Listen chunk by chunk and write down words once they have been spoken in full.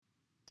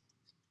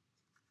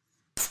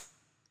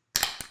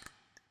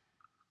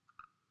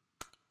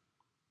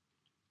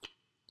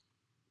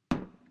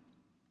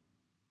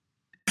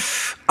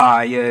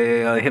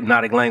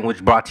Hypnotic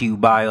Language brought to you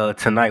by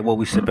tonight. What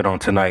we sipping on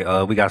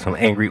tonight? We got some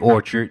Angry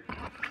Orchard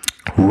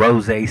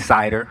rosé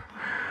cider.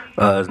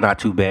 It's not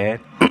too bad,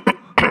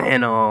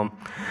 and a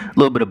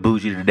little bit of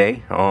bougie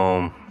today.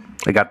 I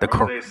got the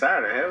rosé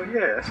cider. Hell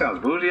yeah, that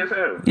sounds bougie as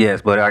hell.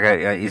 Yes, but I got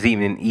it's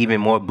even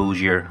more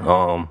bougier.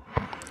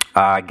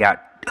 I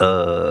got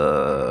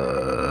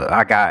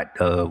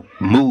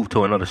moved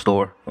to another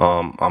store.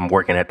 I'm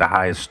working at the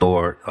highest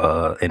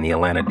store in the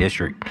Atlanta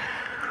district.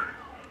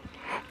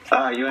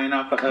 You ain't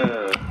off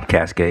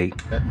Cascade.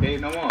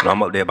 Cascade no more.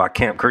 I'm up there by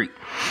Camp Creek.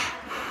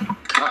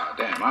 Oh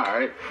damn! All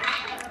right.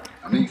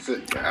 I mean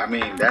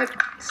that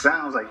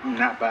sounds like you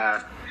not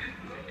by.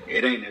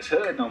 It ain't as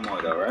hood no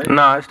more though, right?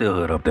 Nah, it's still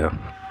hood up there. Oh,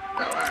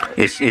 all right.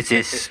 It's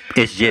just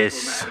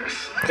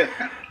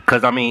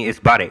cause I mean it's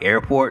by the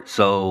airport,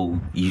 so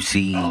you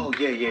see. Oh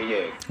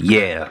yeah.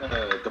 Yeah.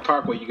 The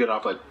park where you get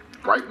off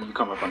right when you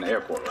come up from the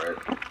airport, right?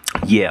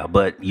 Yeah,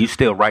 but you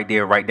still right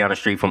there, right down the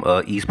street from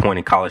East Point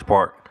and College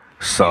Park.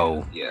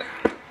 So yeah.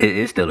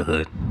 It's still the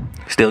hood.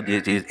 Still,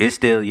 it's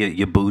still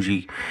your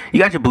bougie. You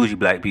got your bougie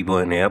black people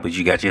in there, but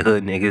you got your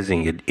hood niggas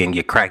and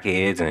your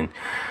crackheads and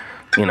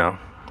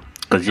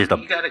cause just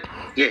you gotta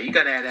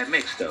have that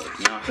mix though. You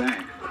know what I'm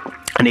saying?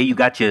 And then you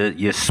got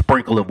your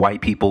sprinkle of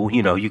white people.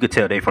 You could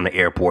tell they from the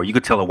airport. You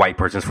could tell a white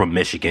person's from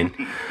Michigan,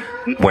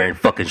 wearing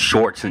fucking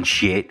shorts and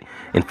shit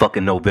in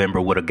fucking November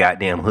with a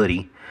goddamn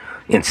hoodie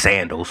and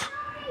sandals.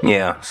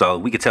 Yeah, so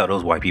we could tell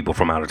those white people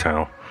from out of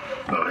town.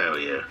 Oh hell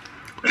yeah.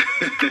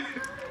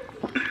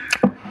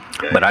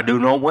 But I do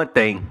know one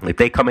thing: if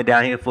they coming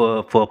down here for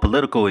a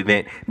political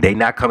event, they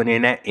not coming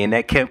in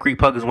that Camp Creek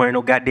Puckers wearing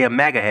no goddamn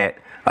MAGA hat.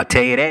 I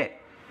tell you that.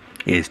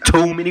 There's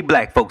too many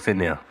black folks in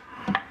there.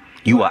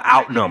 You are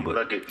outnumbered.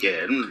 Them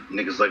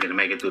niggas looking to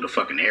make it through the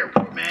fucking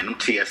airport, man. Them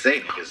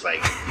TSA niggas,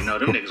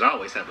 them niggas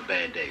always have a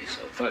bad day,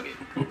 so fuck it.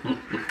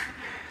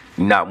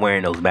 Not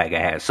wearing those MAGA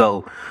hats.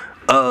 So,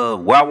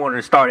 where I wanted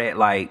to start at,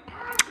 an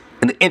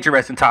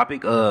interesting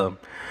topic. Do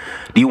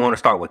you want to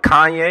start with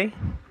Kanye?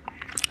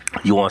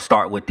 You want to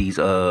start with these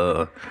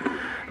chicken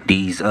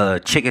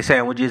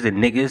sandwiches and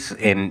niggas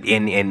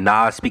and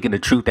Nas speaking the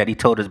truth that he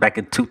told us back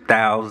in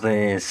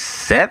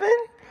 2007?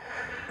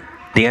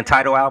 The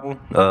Entitled album,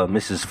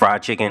 Mrs.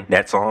 Fried Chicken,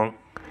 that song,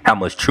 how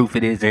much truth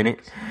it is in it.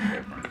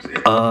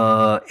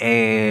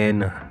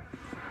 And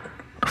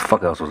the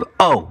fuck else was it?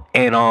 Oh,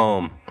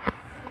 and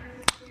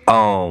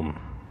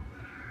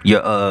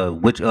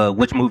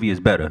which movie is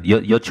better?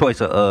 Your choice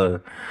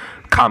of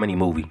comedy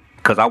movie.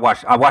 Cause I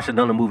watched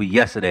another movie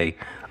yesterday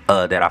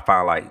that I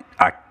found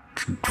I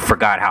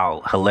forgot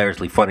how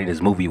hilariously funny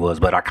this movie was,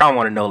 but I kind of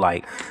want to know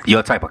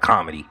your type of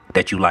comedy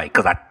that you like,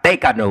 cause I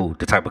think I know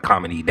the type of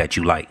comedy that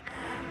you like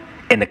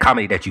and the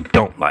comedy that you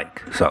don't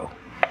like. So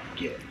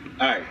yeah.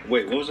 All right.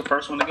 Wait. What was the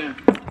first one again?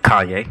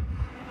 Kanye.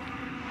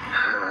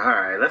 All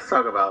right. Let's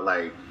talk about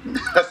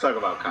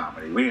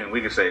comedy.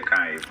 We can say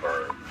Kanye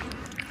first.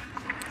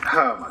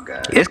 Oh my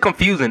god. It's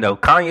confusing though.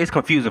 Kanye is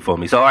confusing for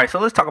me. So all right. So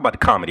let's talk about the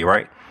comedy,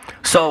 right?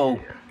 So,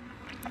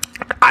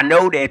 I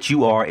know that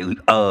you are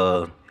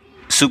a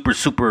super,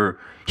 super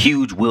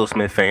huge Will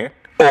Smith fan,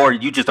 or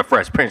you just a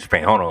Fresh Prince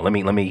fan. Hold on, let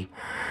me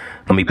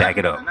back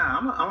it up.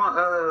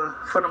 I'm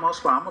for the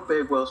most part, I'm a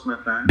big Will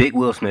Smith fan. Big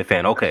Will Smith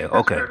fan. Okay.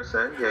 That's fair to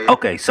say. Yeah.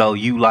 Okay, so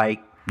you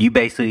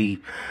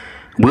basically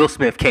Will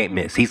Smith can't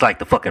miss. He's like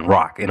the fucking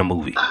Rock in a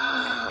movie.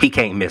 He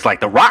can't miss. Like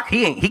the Rock,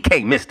 he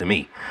can't miss to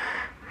me.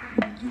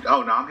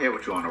 Oh no, I'm here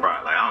with you on the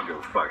ride. I don't give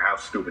a fuck how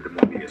stupid the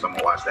movie is. I'm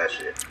gonna watch that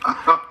shit.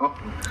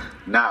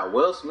 Nah,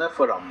 Will Smith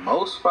for the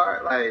most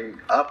part,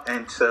 up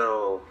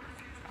until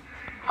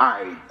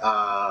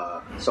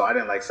so I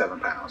didn't like 7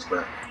 Pounds,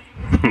 but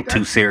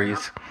too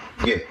serious.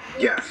 Yeah,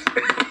 yes.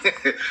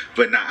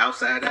 But now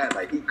outside that,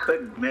 he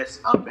couldn't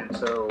miss up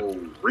until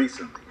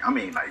recently. I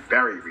mean,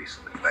 very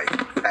recently,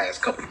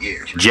 past couple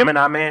years. Right?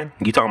 Gemini Man,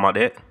 you talking about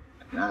that?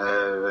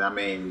 I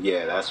mean,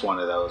 yeah, that's one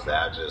of those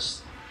that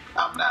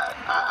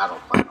I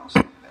don't plan on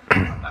seeing that.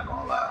 I'm not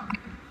gonna lie.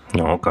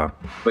 No, okay.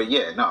 But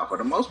yeah, no, for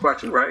the most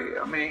part, you're right.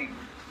 I mean,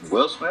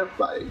 Will Smith,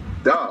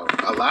 dog,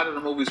 a lot of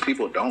the movies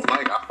people don't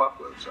like, I fuck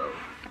with, so.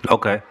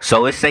 Okay,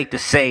 so it's safe to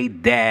say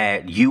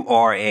that you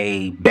are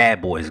a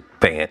Bad Boys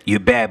fan. You're a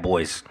Bad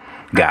Boys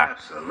guy.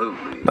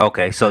 Absolutely.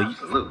 Okay, so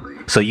absolutely.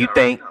 So you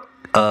think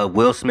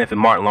Will Smith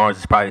and Martin Lawrence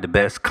is probably the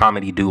best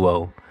comedy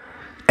duo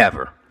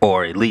ever,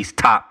 or at least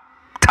top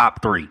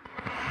 3?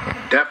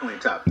 Definitely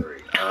top 3.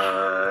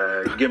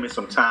 You give me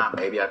some time,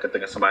 maybe I could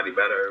think of somebody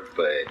better,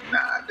 but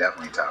nah,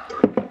 definitely top 3.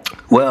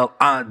 Well,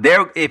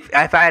 if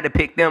I had to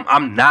pick them,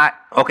 I'm not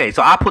okay.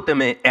 So I put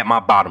them at my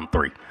bottom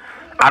 3.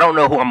 I don't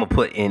know who I'm gonna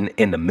put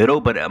in the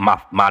middle, but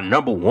my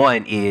number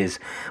 1 is,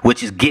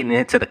 which is getting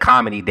into the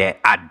comedy that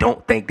I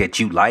don't think that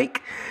you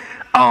like.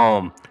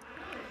 I'm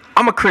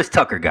a Chris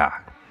Tucker guy.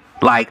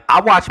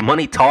 I watched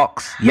Money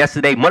Talks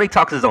yesterday. Money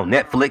Talks is on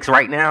Netflix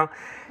right now.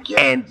 Yes.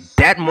 And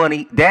that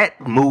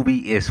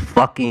movie is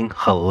fucking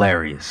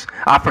hilarious.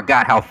 I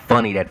forgot how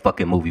funny that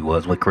fucking movie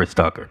was with Chris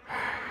Tucker.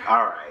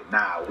 All right,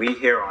 now we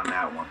here on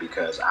that one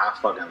because I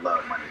fucking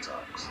love Money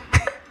Talks.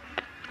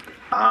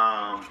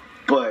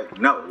 But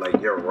no,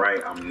 like you're right.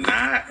 I'm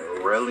not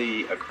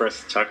really a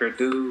Chris Tucker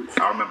dude.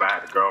 I remember I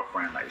had a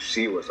girlfriend, like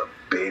she was a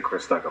big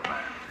Chris Tucker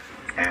fan.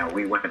 And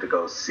we went to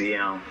go see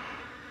him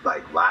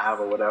like live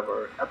or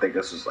whatever. I think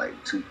this was like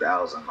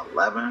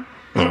 2011.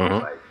 So it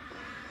was like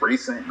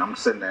recent. And I'm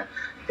sitting there.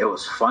 It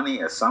was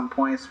funny at some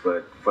points,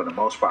 but for the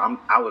most part,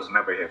 I was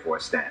never here for a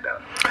stand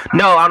up.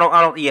 No, I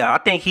don't. Yeah, I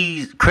think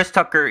Chris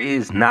Tucker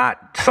is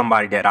not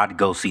somebody that I'd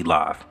go see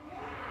live.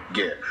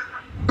 Yeah.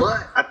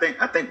 But I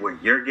think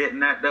what you're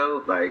getting at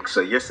though, like, so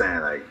you're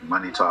saying like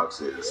Money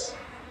Talks is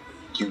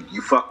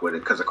you fuck with it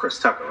because of Chris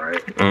Tucker,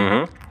 right?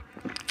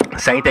 Mm-hmm.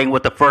 Same thing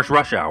with the first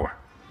Rush Hour.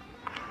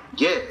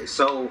 Yeah.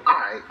 So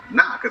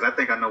because I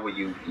think I know where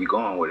you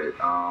going with it.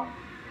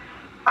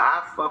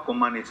 I fuck with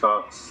Money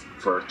Talks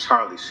for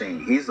Charlie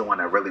Sheen. He's the one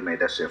that really made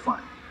that shit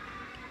funny.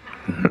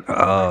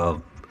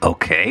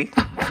 Okay.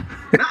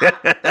 Think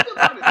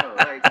about it though,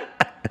 like.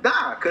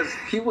 Nah, because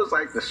he was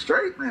like the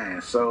straight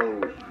man. So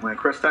when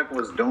Chris Tucker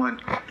was doing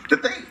the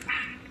thing,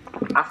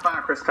 I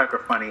find Chris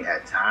Tucker funny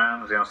at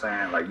times. You know what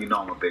I'm saying? Like,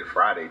 I'm a big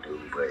Friday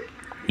dude, but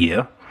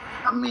yeah.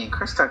 I mean,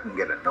 Chris Tucker can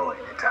get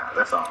annoying at times.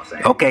 That's all I'm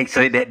saying. Okay,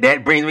 so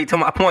that brings me to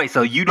my point.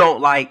 So you don't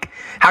like,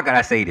 how can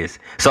I say this?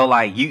 So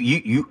like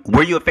you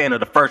were you a fan of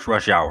the first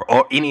Rush Hour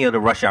or any of the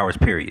Rush Hours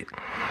period?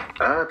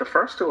 The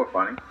first two are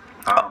funny.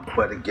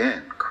 But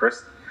again,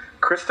 Chris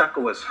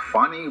Tucker was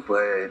funny,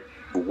 but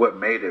what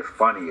made it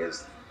funny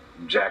is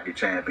Jackie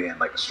Chan being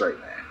like a straight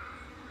man.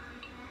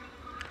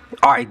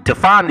 All right,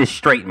 define this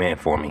straight man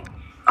for me.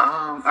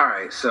 All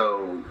right,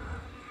 so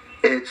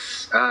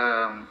it's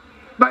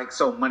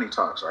so Money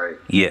Talks, right?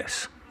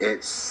 Yes.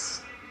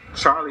 It's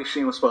Charlie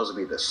Sheen was supposed to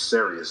be the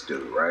serious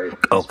dude, right?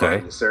 Okay.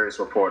 The serious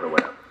reporter,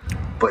 whatever.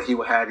 But he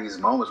would have these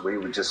moments where he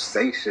would just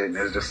say shit, and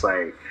it's just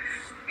like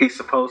he's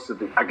supposed to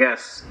be. I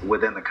guess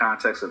within the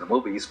context of the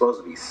movie, he's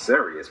supposed to be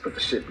serious, but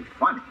the shit be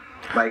funny.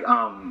 Like,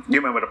 you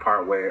remember the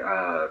part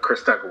where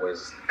Chris Tucker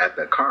was at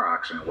the car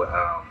auction with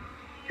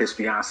his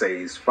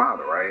fiance's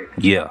father, right?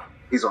 Yeah.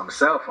 He's on the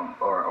cell phone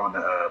or on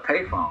the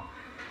pay phone,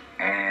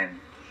 and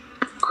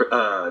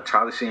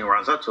Charlie Sheen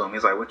runs up to him.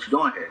 He's like, "What you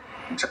doing here?"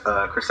 And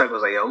Chris Tucker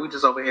was like, "Yo, we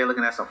just over here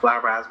looking at some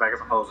flower eyes back at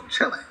some hoes and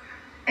chilling."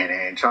 And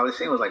then Charlie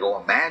Sheen was like,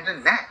 "Oh,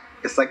 imagine that!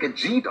 It's like a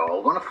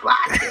G-Dog on a fly."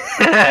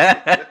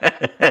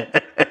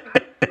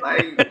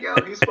 Like, yo,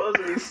 he's supposed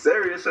to be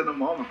serious in the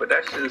moment, but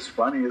that shit is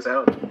funny as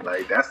hell.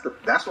 Like,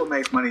 that's what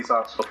makes Money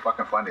Talks so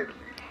fucking funny to me.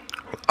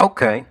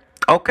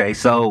 Okay.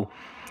 So,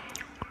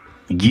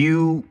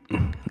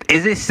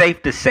 is it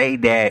safe to say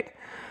that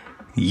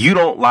you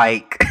don't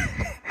like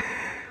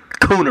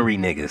coonery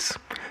niggas?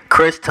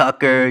 Chris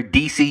Tucker,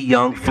 DC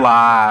Young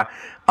Fly,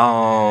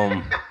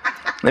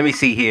 let me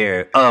see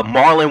here,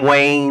 Marlon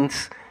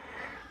Wayans.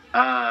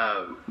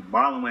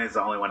 Marlon Wayne's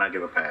the only one I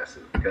give a pass to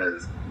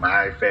because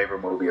my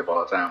favorite movie of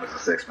all time is The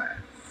Sixth Man.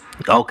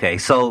 Okay,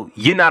 so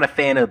you're not a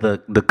fan of the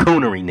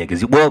coonery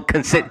niggas. Well,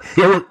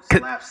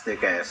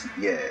 slapstick ass,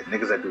 yeah,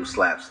 niggas that do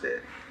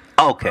slapstick.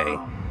 Okay.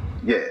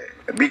 Yeah,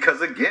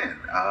 because again,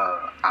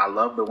 I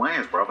love the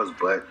Wayans brothers,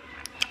 but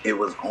it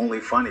was only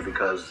funny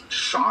because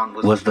Sean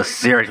was the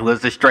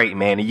straight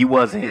man, and you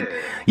wasn't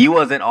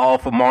all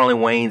for Marlon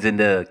Wayans and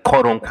the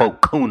quote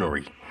unquote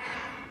coonery.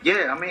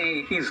 Yeah, I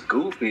mean, he's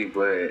goofy,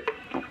 but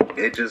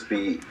it just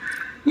be,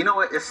 you know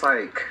what? It's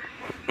like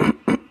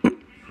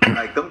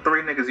them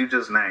three niggas you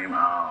just named,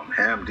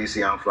 him, DC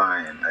Young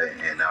Fly, and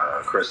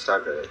Chris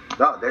Tucker.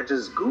 No, they're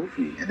just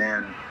goofy, and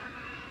then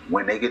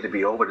when they get to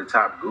be over the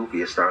top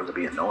goofy, it starts to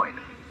be annoying.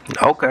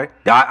 Okay,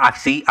 I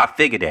see. I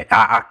figured that.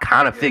 I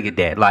kind of figured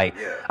that. Like,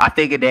 I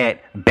figured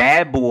that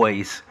Bad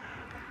Boys.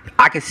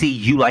 I can see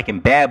you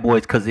liking Bad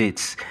Boys because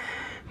it's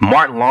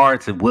Martin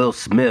Lawrence and Will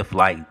Smith.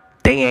 Like,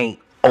 they ain't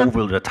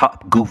over the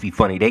top goofy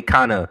funny. They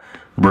kind of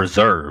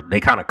reserved. They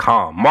kind of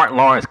calm. Martin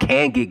Lawrence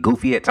can get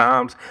goofy at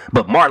times,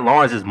 but Martin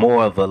Lawrence is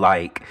more of a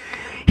like.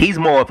 He's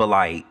more of a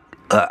like.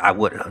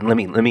 Let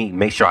me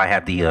make sure I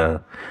have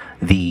the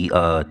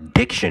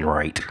diction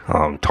right.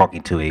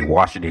 Talking to a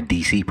Washington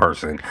D.C.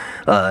 person.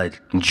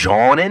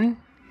 Jawning.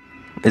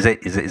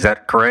 Is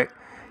that correct?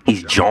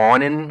 He's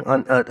jawning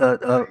on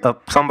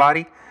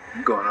somebody.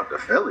 Going up to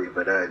Philly,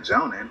 but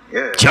Jonin,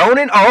 yeah.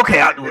 Jonin? Oh,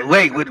 okay.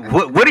 Wait.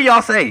 What do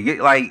y'all say?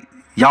 Like,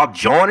 y'all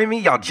joining me?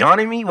 Y'all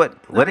joining me? What?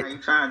 You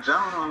trying to join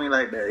on me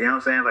like that? You know what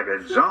I'm saying? Like a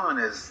John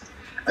is.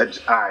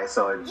 Alright,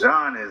 so a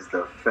John is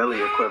the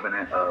Philly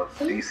equivalent of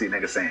DC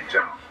nigga saying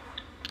Joan.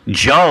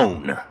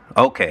 Joan.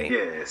 Okay.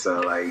 Yeah, so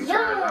like you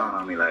trying to join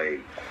on me like,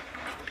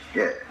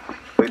 yeah.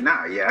 But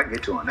nah, yeah, I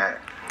get you on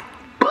that.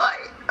 But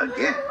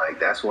again, like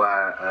that's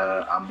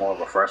why I'm more of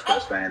a Fresh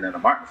Prince fan than a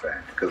Martin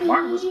fan because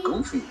Martin was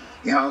goofy.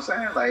 You know what I'm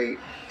saying? Like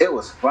it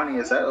was funny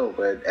as hell,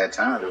 but at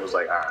times it was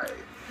like, all right,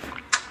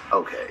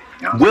 okay.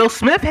 You know Will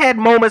Smith had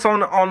moments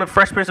on the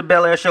Fresh Prince of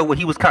Bel-Air show where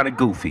he was kind of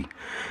goofy.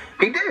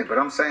 He did, but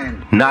I'm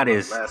saying not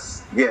as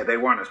less. Yeah, they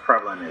weren't as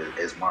prevalent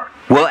as Martin.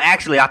 Well,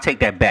 actually, I'll take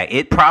that back.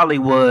 It probably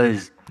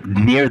was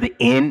near the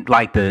end,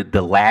 like the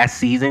last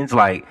seasons,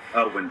 like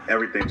when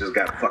everything just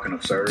got fucking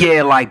absurd.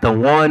 Yeah, like the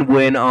one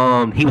when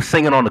he was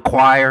singing on the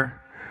choir.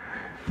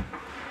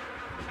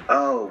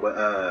 Oh,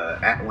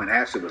 but when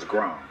Ashley was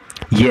grown.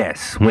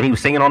 Yes, when he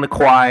was singing on the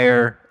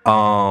choir.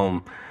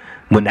 When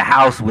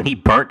he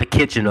burnt the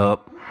kitchen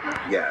up.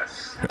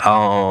 Yes.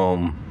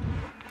 Um.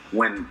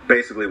 When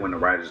the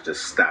writers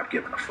just stopped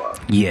giving a fuck.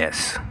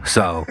 Yes.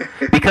 So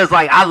because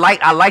like I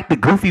like the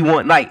goofy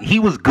one. Like he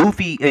was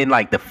goofy in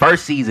like the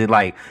first season,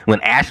 like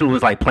when Ashley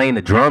was like playing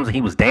the drums and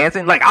he was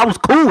dancing. Like I was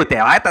cool with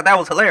that. I thought that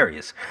was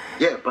hilarious.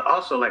 Yeah, but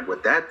also like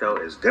with that though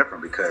is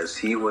different because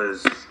he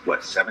was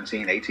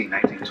 17, 18,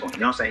 19, 20. You know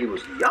what I'm saying? He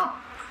was young.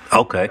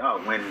 Okay.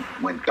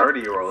 When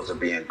 30-year-olds are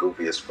being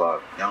goofy as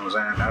fuck, you know what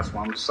I'm saying? That's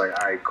why I'm just like,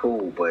 all right,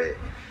 cool, but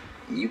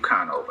you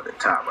kind of over the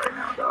top right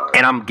now, dog.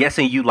 And I'm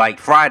guessing you like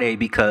Friday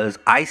because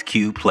Ice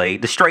Cube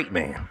played the straight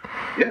man.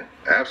 Yeah,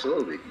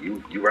 absolutely.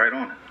 You right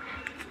on it.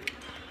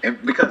 And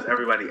because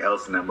everybody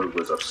else in that movie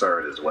was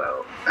absurd as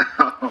well.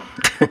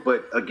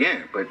 but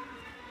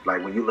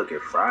like when you look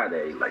at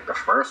Friday, like the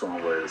first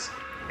one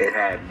it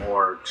had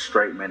more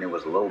straight men. It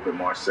was a little bit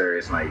more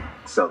serious, like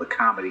so the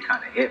comedy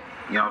kind of hit.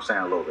 You know what I'm saying?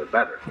 A little bit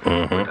better.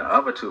 Mm-hmm. But the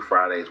other two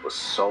Fridays was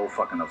so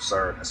fucking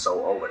absurd and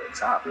so over the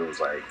top. It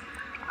was like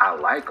I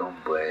like them,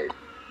 but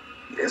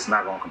it's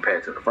not gonna compare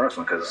to the first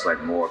one because it's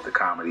like more of the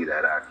comedy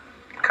that I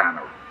kind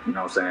of, you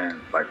know what I'm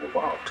saying, like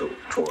revolved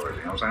towards.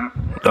 You know what I'm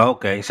saying?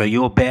 Okay, so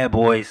you're Bad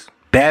Boys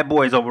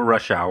over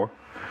Rush Hour.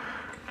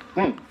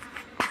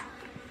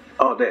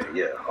 All day,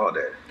 yeah, all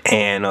day.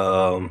 And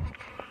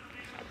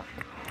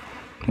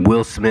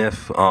Will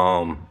Smith.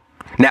 So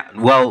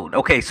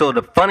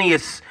the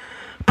funniest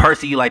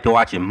person you like to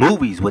watch in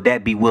movies, would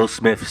that be Will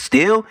Smith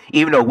still?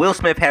 Even though Will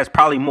Smith has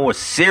probably more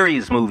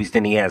serious movies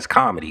than he has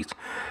comedies,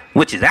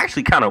 which is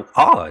actually kind of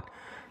odd.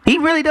 He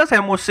really does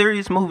have more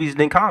serious movies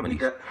than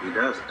comedies. He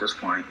does at this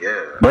point,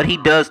 yeah. But he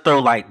does throw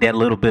like that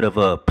little bit of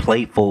a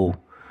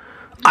playful.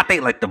 I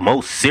think like the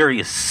most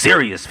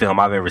serious film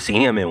I've ever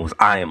seen him in was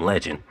I Am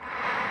Legend.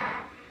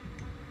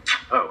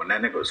 Oh, when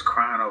that nigga was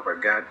crying over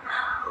God.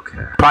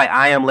 Okay. Probably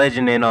I Am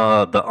Legend and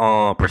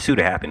the Pursuit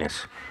of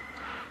Happiness.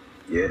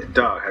 Yeah,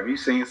 dog. Have you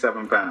seen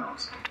 7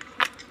 Pounds?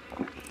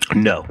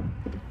 No.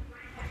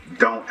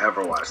 Don't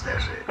ever watch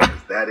that shit.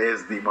 'Cause that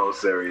is the most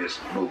serious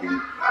movie.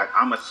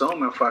 I'm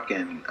assuming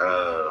fucking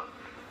what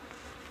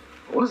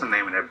was the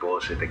name of that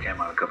bullshit that came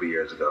out a couple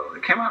years ago?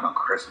 It came out on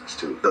Christmas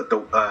too.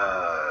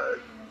 The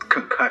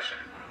Concussion.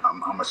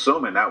 I'm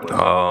assuming that was.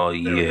 Oh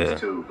yeah.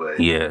 Too, but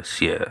yes,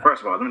 yeah.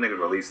 First of all, them niggas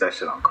released that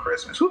shit on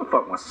Christmas. Who the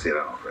fuck wants to see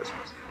that on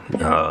Christmas?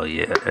 Oh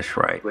yeah, that's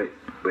right.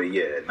 But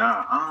yeah,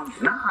 nah.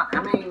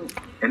 I mean,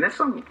 and there's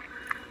some.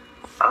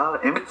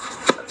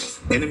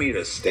 Enemy of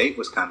the State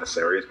was kind of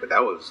serious, but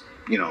that was,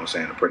 you know what I'm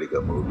saying, a pretty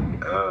good movie.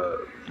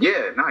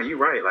 You're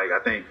right. Like, I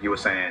think you were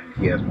saying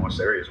he has more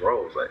serious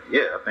roles. Like,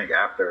 yeah, I think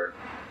after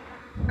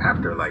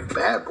like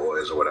Bad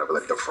Boys or whatever,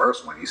 like the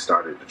first one, he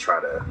started to try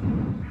to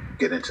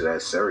get into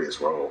that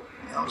serious role.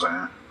 You know what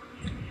I'm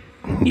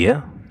saying?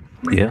 Yeah.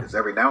 I mean, because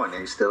every now and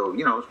then he still,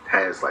 you know,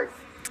 has like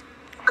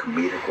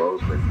comedic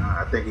roles, but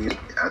I think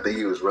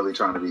he was really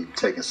trying to be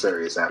taken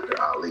serious after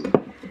Ali.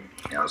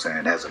 You know what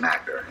I'm saying? As an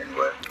actor,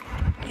 anyway.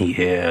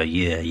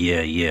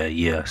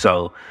 Yeah.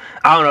 So,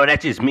 I don't know.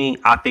 That's just me.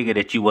 I figured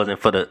that you wasn't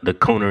for the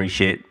coonery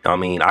shit. I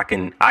mean, I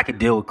could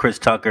deal with Chris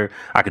Tucker.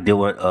 I could deal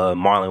with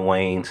Marlon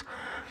Wayans.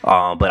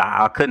 But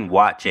I couldn't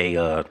watch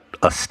a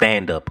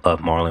stand-up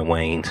of Marlon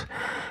Wayans.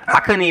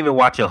 I couldn't even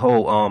watch a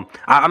whole.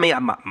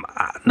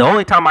 The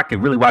only time I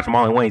could really watch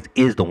Marlon Wayans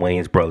is the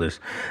Wayans brothers.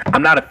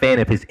 I'm not a fan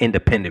of his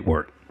independent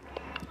work.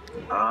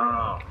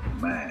 Oh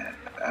man.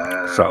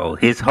 So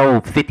his whole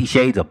 50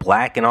 Shades of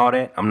Black and all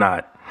that, I'm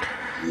not.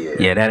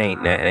 Yeah, that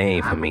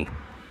ain't for me.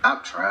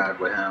 I've tried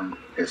with him,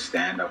 his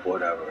stand-up,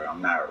 whatever.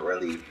 I'm not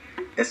really.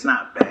 It's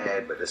not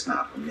bad, but it's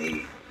not for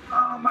me.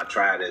 I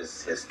tried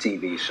his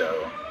TV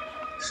show.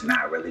 It's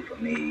not really for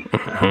me.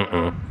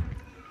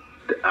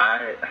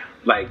 I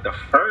like the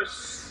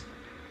first.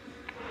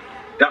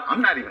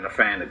 I'm not even a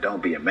fan of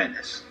Don't Be a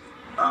Menace.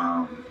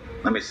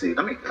 Let me see.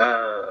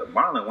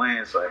 Marlon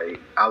Wayans. Like,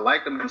 I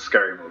liked him in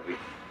Scary Movie.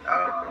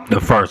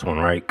 The first one,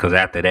 right? Because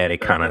after that, it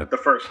kind of... The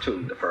first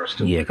two.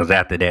 Yeah, because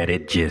after that,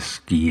 it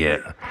just...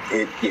 Yeah.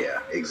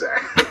 Yeah,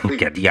 exactly. you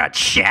got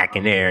Shaq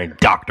in there and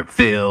Dr.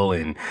 Phil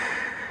and...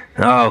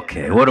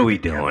 Okay, what are we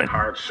doing?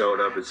 Hart showed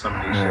up at some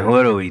of these shows.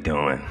 What are we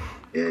doing?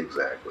 Yeah,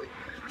 exactly.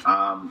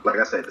 Like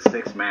I said, The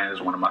Sixth Man is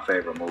one of my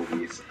favorite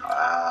movies.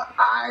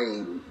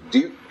 Do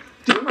you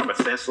remember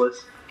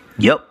Senseless?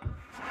 Yep.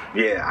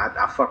 Yeah,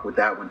 I fuck with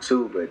that one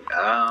too, but...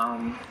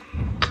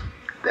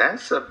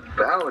 That's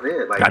about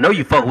it. Like, I know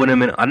you fuck with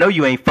him. I know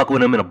you ain't fuck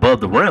with him in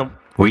Above the Rim,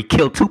 where he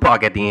killed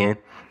Tupac at the end.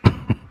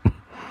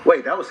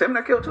 Wait, that was him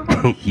that killed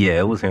Tupac? Yeah,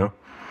 it was him.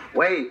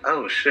 Wait,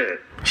 oh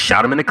shit.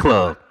 Shot him in the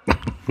club.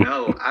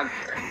 No,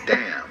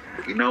 damn.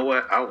 You know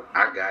what?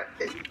 I got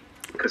it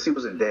because he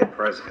was in Dead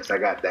Presidents. I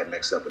got that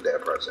mixed up with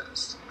Dead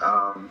Presidents.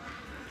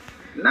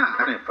 Nah,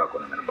 I didn't fuck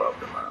with him in Above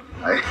the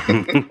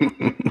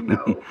Rim.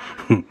 No.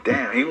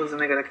 Damn, he was the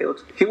nigga that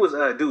killed. He was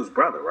dude's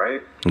brother,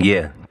 right?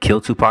 Yeah,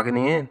 killed Tupac in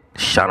the end.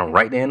 Shot him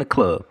right there in the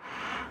club.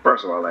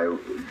 First of all, like,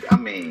 I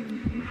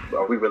mean,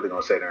 are we really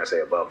gonna sit there and say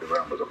Above the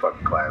Rim was a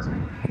fucking classic?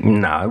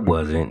 No, it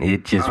wasn't.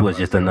 It just was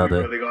just another.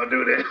 We really gonna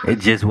do that? It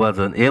just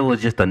wasn't. It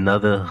was just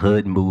another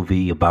hood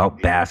movie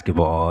about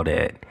basketball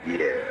that.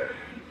 Yeah,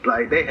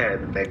 like they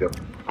had the nigga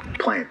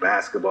playing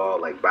basketball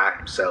like by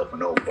himself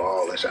with no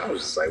ball and shit. I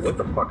was just like, what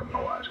the fuck am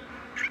I watching?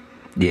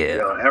 Yeah.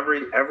 Yo,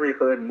 every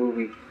hood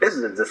movie. This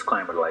is a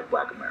disclaimer to like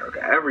Black America.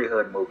 Every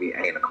hood movie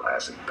ain't a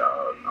classic,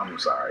 dog. I'm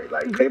sorry.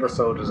 Like Paper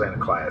Soldiers ain't a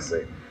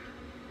classic.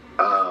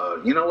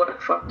 You know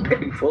what? Fuck,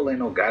 Baby Full ain't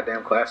no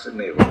goddamn classic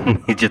neither.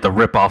 It's just a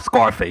rip off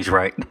Scarface,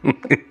 right?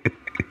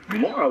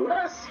 More or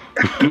less.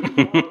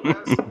 More or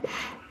less.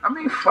 I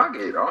mean, fuck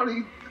it. All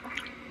these,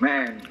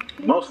 man,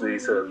 most of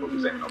these hood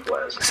movies ain't no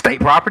classic.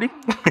 State Property?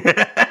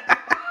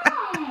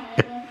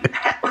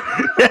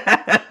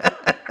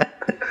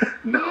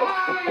 No.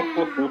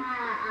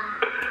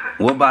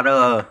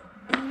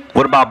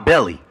 What about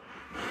Belly?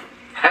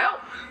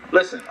 Hell,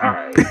 listen. All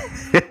right.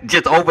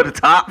 Just over the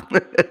top?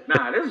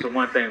 Nah, this is the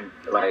one thing.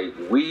 Like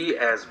we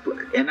as,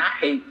 and I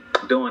hate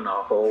doing the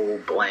whole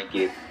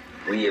blanket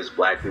we as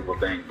black people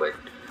thing, but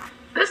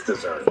this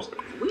deserves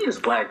it. We as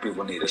black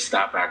people need to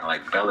stop acting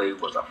like Belly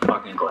was a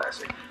fucking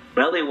classic.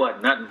 Belly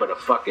wasn't nothing but a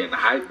fucking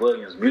Hype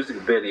Williams music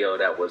video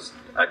that was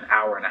an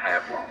hour and a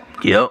half long.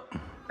 Yep.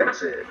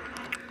 That's it.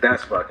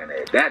 That's fucking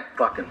it. That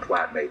fucking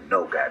plot made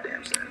no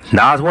goddamn sense.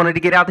 Nas wanted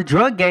to get out the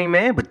drug game,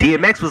 man, but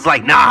DMX was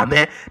like, nah,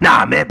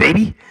 man,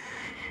 baby.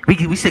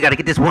 We still gotta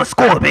get this one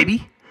score,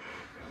 baby.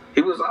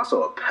 He was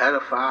also a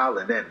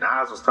pedophile, and then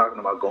Nas was talking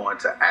about going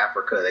to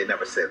Africa. They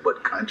never said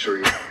what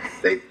country. All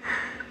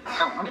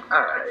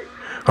right.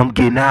 I'm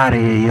getting out of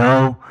here,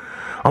 yo.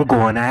 I'm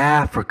going to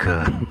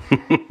Africa.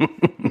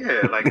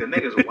 Yeah, like the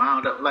niggas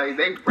wound up, like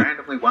they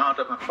randomly wound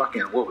up in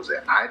fucking, what was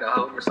it,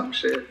 Idaho or some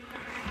shit?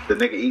 The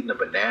nigga eating a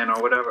banana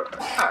or whatever.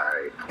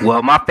 Alright.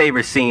 Well, my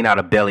favorite scene out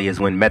of Belly is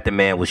when Method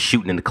Man was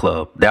shooting in the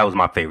club. That was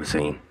my favorite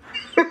scene.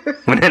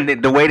 When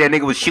the way that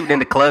nigga was shooting in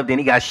the club, then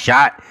he got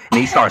shot, and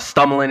he started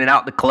stumbling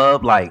out the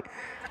club. Like,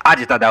 I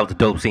just thought that was a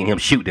dope scene, him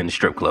shooting in the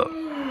strip club.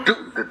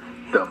 Dude,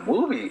 the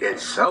movie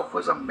itself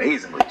was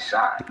amazingly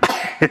shot.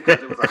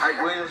 Because it was a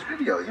Hype Williams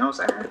video, you know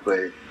what I'm saying?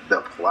 But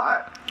the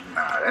plot,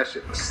 nah, that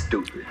shit was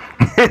stupid.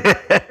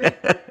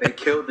 They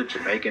killed the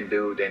Jamaican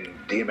dude, and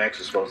DMX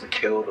was supposed to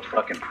kill the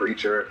fucking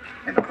preacher,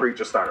 and the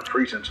preacher started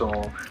preaching to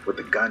him with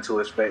the gun to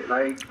his face.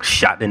 Like,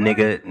 shot the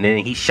nigga, and then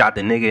he shot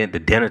the nigga at the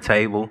dinner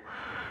table.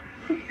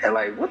 And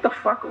like, what the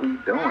fuck are we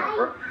doing,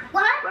 bro?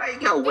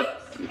 Like, yo,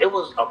 it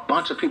was a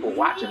bunch of people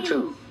watching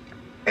too.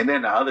 And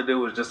then the other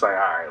dude was just like, all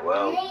right,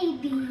 well.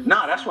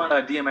 No, that's when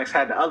DMX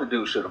had the other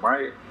dude shoot him,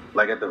 right?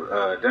 Like at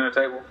the dinner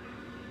table.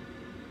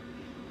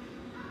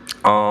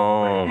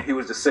 He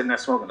was just sitting there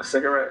smoking a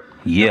cigarette.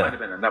 Yeah. It might have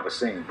been another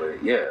scene,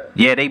 but yeah.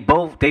 Yeah, they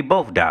both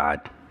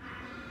died.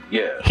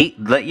 Yeah.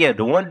 The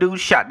one dude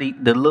shot the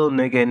little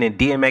nigga, and then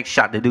DMX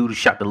shot the dude who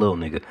shot the little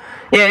nigga.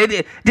 Yeah,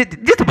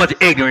 just a bunch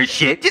of ignorant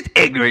shit. Just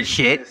ignorant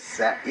shit. Just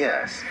sat,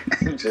 yes.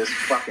 Just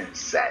fucking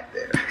sat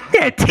there.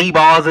 Yeah,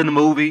 T-Balls in the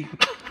movie.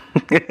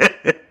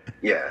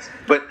 Yes.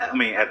 But, I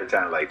mean, at the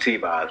time, like,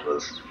 T-Boz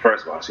was,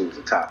 first of all, she was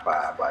a top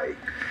 5, like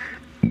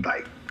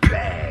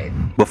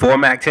bad. Before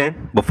Mac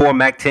 10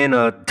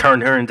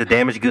 turned her into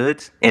damaged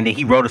goods, and then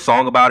he wrote a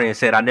song about it and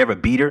said, I never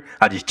beat her,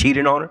 I just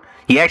cheated on her.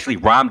 He actually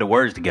rhymed the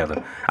words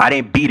together. I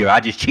didn't beat her, I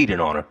just cheated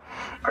on her.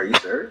 Are you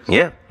serious?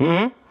 Yeah.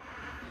 Mm-hmm.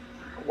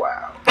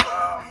 Wow.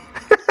 Wow.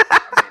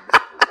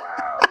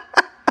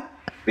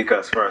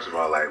 Because first of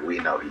all, like, we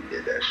know he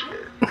did that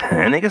shit.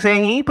 And nigga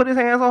saying he ain't put his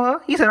hands on her.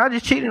 He said, I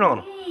just cheated on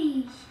her.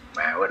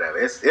 Man, whatever.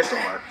 It's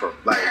on for,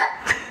 like,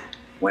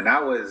 when I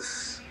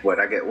was, what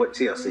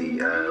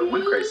TLC,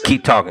 when Crazy.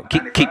 Keep talking,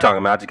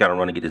 man. I just gotta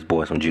run and get this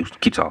boy some juice.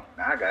 Keep talking.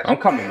 I got you. I'm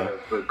coming, man.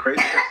 But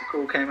Crazy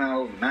Cool came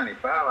out in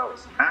 95. I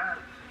was 9.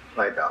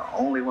 Like, the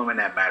only woman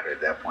that mattered at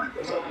that point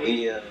was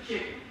Aaliyah,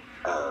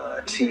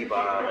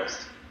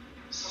 T-Boz,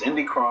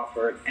 Cindy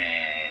Crawford,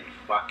 and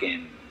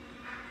fucking,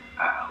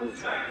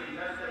 who's that?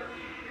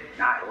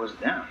 Nah, it was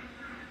them.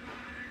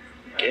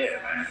 Yeah,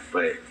 man.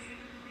 But,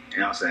 you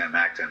know what I'm saying?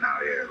 Mac 10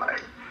 out here,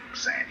 like,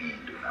 saying he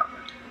ain't do nothing.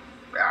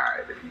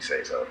 Alright, if you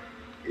say so.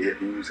 If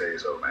you say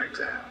so, Mac 10.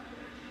 You know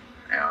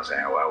what I'm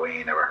saying? Well, we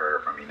ain't never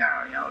heard from you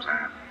now, you know what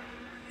I'm saying?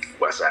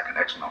 Westside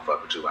Connection don't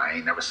fuck with you. I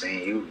ain't never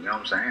seen you, you know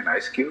what I'm saying?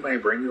 Ice Cube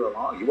ain't bring you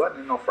along. You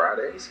wasn't in no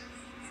Fridays.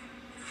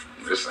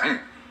 I'm just saying.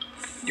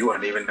 You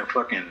wasn't even in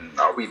fucking,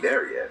 are we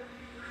there yet?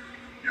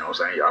 You know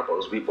what I'm saying? Y'all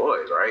supposed to be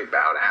boys, right?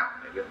 Bow down,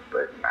 nigga.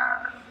 But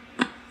nah.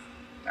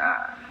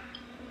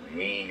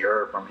 We ain't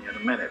heard from you in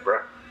a minute,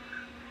 bro.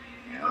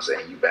 You know what I'm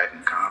saying? You back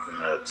in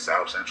Compton,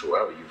 South Central,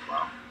 wherever you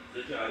from.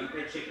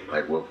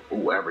 Like, well,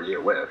 whoever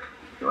you're with.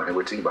 You ain't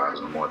with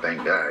T-Boz no more,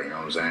 thank God, you know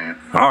what I'm saying?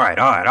 All right.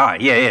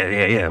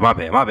 Yeah. My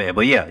bad.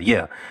 But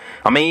yeah.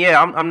 I mean,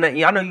 yeah,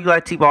 I know you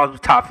like T-Boz was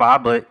top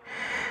 5, but,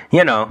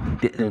 you know,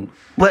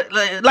 but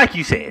like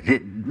you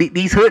said,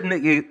 these hood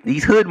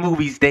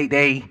movies,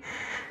 they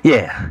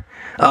yeah.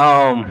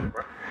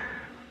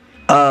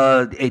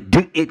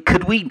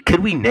 Could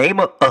we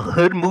name a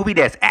hood movie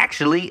that's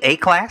actually a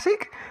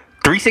classic?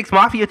 3-6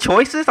 Mafia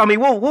choices? I mean,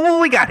 what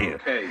we got here?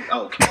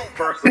 Okay.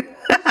 First of all,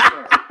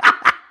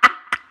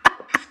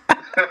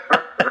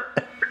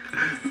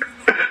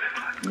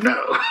 no.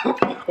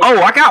 Oh,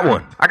 I got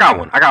one.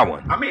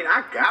 I mean,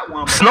 I got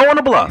one. Snow on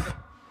the Bluff.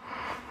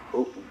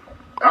 All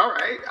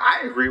right,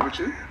 I agree with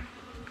you.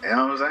 You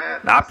know what I'm saying?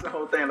 That's the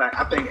whole thing. Like,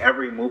 I think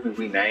every movie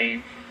we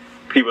name,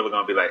 people are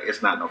gonna be like,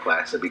 it's not no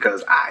classic,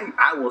 because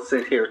I will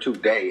sit here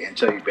today and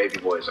tell you Baby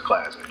Boy is a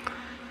classic.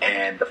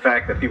 And the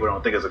fact that people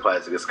don't think it's a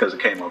classic is because it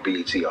came on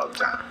BET all the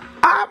time.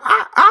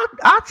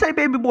 I'd say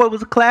Baby Boy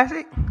was a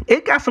classic.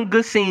 It got some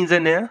good scenes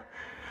in there.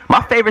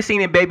 My favorite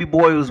scene in Baby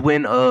Boy was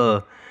when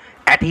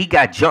after he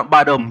got jumped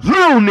by them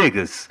little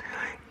niggas,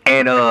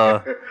 and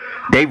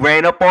they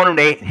ran up on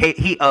him.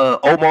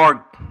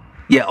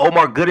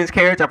 Omar Gooding's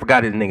character, I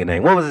forgot his nigga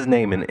name. What was his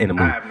name in the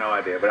movie? I have no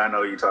idea, but I know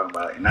what you're talking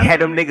about. And had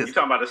them niggas. You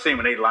talking about the scene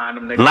when they lined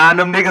them niggas? Line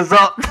them niggas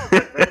up.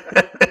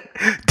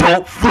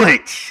 Don't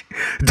flinch.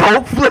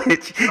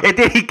 And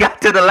then he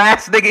got to the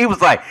last nigga.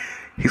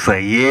 He's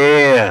like,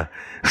 yeah,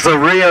 it's a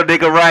real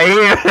nigga right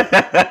here.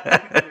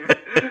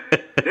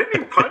 Didn't he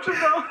punch him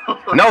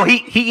though? No,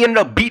 he ended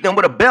up beating him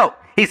with a belt.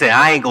 He said,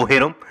 I ain't gonna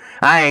hit him,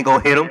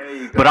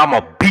 but I'm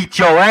gonna beat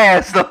your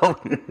ass though.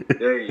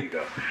 There you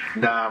go.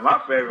 Nah,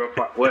 my favorite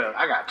part. Well,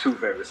 I got two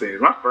favorite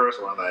scenes. My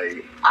first one,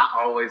 like, I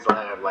always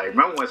laugh. Like,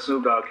 remember when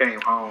Snoop Dogg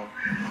came home?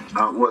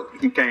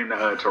 He came to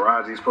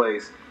Taraji's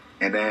place,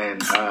 and then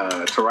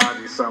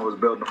Taraji's son was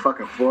building a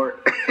fucking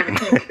fort, and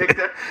he kicked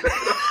that shit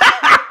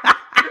up.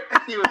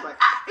 And he was like,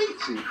 I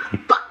hate you.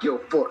 Fuck your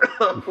fort.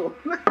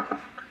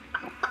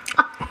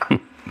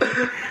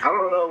 I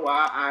don't know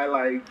why I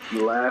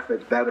laugh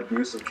at that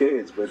abuse of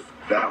kids, but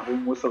that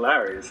one was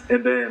hilarious.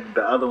 And then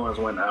the other ones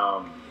when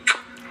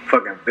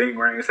fucking Ving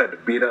Rhames had to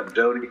beat up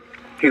Jody.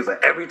 He was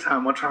like, every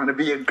time I'm trying to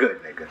be a good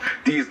nigga,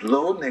 these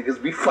little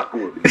niggas be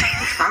fucking with me.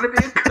 I'm trying to be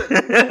a good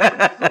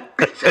nigga.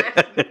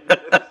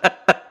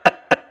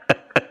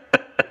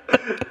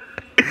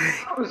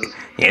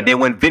 And then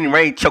when Ving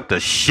Rhames choked the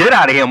shit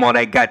out of him on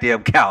that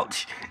goddamn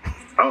couch.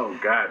 Oh,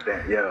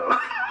 goddamn, yo.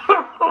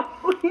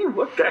 He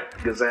whooped that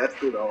nigga's ass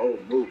through the whole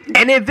movie.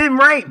 And then Ving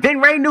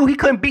Rhames knew he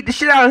couldn't beat the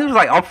shit out of him. He was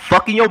like, I'm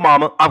fucking your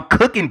mama. I'm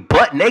cooking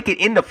butt naked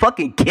in the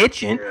fucking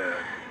kitchen. Yeah.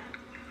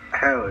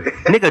 Hell yeah.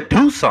 Nigga,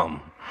 do something.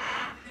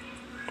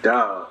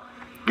 Dog.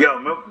 Yo,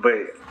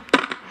 but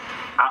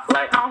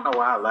I don't know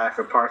why I laugh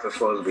at parts that's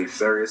supposed to be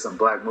serious in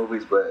black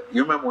movies, but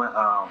you remember when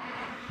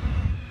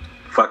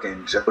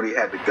fucking Jody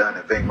had the gun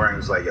and Ving Rhames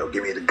was like, yo,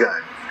 give me the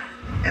gun.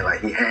 And like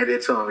he handed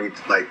it to him, he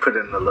like put it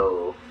in the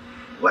little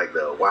like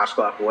the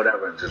washcloth or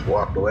whatever and just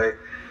walked away.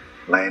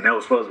 Like, and that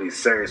was supposed to be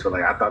serious, but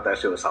like I thought that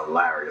shit was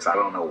hilarious. I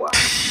don't know why.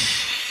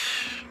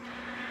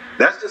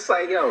 That's just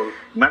like, yo,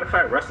 matter of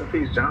fact, rest in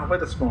peace, John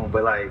Witherspoon.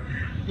 But like,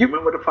 you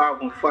remember the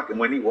part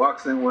when he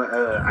walks in when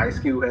Ice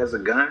Cube has a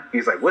gun?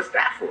 He's like, what's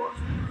that for?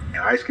 And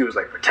Ice Cube was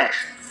like,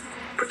 protection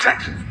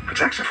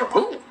from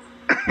who?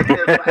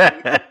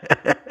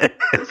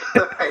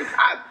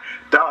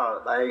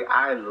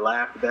 I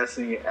laugh at that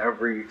scene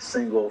every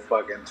single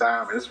fucking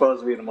time. It's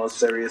supposed to be the most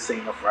serious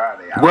scene of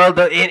Friday.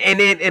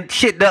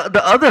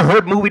 The other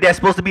hood movie that's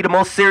supposed to be the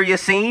most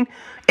serious scene,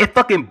 if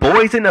fucking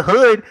Boys in the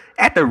Hood,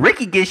 after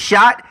Ricky gets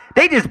shot,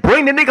 they just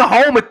bring the nigga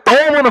home and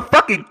throw him on a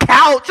fucking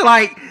couch.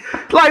 Like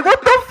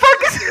what the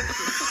fuck is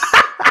this?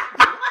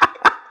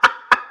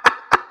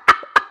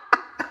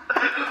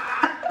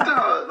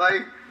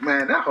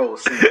 Man, that whole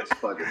scene is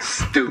fucking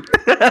stupid.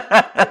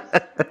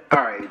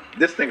 Alright,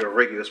 this nigga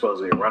Ricky was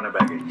supposed to be a running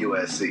back at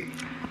USC.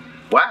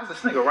 Why is this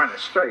nigga running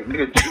straight?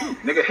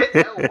 Nigga hit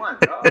L1,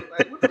 dog.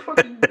 Like, what the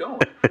fuck are you doing?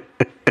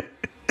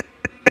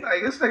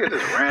 Like, this nigga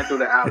just ran through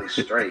the alley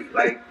straight.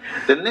 Like,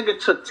 the nigga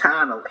took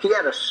time he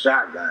had a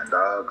shotgun,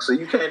 dog. So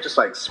you can't just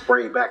like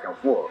spray back and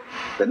forth.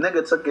 The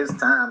nigga took his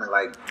time and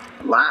like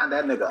lined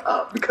that nigga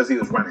up because he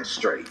was running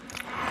straight.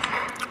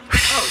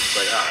 I was just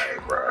like, alright,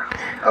 bro.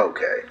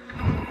 Okay.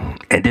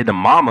 And then the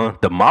mama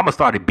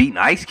started beating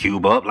Ice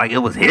Cube up like it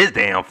was his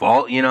damn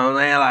fault. You know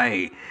what I'm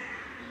saying?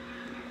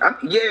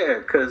 Yeah,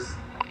 because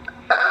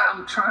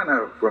I'm trying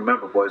to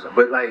remember, boys.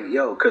 But like,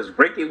 yo, because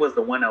Ricky was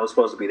the one that was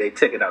supposed to be they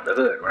ticket out the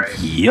hood, right?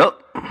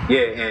 Yep. Yeah,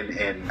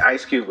 and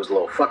Ice Cube was a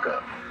little fuck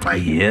up.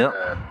 Like, yep.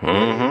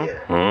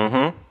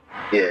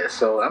 Yeah,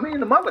 so, I mean,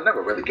 the mother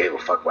never really gave a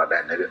fuck about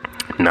that nigga.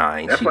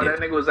 Nah, That's why that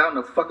nigga was out on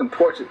the fucking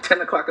porch at 10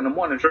 o'clock in the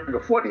morning drinking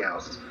 40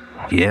 ounces.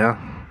 Yeah.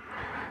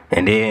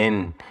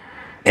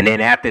 And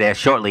then after that,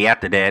 shortly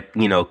after that,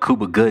 you know,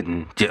 Cuba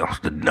Gooding,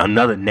 just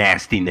another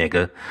nasty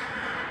nigga.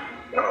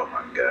 Oh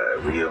my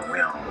God, we don't.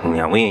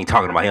 Yeah, we ain't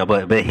talking about him,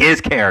 but his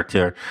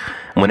character,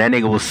 when that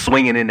nigga was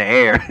swinging in the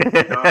air.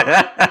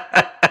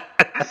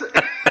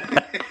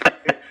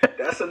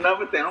 That's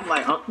another thing. I'm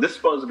like, this is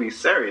supposed to be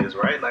serious,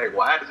 right? Like,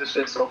 why is this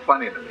shit so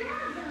funny to me?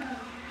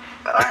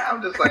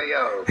 I'm just like,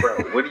 yo, bro,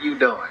 what are you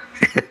doing?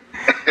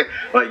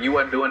 Like, you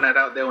wasn't doing that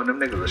out there when them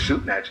niggas were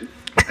shooting at you.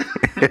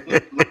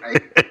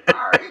 Like,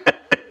 all right.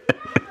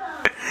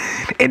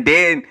 And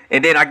then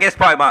I guess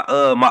probably my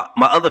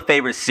other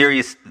favorite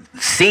serious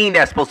scene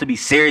that's supposed to be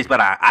serious,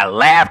 but I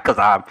laugh because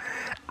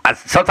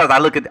sometimes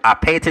I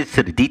pay attention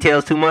to the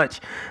details too much.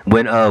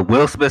 When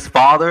Will Smith's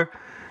father,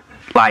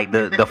 like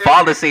the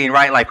father scene,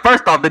 right? Like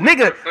first off,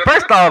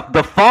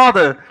 the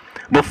father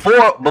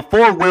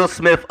before Will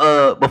Smith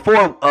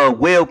before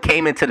Will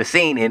came into the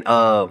scene and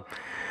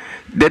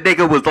that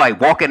nigga was like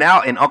walking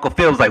out and Uncle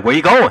Phil was like, "Where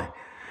you going?"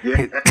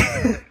 Yeah.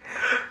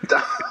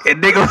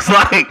 And nigga was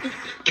like, "You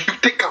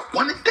think I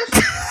wanted this?"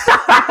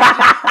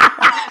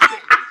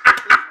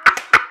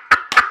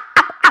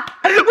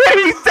 When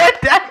he said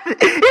that,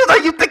 he was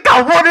like, "You think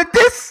I wanted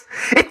this?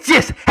 It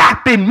just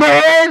happened,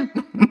 man."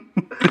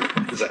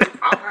 He's like,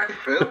 "All right,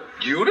 Phil,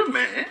 you the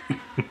man."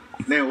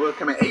 Then Will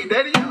come in, "Hey,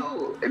 daddy,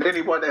 yo," and then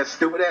he bought that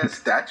stupid ass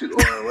statue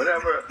or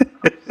whatever. I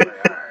was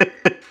like, all right.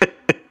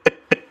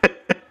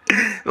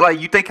 Like,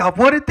 "You think I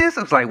wanted this?"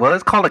 I was like, "Well,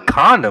 it's called a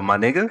condom, my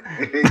nigga."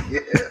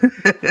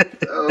 Yeah.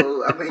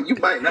 So I mean, you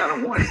might not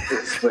have wanted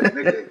this, but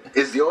nigga,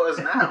 it's yours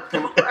now.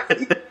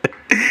 Right?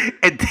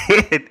 And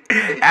then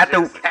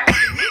after it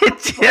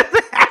just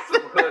happened.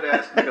 Some hood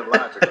ass nigga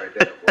logic right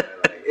there, boy.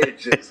 Like, it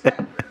just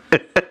happened.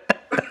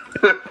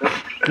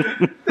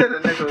 Then the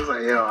nigga was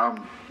like, "Yo,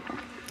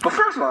 But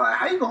first of all, like,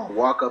 how you gonna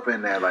walk up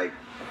in there like,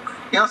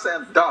 you know what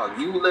I'm saying, dog?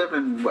 You live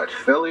in what,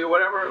 Philly or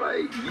whatever?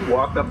 Like, you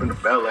walked up into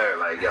Bel Air,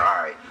 like, "Yo, all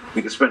right,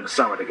 we can spend the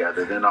summer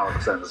together." Then all of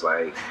a sudden it's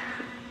like,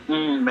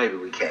 maybe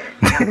we can.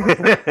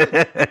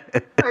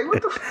 Like,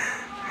 what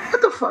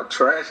the fuck,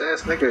 trash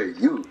ass nigga are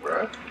you,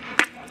 bro?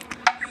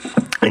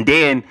 And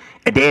then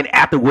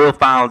after Will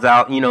finds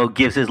out,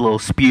 gives his little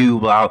spew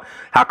about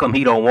how come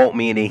he don't want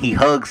me, and then he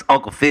hugs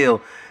Uncle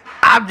Phil.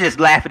 I'm just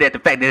laughing at the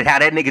fact that how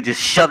that nigga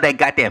just shoved that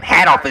goddamn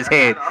hat off his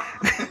head.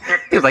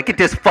 He was like, "Get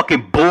this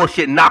fucking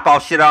bullshit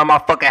knockoff shit out of my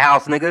fucking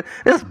house, nigga.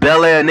 This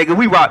Bel Air, nigga.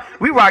 We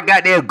rock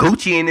goddamn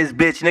Gucci in this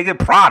bitch, nigga.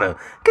 Prada.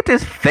 Get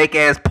this fake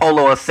ass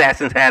Polo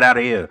Assassin's hat out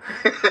of here."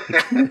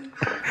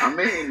 I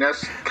mean,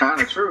 that's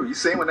kind of true. You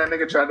seen when that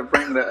nigga tried to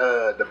bring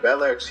the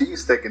Bel Air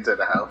cheese stick into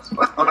the house?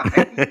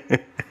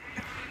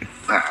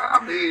 I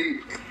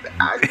mean,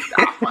 I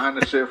find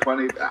the shit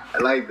funny.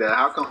 Like that.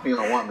 How come he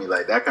don't want me?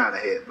 Like that kind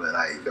of hit, but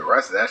like the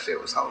rest of that shit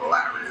was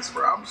hilarious,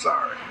 bro. I'm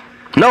sorry.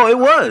 No, it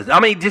was.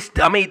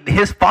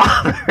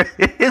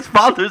 His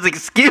father's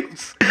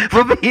excuse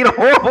for being a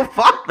horrible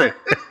father.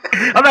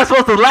 I'm not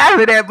supposed to laugh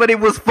at that, but it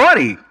was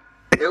funny.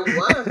 It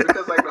was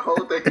because like the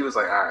whole thing, he was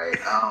like, "All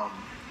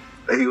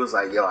right," he was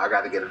like, "Yo, I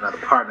got to get another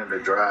partner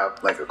to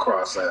drive like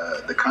across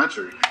the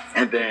country,"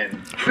 and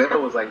then Phil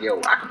was like,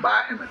 "Yo, I can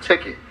buy him a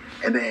ticket."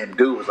 And then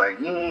dude was like,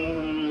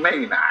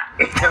 "Maybe not."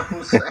 You know what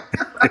I'm saying?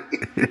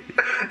 Like,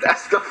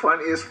 that's the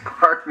funniest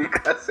part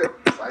because it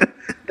was like,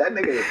 that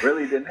nigga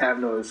really didn't have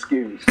no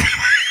excuse.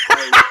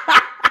 Like,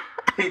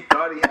 he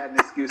thought he had an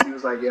excuse. He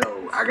was like,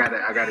 "Yo, I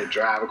gotta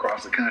drive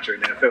across the country."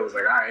 And then Phil was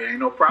like, "All right, ain't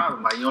no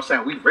problem. Like, you know what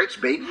I'm saying? We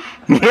rich, baby."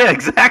 Yeah,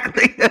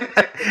 exactly.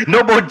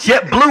 No more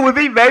JetBlue with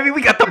me, baby.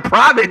 We got the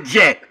private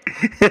jet.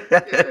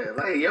 Yeah,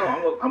 like,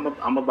 yo, I'm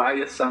gonna buy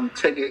you some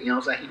ticket. You know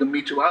what I'm saying? He can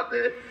meet you out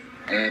there.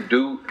 And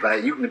dude,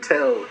 like, you can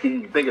tell he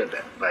didn't think of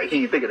that. Like,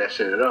 he didn't think of that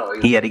shit at all.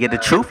 He had to get the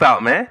truth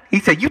out, man.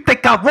 He said, "You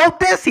think I want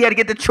this?" He had to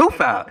get the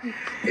truth out.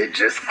 It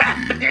just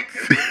happened.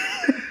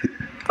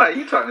 Like,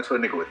 you talking to a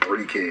nigga with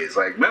 3 kids.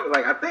 Like, remember,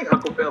 like, I think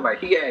Uncle Phil, like,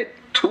 he had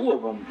 2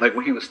 of them, like,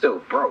 when he was still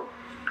broke.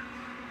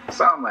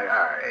 So I'm like, all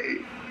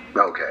right,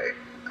 okay.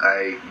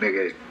 Like,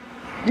 nigga,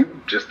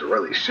 you just a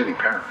really shitty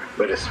parent.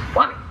 But it's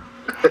funny.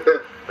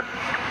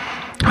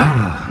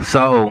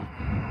 So,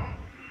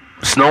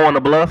 Snow on the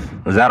Bluff,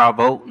 is that our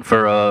vote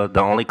for the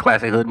only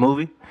classic hood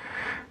movie?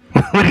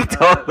 When he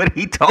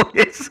told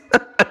us,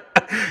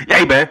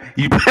 "Hey man,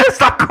 you better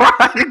stop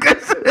crying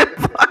because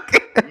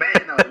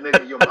man up,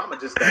 nigga, your mama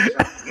just got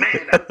shot.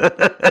 Man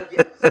up."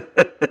 Yes.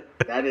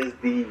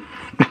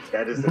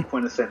 That is the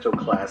quintessential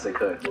classic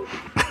hood movie.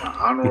 My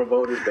honorable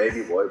vote is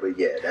Baby Boy, but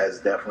yeah, that's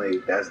definitely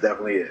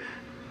it.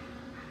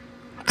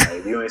 Like,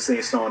 if you ain't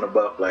seen Snow on the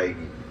Bluff, like,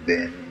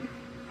 then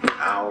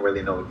I don't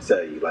really know what to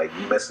tell you. Like,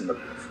 you missing a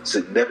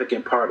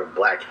significant part of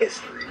Black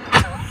history.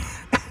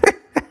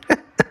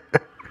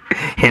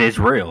 And it's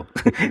real.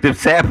 The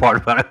sad part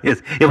about it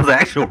is it was an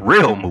actual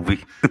real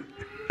movie.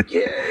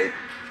 Yeah,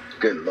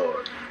 good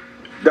lord.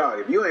 Dog,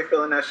 if you ain't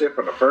feeling that shit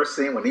from the first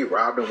scene when he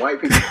robbed them white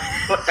people,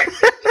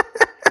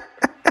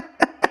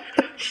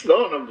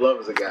 Snow on the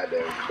Bluff is a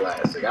goddamn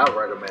classic. I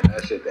recommend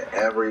that shit to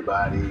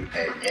everybody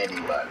and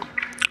anybody.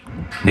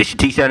 They should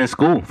teach that in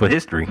school for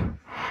history.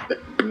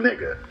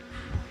 Nigga.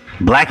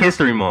 Black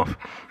History Month.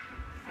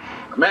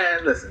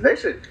 Man,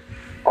 listen,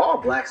 all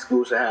black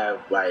schools should have,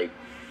 like,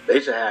 they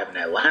should have an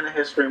Atlanta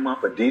History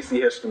Month, a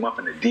DC History Month,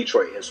 and a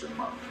Detroit History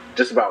Month.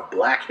 Just about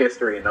black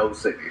history in those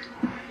cities.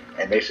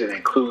 And they should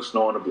include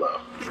Snow on the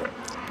Bluff.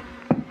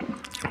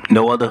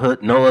 No other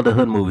hood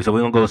movie. So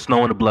we're gonna go with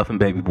Snow on the Bluff and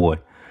Baby Boy.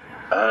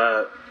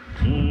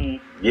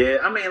 Yeah,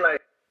 I mean,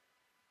 like,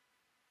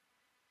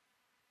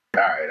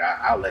 all right,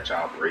 I'll let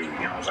y'all breathe, you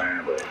know what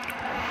I'm saying? But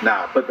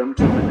nah, put them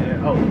 2 in there.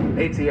 Oh,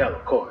 ATL,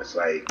 of course.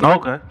 Like,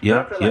 okay,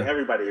 yeah, I feel like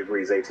everybody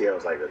agrees ATL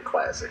is like a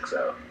classic.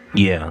 So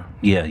yeah.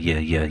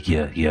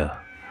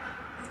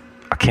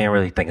 I can't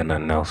really think of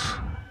nothing else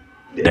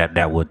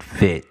that would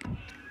fit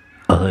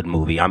A hood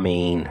movie. I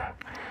mean,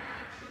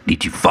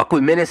 did you fuck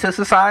with Menace to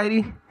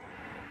Society?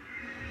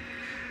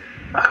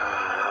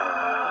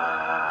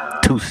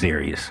 Too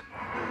serious.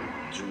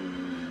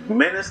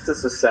 Menace to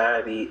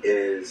Society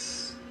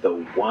is the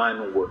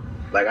one where,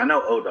 like, I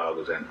know O-Dog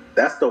was in.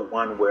 That's the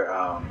one where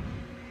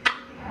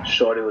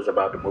Shorty was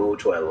about to move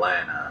to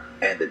Atlanta,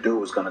 and the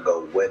dude was gonna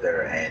go with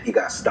her, and he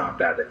got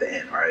stomped out at the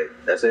end. Right?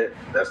 That's it.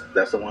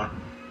 That's the one.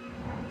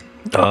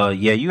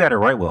 Yeah, you had it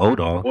right with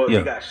O-Dog. Well, yeah.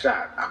 he got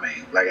shot. I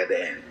mean, like at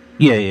the end.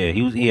 Yeah,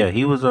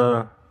 he was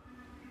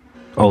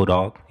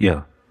O-Dog.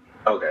 Yeah.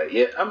 Okay,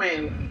 yeah. I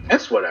mean,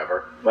 it's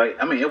whatever. Like,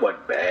 I mean, it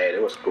wasn't bad.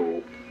 It was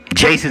cool.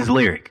 Jason's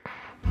Lyric.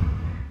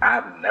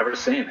 I've never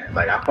seen it.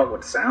 Like, I fuck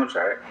with the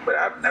soundtrack, but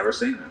I've never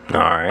seen it.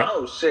 All right.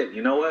 Oh shit!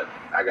 You know what?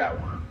 I got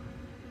one.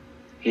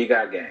 He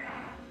Got Game.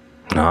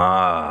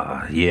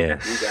 Ah,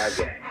 yes. He Got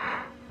Game.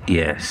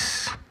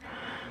 Yes.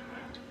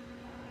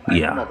 Like,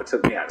 Yeah. my mother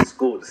took me out of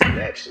school to see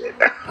that shit.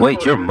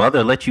 Wait, your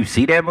mother let you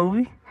see that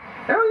movie?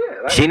 Hell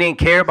yeah! Like, She didn't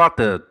care about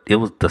the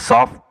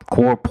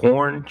softcore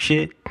porn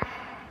shit?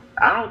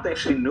 I don't think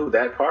she knew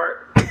that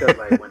part because,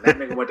 like, when that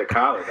nigga went to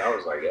college, I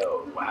was like,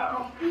 yo,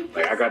 wow.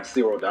 Like, I got to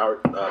see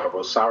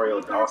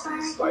Rosario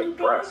Dawson's, like,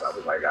 breasts. I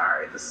was like, all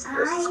right, this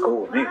is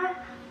cool with me.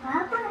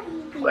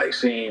 Like,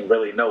 she didn't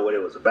really know what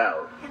it was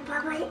about.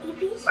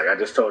 Like, I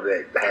just told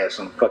her that had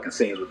some fucking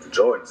scenes with the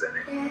Jordans in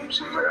it.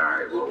 She was like, all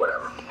right, well,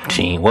 whatever.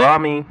 Well, I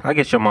mean, I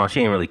guess your mom,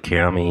 she didn't really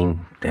care. I mean,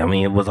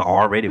 it was an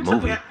R-rated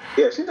movie.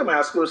 Yeah, she took me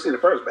out of school to see the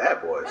first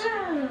Bad Boys.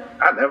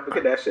 I never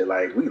forget that shit.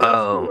 Like, we left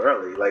school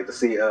early, like, to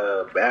see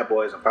Bad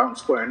Boys in Fountain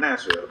Square in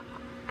Nashville.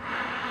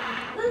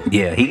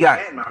 Yeah, he got...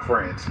 And my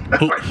friends.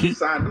 He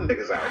signed them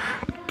niggas out.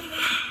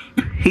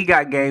 He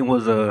Got Game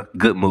was a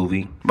good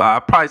movie. But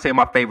I'd probably say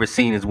my favorite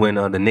scene is when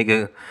the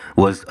nigga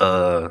was...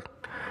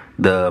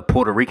 the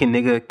Puerto Rican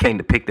nigga came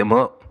to pick them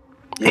up.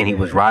 Yeah. And he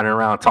was riding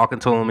around talking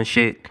to him and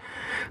shit.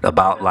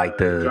 About, like,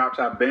 the... Drop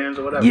top Benz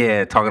or whatever?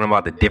 Yeah, talking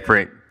about the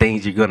different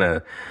things you're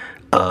gonna...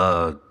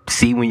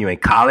 see when you're in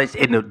college.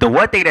 And the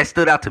one thing that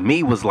stood out to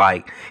me was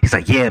like, he's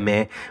like, yeah,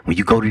 man, when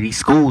you go to these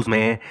schools,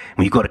 man,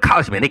 when you go to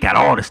college, man, they got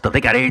all this stuff.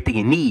 They got everything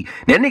you need.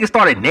 Then niggas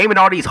started naming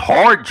all these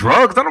hard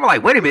drugs. And I'm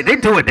like, wait a minute, they're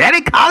doing that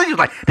in college? He was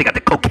like, they got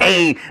the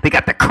cocaine, they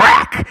got the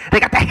crack,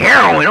 they got the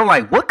heroin. I'm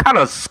like, what kind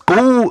of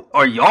school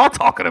are y'all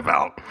talking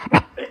about?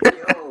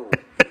 Yo.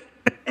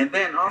 And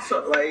then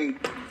also,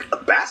 like,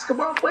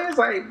 basketball players,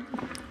 like,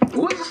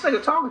 who is this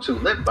nigga talking to?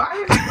 Lit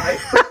Bias?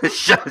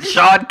 Like,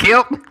 Sean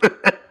Kemp?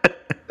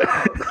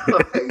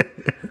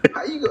 Like,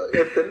 how you go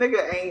if the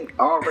nigga ain't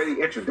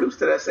already introduced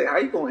to that? Say, how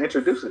you gonna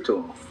introduce it to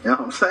him? You know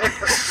what I'm saying?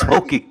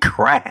 Smoking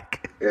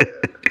crack. Yeah.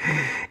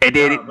 And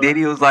then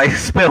he was like,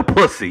 spell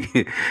pussy.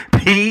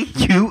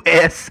 Pushhiv.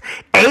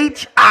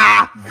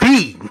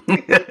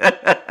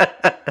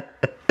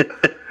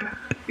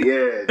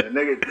 Yeah, the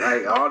nigga,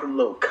 like, all them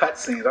little cut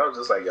scenes. I was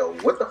just like, yo,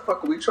 what the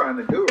fuck are we trying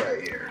to do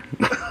right here?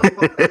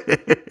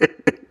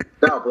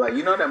 No, but, like,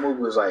 you know that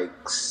movie was like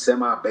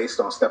semi based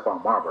on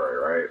Stephon Marbury,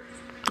 right?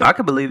 I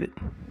could believe it.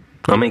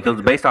 I mean, because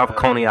it's based off of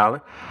Coney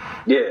Island.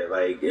 Yeah,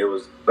 like, it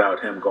was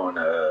about him going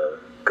to,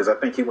 because I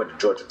think he went to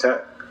Georgia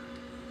Tech.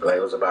 Like,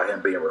 it was about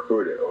him being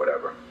recruited or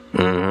whatever.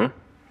 Mm-hmm.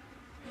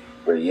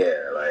 But yeah,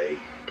 like,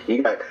 he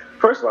got,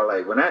 first of all,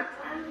 like, when I,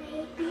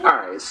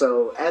 alright,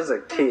 so as a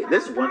kid,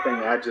 this is one thing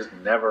that I just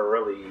never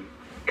really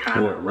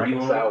kind of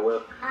reconciled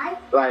with.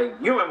 Like,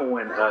 you remember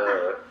when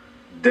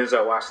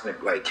Denzel Washington,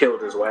 like,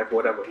 killed his wife or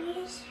whatever?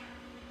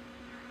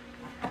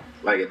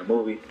 Like, in the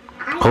movie?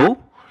 Who?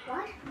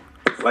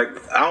 Like,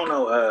 I don't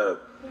know,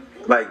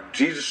 like,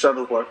 Jesus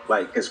Shuttlesworth,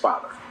 like, his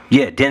father.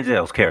 Yeah,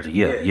 Denzel's character.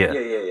 Yeah.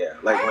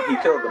 Like, when he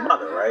killed the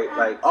mother, right?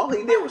 Like, all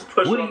he did was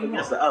push her up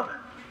against the oven.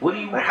 What do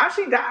you like, how'd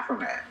she die from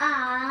that?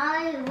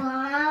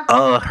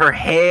 Her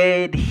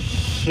head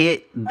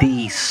hit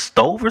the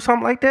stove or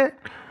something like that?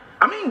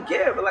 I mean,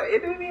 yeah, but, like,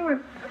 it didn't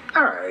even...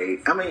 Alright.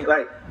 I mean,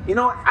 like, you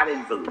know what? I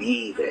didn't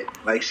believe it.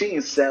 Like, she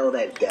didn't sell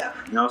that death.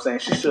 You know what I'm saying?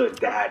 She should have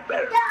died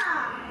better.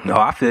 No,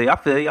 I feel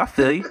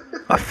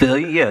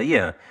you.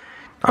 Yeah.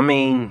 I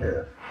mean...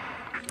 Yeah.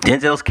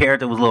 Denzel's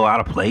character was a little out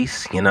of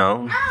place, you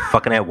know,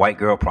 fucking that white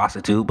girl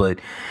prostitute, but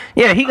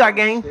yeah, he got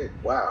game. Shit.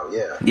 Wow,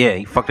 yeah. Yeah,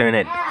 he fucked her in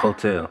that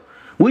hotel.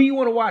 What do you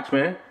want to watch,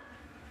 man?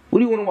 What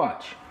do you want to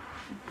watch?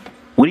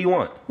 What do you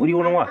want? What do you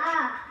want to watch?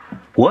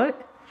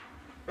 What?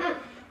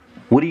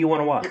 What do you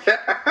want to watch?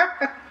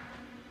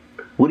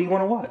 What do you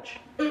want to watch?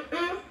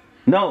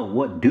 No,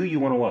 what do you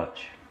want to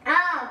watch?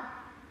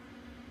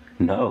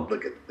 No.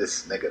 Look at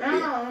this nigga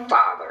being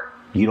father.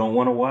 You don't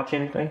want to watch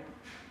anything?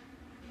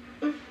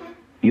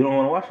 You don't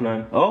want to watch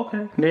nothing? Oh,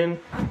 okay. Then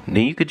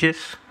you could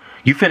just...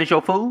 You finish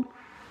your food?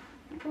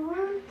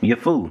 Your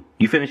food.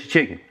 You finish your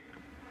chicken.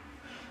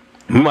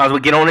 You might as well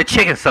get on the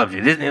chicken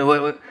subject.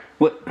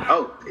 What?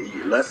 Oh,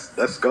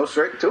 let's go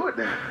straight to it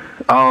then.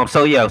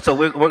 So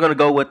we're gonna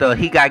go with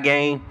He Got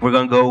Game. We're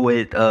gonna go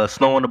with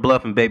Snow on the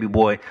Bluff and Baby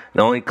Boy,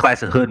 the only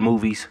classic hood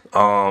movies.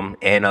 And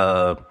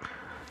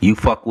you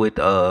fuck with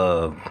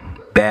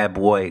Bad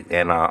Boy,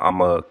 and I'm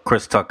a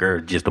Chris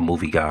Tucker, just a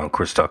movie guy on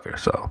Chris Tucker.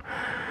 So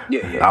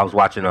Yeah. I was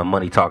watching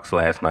Money Talks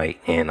last night,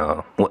 and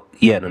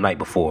the night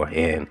before,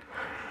 and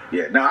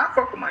yeah. No, I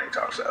fuck with Money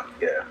Talks though.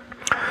 Yeah.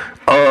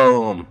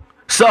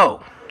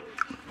 So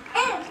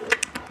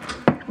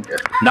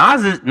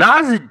Nas is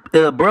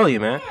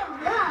brilliant, man.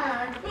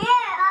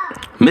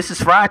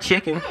 Mrs. Fried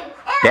Chicken.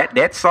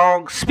 That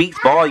song speaks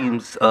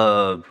volumes.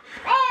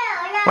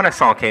 When that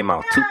song came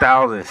out,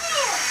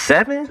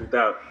 2007?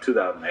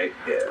 2008,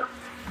 yeah.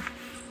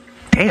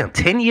 Damn,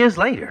 10 years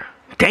later.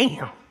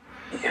 Damn.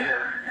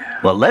 Yeah.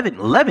 Well,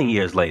 11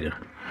 years later.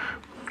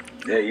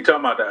 Yeah, you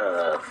talking about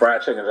the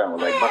fried chicken joint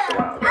with like Busta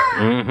Rhymes,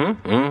 right?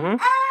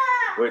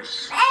 Mm-hmm.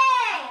 Which,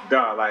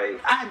 dog, like,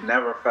 I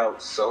never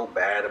felt so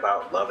bad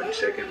about loving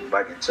chicken,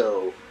 like,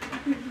 until,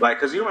 like,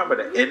 because you remember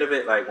the end of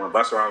it, like, when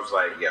Busta Rhymes was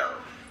like, yo,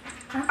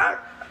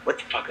 what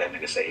the fuck that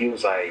nigga say? He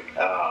was like,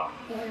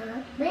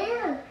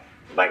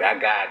 I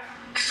got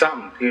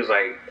something. He was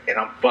like, and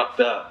I'm fucked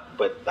up,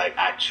 but like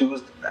I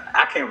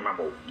can't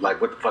remember like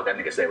what the fuck that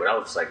nigga said, but I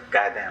was just like,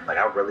 goddamn, like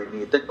I really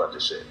need to think about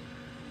this shit.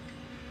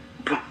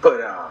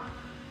 But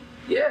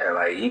yeah,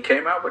 like he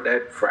came out with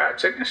that fried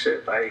chicken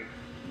shit, like,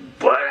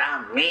 but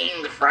I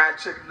mean the fried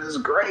chicken is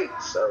great,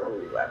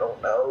 so I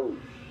don't know.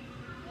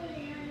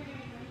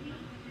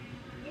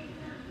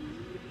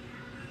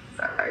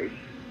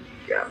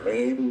 I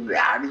mean,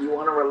 how do you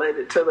want to relate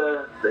it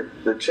to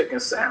the chicken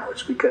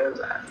sandwich?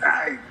 Because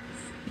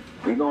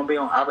we're gonna be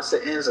on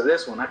opposite ends of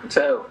this one, I can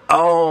tell.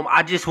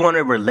 I just want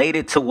to relate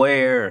it to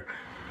where,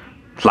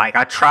 like,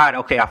 I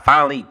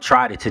finally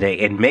tried it today,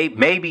 and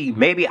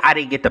maybe I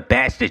didn't get the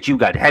batch that you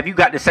got. Have you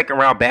got the second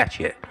round batch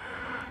yet?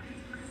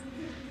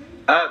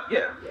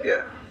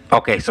 Yeah.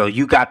 Okay, so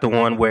you got the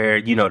one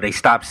where they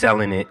stopped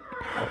selling it,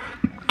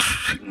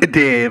 and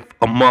then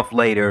a month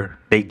later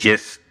they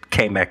just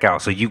came back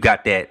out. So you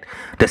got the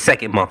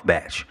second month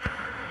batch.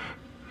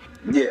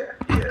 Yeah.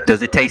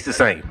 Does it taste the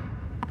same?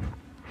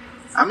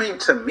 I mean,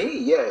 to me,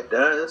 yeah, it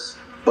does.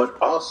 But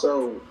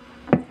also,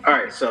 all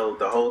right, so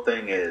the whole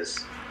thing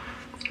is,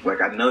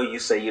 like, I know you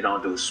say you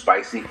don't do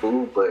spicy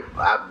food, but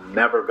I've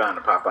never gone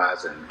to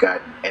Popeyes and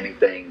gotten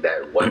anything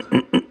that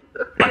wasn't a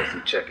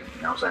spicy chicken.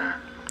 You know what I'm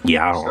saying?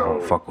 Yeah, I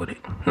don't fuck with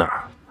it.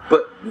 Nah.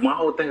 But my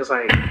whole thing is,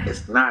 like,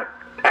 it's not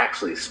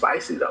actually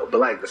spicy though, but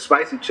like the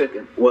spicy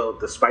chicken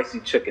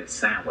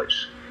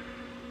sandwich,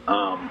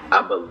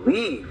 I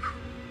believe,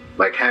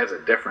 like, has a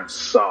different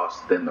sauce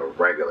than the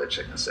regular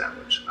chicken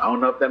sandwich. I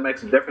don't know if that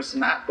makes a difference or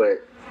not,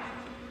 but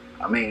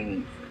I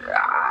mean,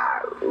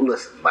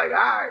 listen, like,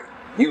 I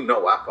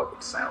fuck with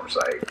the sandwich.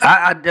 Like,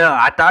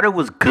 I thought it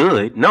was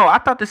good. No, I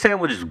thought the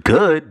sandwich was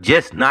good,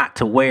 just not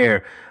to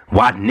where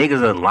why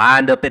niggas are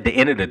lined up at the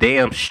end of the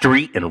damn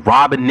street and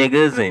robbing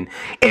niggas,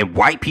 and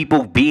white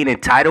people being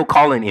entitled,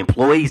 calling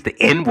employees the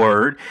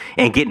N-word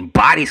and getting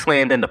body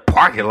slammed in the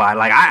parking lot.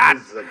 Like,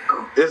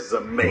 this is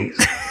amazing.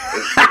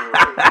 This is great.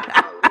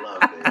 I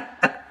love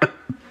it.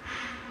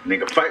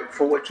 Nigga, fight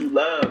for what you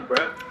love,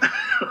 bro.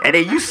 And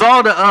then you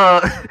saw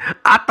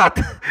I thought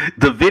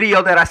the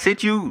video that I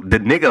sent you, the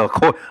nigga,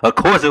 of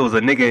course it was a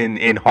nigga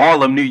in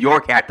Harlem, New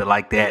York, acted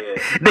like that. Yeah.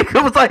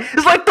 Nigga was like,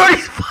 it's like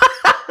 35.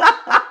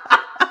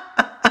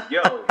 Yo,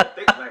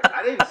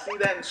 I didn't see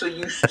that until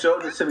you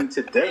showed it to me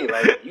today.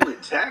 Like, you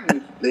had tagged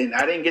me, then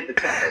I didn't get the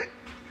tag.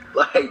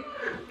 Like,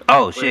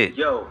 oh shit.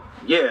 Yo,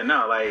 yeah,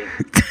 no, like,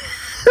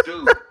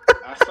 dude,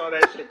 I saw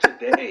that shit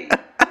today,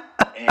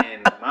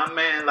 and my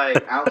man,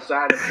 like,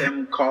 outside of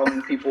him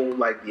calling people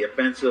like the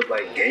offensive,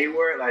 like, gay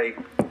word, like,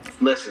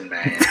 listen,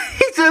 man.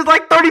 He says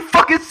like 30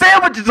 fucking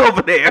sandwiches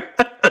over there.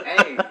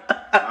 Hey,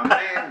 my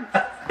man.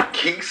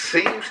 He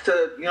seems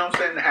to, you know what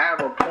I'm saying, have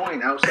a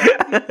point outside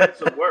of the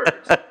offensive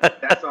words.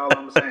 That's all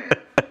I'm saying.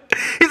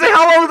 He said,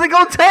 how long is it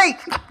gonna take?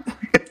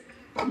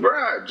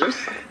 Bruh, just,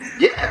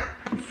 yeah.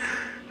 You know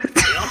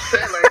what I'm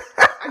saying? Like,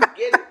 I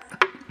get it.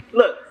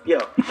 Look, yo,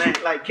 man,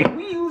 like, can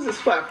we use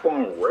this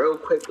platform real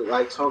quick to,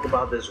 like, talk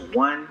about this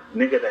one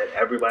nigga that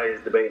everybody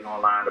is debating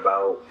online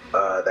about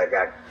that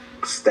got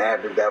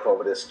stabbed to death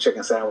over this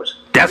chicken sandwich?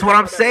 That's what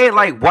I'm saying.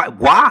 Like,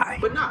 why?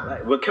 But not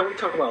like. Well, can we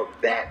talk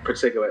about that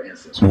particular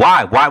instance?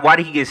 Why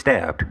did he get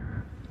stabbed?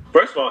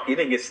 First of all, he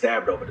didn't get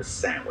stabbed over the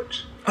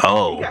sandwich.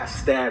 Oh, he got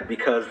stabbed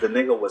because the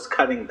nigga was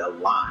cutting the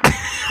line.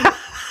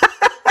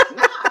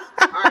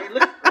 All right,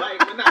 listen,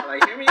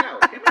 like, hear me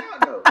out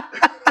though.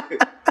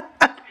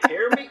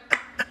 Hear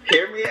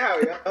me out.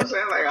 You know what I'm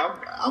saying? Like,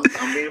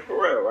 I'm being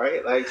for real,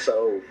 right? Like,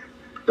 so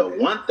the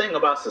one thing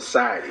about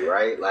society,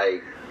 right?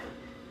 Like,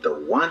 the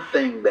one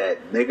thing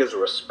that niggas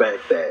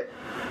respect that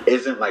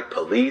isn't like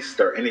policed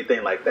or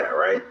anything like that,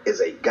 right?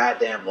 Is a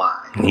goddamn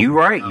line. You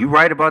right. You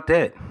right about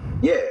that.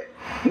 Yeah.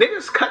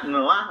 Niggas cutting the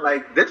line.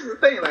 Like, this is the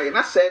thing. Like, and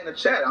I said in the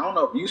chat, I don't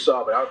know if you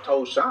saw, but I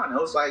told Sean, I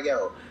was like,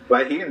 yo,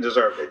 like, he didn't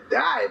deserve to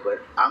die,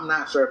 but I'm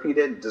not sure if he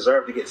didn't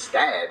deserve to get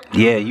stabbed.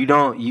 Yeah, you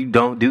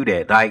don't do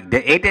that. Like,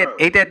 ain't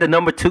that the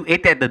number two?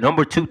 Ain't that the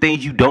number two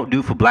things you don't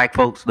do for black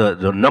folks? The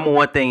number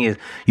one thing is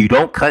you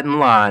don't cut in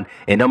line,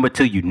 and number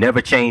two, you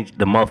never change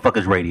the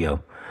motherfuckers' radio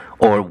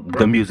or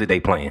the music they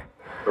playing.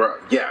 Bro,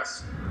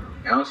 yes.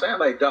 You know what I'm saying?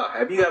 Like, dog,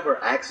 have you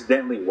ever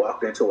accidentally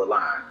walked into a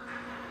line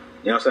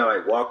You know what I'm saying?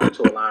 Like walk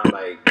into a line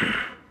like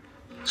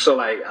so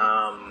like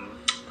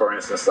for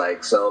instance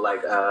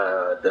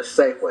the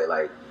Safeway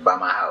like by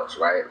my house,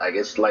 right? Like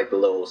it's like the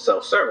little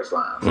self-service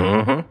lines.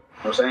 Mm-hmm. You know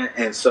what I'm saying?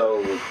 And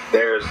so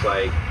there's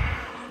like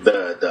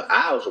the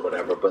aisles or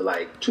whatever, but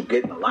like to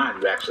get in the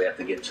line you actually have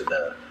to get to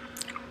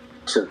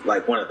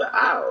like one of the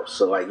aisles.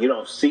 So like you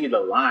don't see the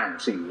line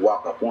until you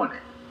walk up on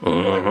it.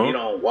 Mm-hmm. Like, you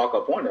don't walk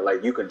up on it,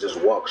 like you can just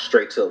walk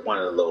straight to one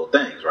of the little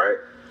things, right?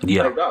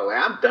 Yeah. Like, dog, like,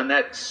 I've done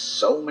that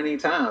so many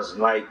times.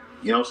 And like,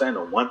 you know what I'm saying?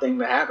 The one thing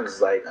that happens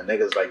is like a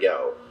nigga's like,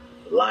 yo,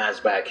 line's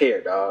back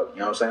here, dog.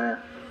 You know what I'm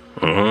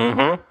saying?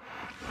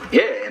 Mm-hmm.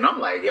 Yeah, and I'm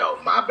like,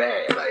 yo, my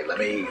bad. Like, let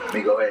me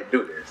go ahead and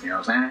do this. You know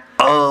what I'm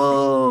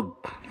saying?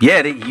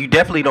 Yeah, you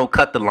definitely don't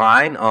cut the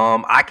line.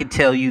 I can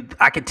tell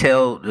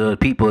the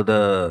people,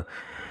 the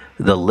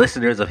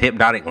listeners of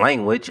Hypnotic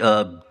Language,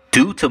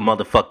 due to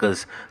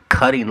motherfuckers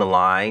cutting the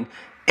line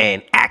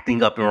and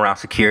acting up and around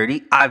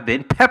security, I've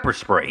been pepper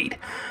sprayed.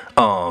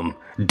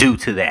 Due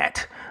to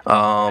that.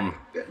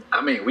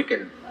 I mean, we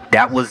can.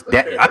 That was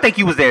that. I think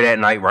you was there that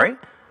night, right?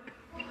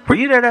 Were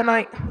you there that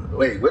night?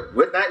 Wait,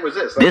 what night was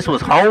this? This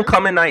was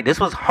homecoming night.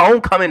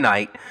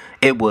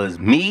 It was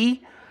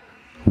me,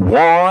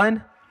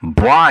 Juan,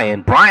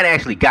 Brian. Brian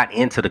actually got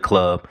into the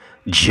club.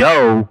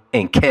 Joe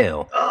and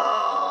Kel.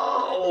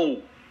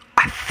 Oh.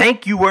 I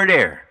think you were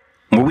there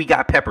when we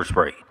got pepper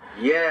sprayed.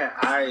 Yeah,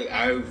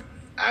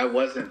 I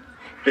wasn't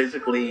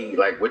physically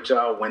like with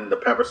y'all when the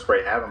pepper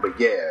spray happened, but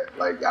yeah,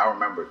 like I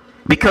remember.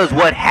 Because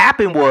what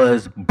happened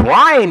was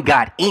Brian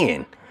got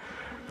in.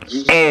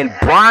 Yeah. And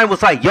Brian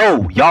was like,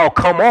 yo, y'all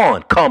come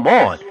on.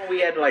 That's when we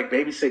had to like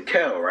babysit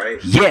Kel,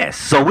 right? Yes.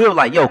 So we were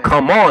like, yo,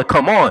 come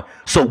on.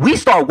 So we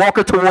start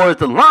walking towards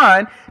the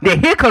line. Then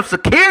here comes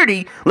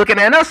security looking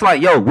at us like,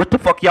 yo, what the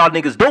fuck y'all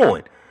niggas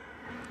doing?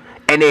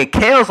 And then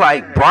Kel's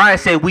like, Brian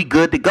said we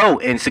good to go.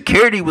 And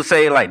security was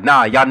saying like,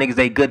 nah, y'all niggas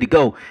ain't good to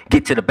go.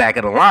 Get to the back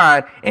of the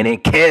line. And then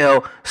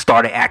Kel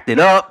started acting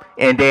up.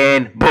 And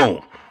then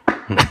boom.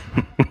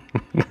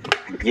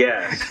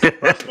 Yes.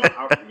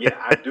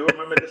 I do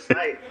remember this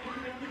night.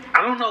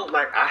 I don't know,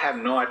 like I have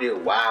no idea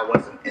why I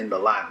wasn't in the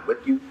line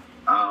with you.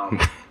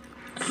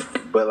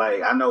 But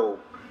like I know,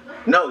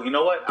 no, you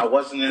know what? I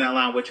wasn't in that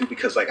line with you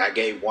because like I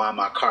gave Juan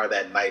my car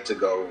that night to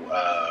go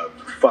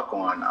fuck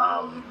on.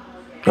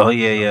 Oh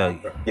yeah.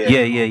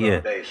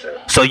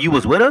 So you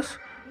was with us?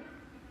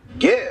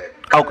 Yeah.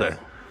 Okay.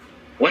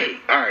 Wait,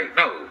 all right,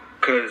 no,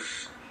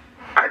 because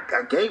I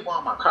gave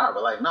Juan my car,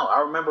 but like no, I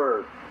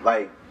remember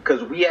like.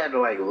 Because we had to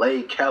like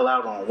lay Kel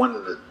out on one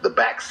of the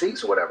back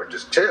seats or whatever,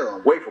 just chill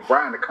and wait for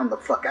Brian to come the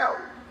fuck out.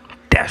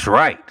 That's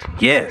right.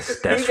 Yes,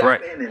 that's right.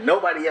 And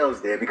nobody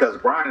else did because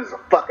Brian is a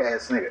fuck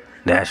ass nigga.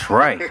 That's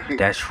right.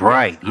 That's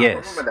right.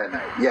 Yes. I remember that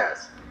night.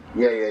 Yes.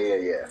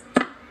 Yeah.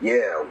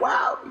 Yeah.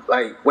 Wow.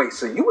 Like, wait.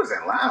 So you was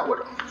in line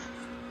with him?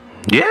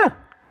 Yeah.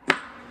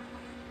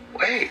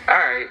 Wait. All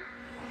right.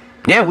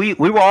 Yeah, we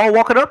were all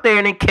walking up there,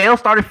 and then Kel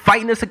started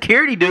fighting the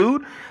security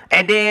dude,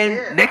 and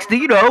then next thing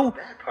you know.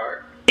 That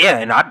part. Yeah,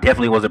 and I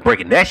definitely wasn't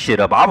breaking that shit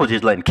up. I was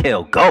just letting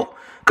Kel go.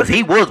 Because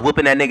he was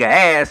whooping that nigga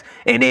ass.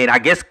 And then I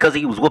guess because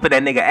he was whooping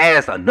that nigga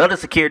ass, another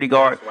security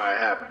guard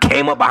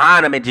came up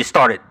behind him and just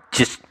started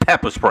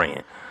pepper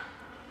spraying.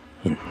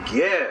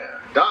 Yeah,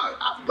 dog.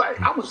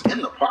 I was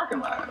in the parking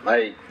lot.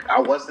 Like,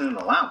 I wasn't in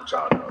the line with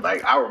y'all, though.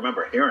 Like, I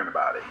remember hearing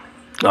about it.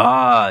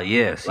 Ah,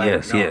 yes.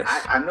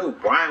 I knew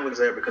Brian was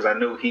there because I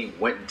knew he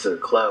went into the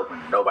club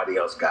when nobody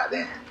else got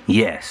in.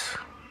 Yes.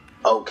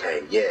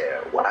 Okay, yeah,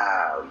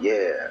 wow,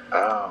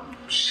 yeah,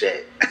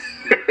 shit.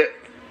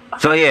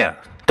 So yeah,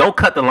 don't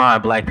cut the line,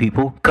 black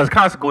people, because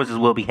consequences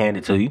will be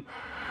handed to you.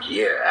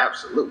 Yeah,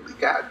 absolutely,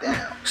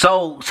 goddamn.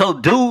 So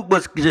dude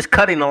was just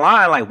cutting the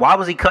line. Like, why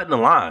was he cutting the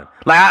line?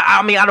 Like,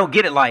 I mean, I don't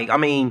get it. Like, I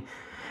mean,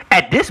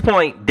 at this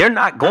point, they're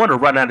not going to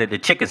run out of the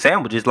chicken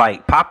sandwiches.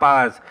 Like,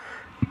 Popeyes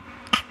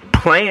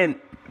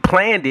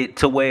planned it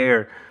to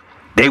where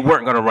they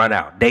weren't going to run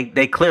out.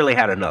 They clearly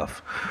had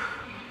enough.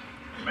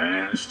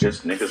 Man, it's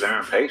just niggas are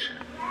impatient.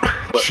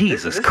 But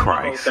Jesus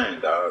Christ. This is my whole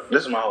thing, dog.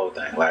 This is my whole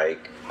thing.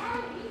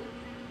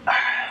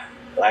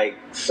 Like,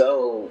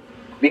 so,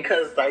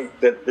 because, like,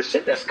 the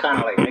shit that's kind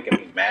of, like, making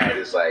me mad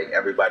is, like,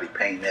 everybody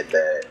painting it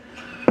that,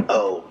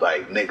 oh,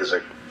 like, niggas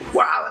are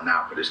wilding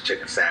out for this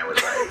chicken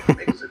sandwich. Like,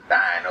 niggas are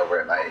dying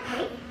over it. Like,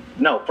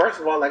 no,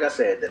 first of all, like I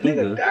said, the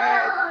nigga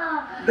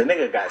died. The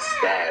nigga got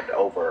stabbed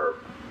over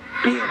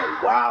being a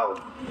wild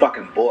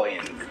fucking boy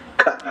and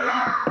cutting a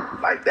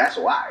line. Like, that's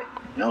why.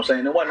 You know what I'm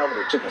saying? It wasn't over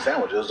the chicken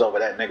sandwich. It was over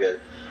that nigga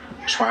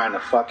trying to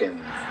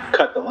fucking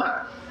cut the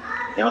line.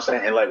 You know what I'm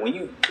saying? And like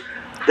when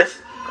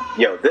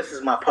this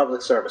is my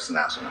public service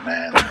announcement,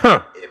 man.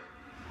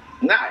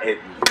 If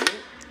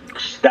you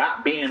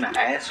stop being an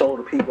asshole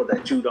to people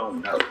that you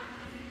don't know,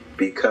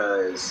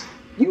 because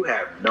you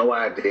have no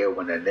idea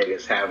when a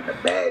nigga's having a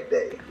bad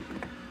day.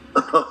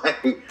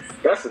 Like,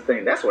 that's the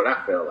thing. That's what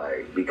I feel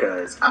like,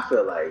 because I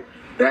feel like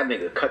that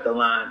nigga cut the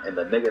line, and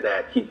the nigga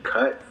that he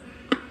cut,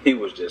 he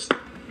was just.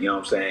 You know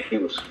what I'm saying? He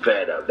was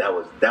fed up.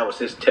 That was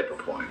his tipping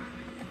point.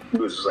 He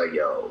was just like,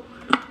 yo,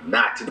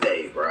 not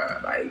today, bro.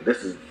 Like,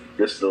 this is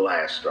this is the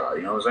last straw.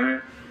 You know what I'm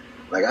saying?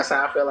 Like that's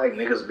how I feel like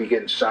niggas be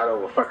getting shot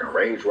over fucking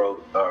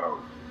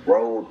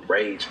road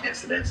rage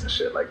incidents and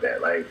shit like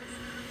that. Like,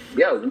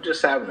 yo, you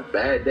just having a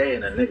bad day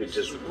and a nigga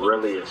just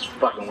really is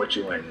fucking with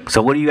you. And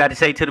So what do you got to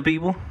say to the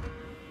people?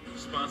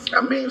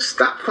 I mean,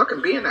 stop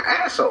fucking being an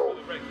asshole.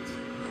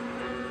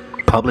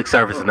 Public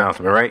service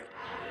announcement, right?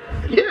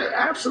 Yeah,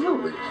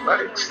 absolutely.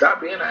 Like,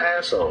 stop being an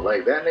asshole.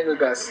 Like, that nigga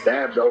got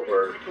stabbed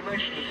over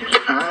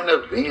kind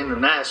of being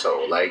an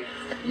asshole. Like,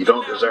 you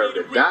don't deserve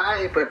to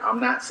die, but I'm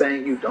not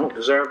saying you don't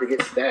deserve to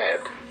get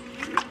stabbed.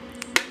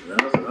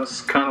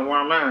 That's kind of where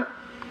I'm at.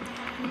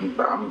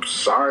 I'm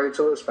sorry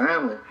to his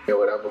family or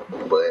whatever,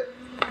 but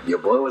your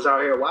boy was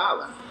out here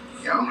wilding.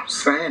 You know what I'm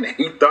saying? And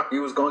he thought he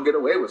was going to get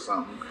away with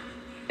something,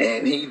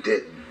 and he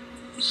didn't.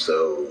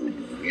 So,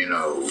 you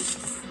know,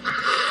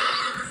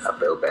 I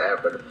feel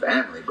bad for the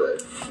family, but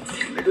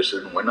niggas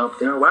shouldn't went up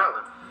there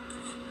wilding.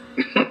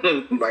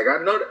 Like,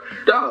 I know that.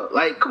 Dog,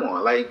 like, come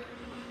on. Like,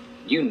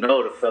 you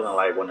know the feeling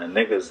like when a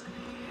nigga's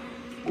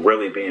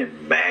really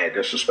being mad,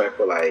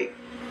 disrespectful. Like,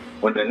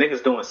 when the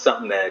nigga's doing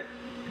something that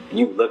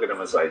you look at him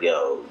and it's like,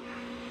 yo,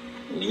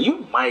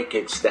 you might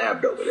get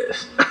stabbed over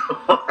this.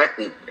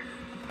 Like,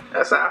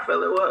 that's how I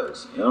felt it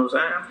was. You know what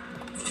I'm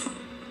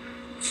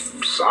saying?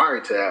 I'm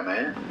sorry to that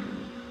man.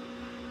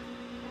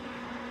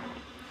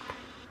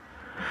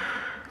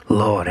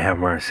 Lord have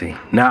mercy.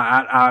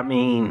 Nah, I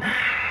mean,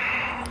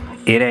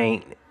 it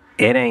ain't,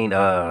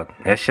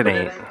 that shit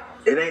ain't.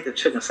 It ain't the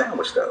chicken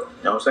sandwich though.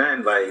 You know what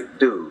I'm saying? Like,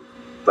 dude,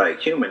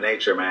 like human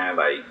nature, man,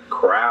 like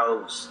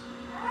crowds,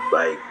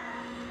 like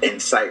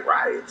incite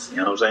riots. You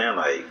know what I'm saying?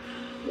 Like,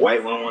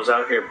 white women was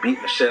out here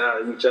beating the shit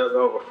out of each other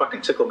over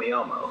fucking Tickle Me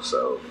Elmo.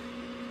 So,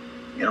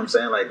 you know what I'm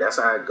saying? Like, that's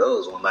how it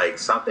goes when like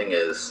something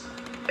is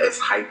as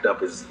hyped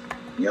up as,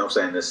 you know what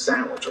I'm saying, this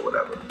sandwich or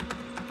whatever.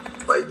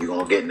 Like, you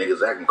gonna get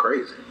niggas acting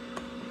crazy,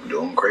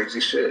 doing crazy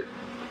shit.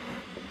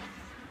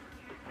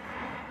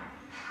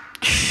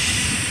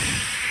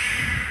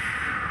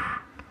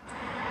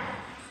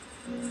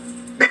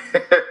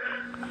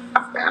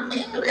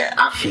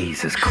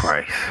 Jesus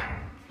Christ.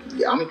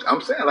 Yeah,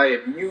 I'm saying, like,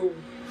 if you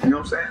know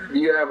what I'm saying, if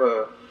you have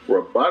a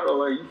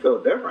rebuttal or you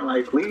feel different,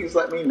 like, please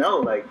let me know.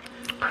 Like,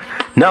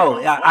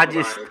 no, I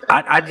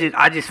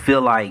just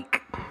feel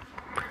like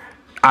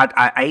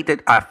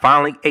I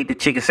finally ate the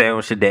chicken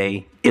sandwich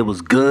today. It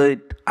was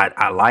good.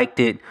 I liked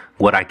it.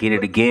 Would I get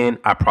it again?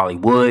 I probably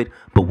would.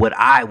 But would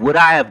I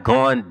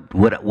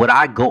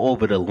go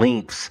over the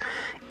lengths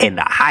and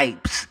the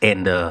hypes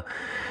and the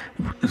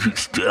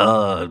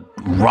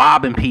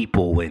robbing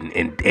people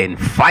and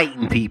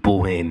fighting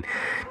people and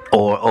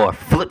or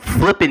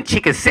flipping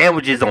chicken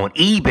sandwiches on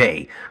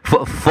eBay?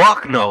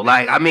 Fuck no.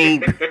 Like, I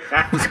mean,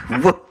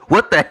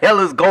 what the hell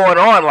is going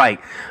on?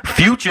 Like,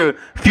 Future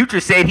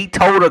said he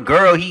told a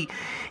girl he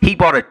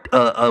bought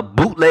a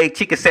bootleg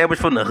chicken sandwich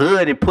from the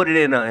hood and put it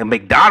in a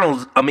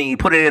McDonald's. I mean,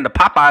 put it in the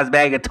Popeyes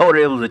bag and told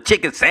her it was a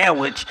chicken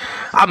sandwich.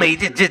 I mean,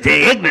 just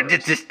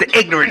the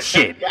ignorant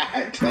shit.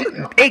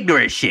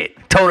 Ignorant shit.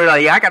 Told her,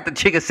 like, yeah, I got the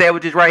chicken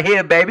sandwiches right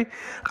here, baby.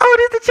 Oh,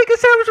 this the chicken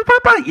sandwich from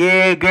Popeyes?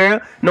 Yeah, girl.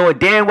 Knowing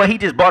damn well he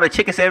just bought a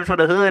chicken sandwich from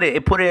the hood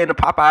and put it in the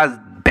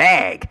Popeyes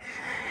bag.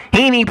 He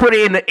didn't even put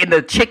it in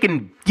the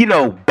chicken, you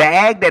know,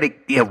 bag that it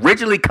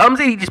originally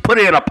comes in. He just put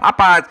it in a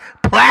Popeyes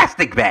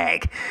plastic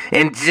bag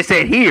and just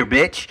said, "Here,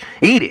 bitch,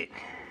 eat it."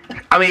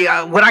 I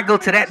mean, would I go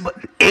to that? But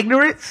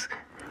ignorance?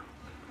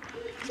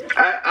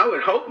 I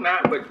would hope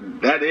not,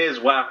 but that is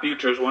why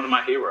Future is one of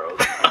my heroes.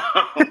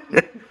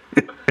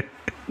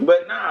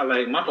 But nah,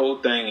 like, my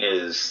whole thing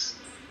is,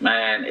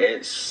 man,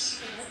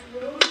 it's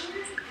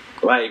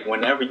like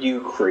whenever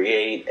you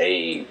create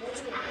a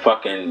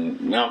fucking,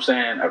 you know what I'm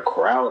saying, a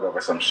crowd over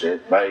some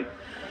shit, like,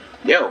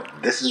 yo,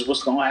 this is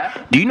what's gonna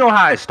happen. Do you know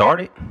how it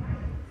started?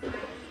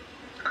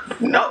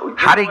 No.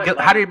 How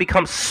did it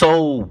become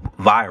so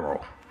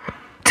viral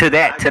to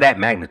that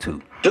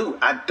magnitude? Dude,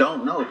 I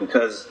don't know,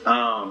 because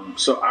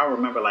so I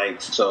remember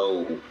like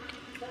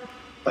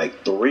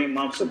 3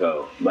 months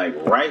ago, like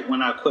right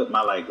when I quit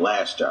my like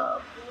last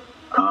job,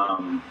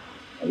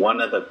 one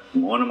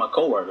of my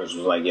coworkers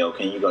was like, yo,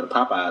 can you go to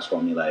Popeyes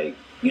for me? Like,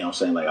 you know what I'm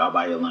saying? Like, I'll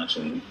buy you lunch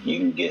and you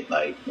can get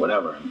like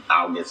whatever and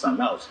I'll get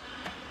something else.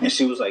 And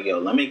she was like, yo,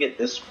 let me get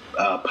this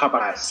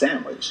Popeyes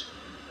sandwich.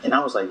 And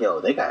I was like, yo,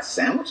 they got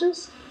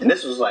sandwiches? And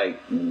this was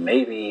like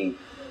maybe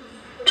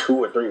 2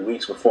 or 3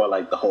 weeks before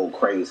like the whole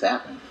craze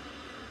happened.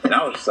 And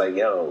I was just like,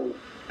 yo,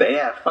 they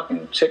have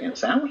fucking chicken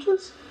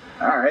sandwiches?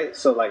 All right.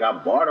 So like I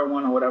bought her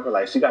one or whatever.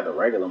 Like, she got the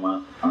regular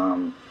one.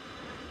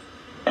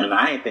 And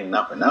I ain't think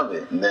nothing of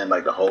it. And then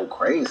like the whole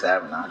craze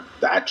happened.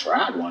 I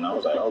tried one. I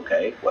was like,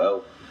 okay,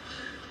 well,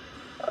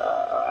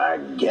 I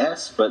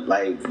guess. But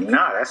like,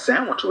 nah, that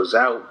sandwich was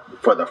out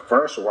for the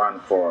first run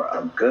for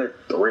a good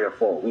 3 or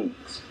 4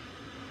 weeks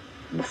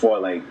before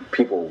like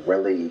people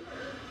really,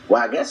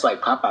 well, I guess like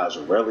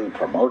Popeyes really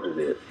promoted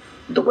it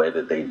the way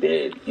that they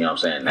did. You know what I'm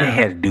saying? Now, they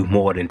had to do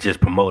more than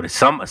just promote it.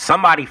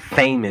 Somebody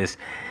famous,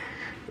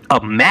 a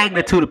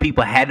magnitude of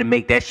people had to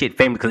make that shit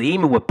famous, because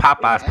even with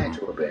Popeyes, it had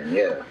to have been,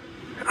 yeah.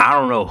 I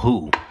don't know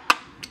who.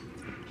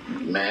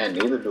 Man,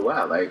 neither do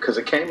I. Like, because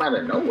it came out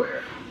of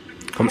nowhere.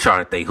 I'm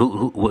trying to think.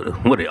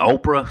 What did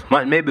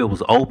Oprah? Maybe it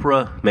was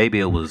Oprah. Maybe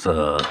it was.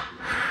 I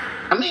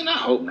mean, I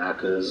hope not,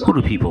 because Who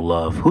do people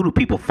love? Who do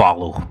people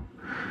follow?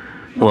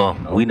 Well,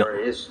 we know.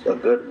 It's a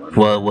good one.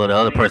 Well, the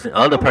other person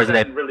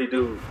that really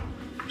do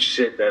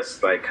shit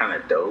that's like kind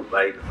of dope.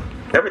 Like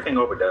everything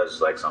Oprah does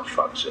is like some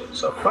fuck shit.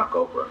 So fuck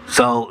Oprah.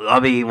 So I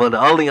mean, well, the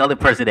only other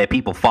person that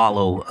people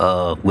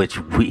follow,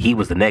 he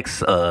was the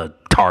next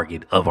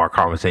target of our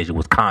conversation,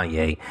 was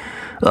Kanye.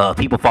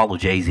 People follow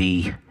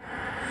Jay-Z,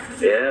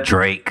 Yeah.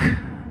 Drake.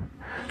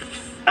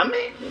 I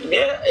mean,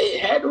 yeah,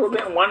 it had to have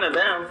been one of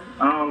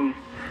them.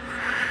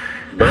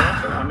 But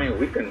also, I mean,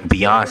 we can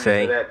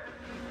Beyonce.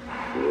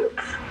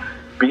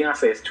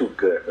 Beyonce is too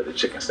good for the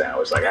chicken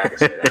sandwich. Like I can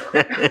say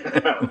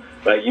that. Right?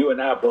 Like you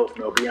and I both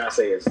know,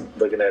 Beyonce is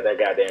looking at that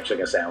goddamn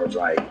chicken sandwich.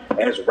 Like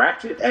as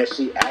ratchet as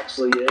she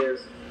actually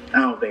is,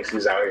 I don't think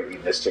she's out here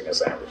eating this chicken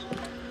sandwich.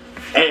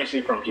 And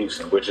she's from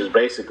Houston, which is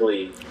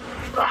basically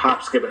a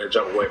hop, skip, and a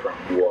jump away from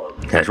New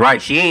Orleans. That's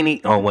right. She ain't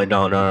eat. Oh wait,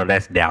 no,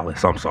 that's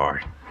Dallas. I'm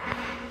sorry.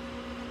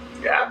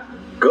 Yeah,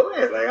 go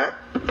ahead. Like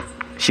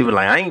She was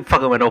like, I ain't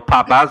fucking with no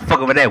Popeye. I was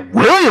fucking with that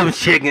Williams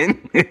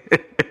chicken.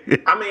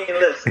 I mean,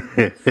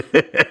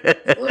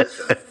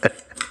 listen.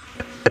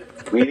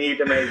 We need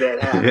to make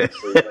that happen.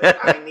 So, like,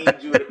 I need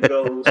you to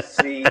go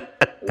see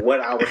what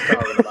I was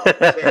talking about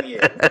for 10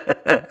 years.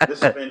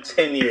 This has been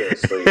 10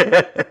 years for you.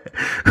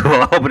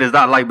 Well, I hope it's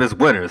not like Miss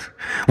Winters.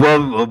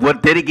 Well,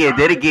 then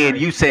again,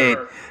 you said,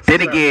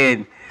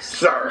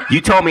 Sir.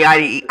 You told me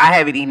I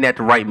haven't eaten at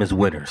the right Miss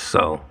Winters,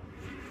 so.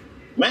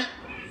 Man,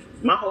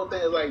 my whole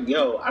thing is like,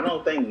 yo, I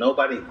don't think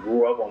nobody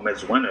grew up on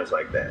Miss Winters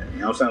like that. You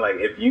know what I'm saying? Like,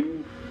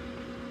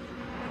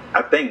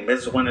 I think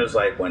Miss Winters,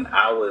 like, when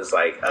I was,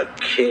 like, a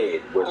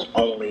kid, was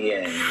only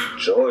in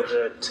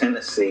Georgia,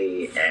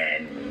 Tennessee,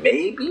 and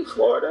maybe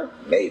Florida.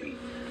 Maybe. You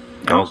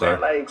know what I'm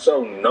saying? Like,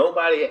 so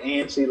nobody at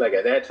ANC, like,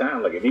 at that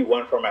time, like, if you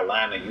wasn't from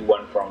Atlanta, you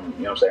wasn't from,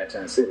 you know what I'm saying,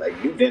 Tennessee, like,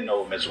 you didn't know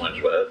what Miss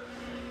Winters was.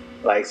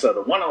 Like, so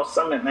the one on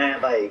Summit, man,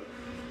 like,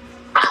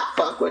 I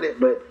fuck with it,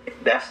 but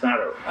that's not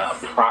a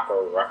proper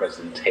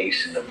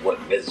representation of what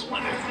Miss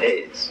Winters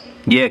is.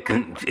 Yeah,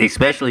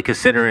 especially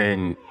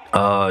considering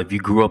if you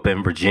grew up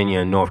in Virginia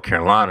and North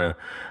Carolina,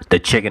 the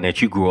chicken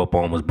that you grew up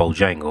on was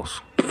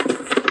Bojangles.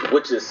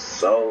 Which is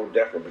so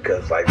different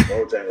because, like,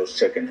 Bojangles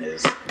chicken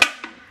is...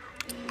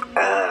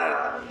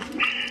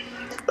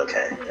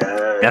 okay.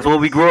 That's what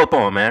we grew up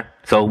on, man.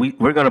 So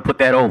we're going to put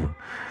that over.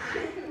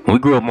 We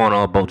grew up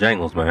on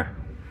Bojangles, man.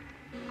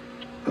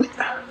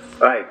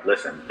 Alright,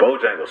 listen,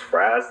 Bojangles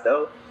fries,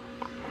 though?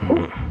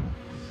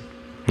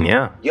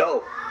 Yeah.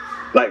 Yo,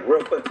 like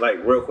real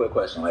quick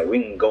question. Like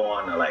we can go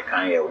on to like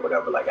Kanye or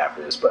whatever like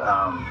after this, but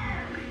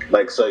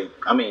like so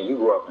I mean you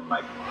grew up in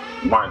like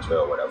Martinsville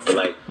or whatever, but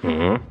like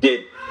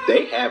did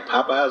they have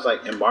Popeyes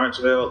like in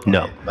Martinsville?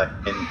 No.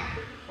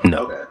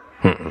 No. Okay.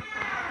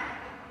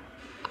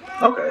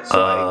 Okay,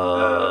 so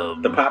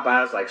like the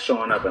Popeyes like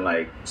showing up in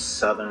like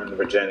Southern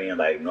Virginia,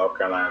 like North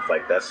Carolina,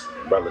 like that's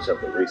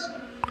relatively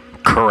recent.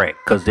 Correct,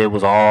 because it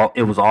was all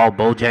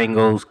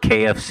Bojangles,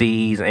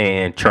 KFCs,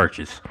 and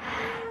Church's.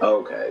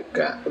 Okay,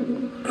 got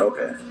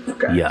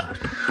Yeah,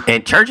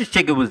 and Church's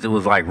chicken was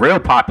like real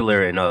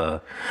popular in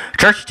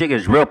Church's chicken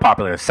is real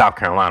popular in South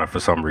Carolina for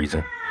some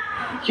reason.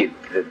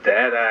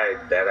 That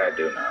I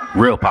do know.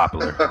 Real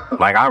popular.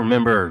 Like I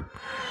remember,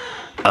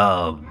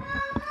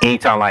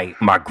 anytime like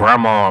my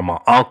grandma or my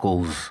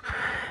uncles,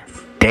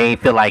 they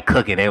ain't feel like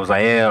cooking. They was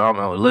like, yeah, I don't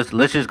know,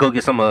 let's just go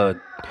get some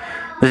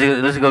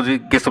let's go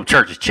get some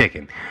Church's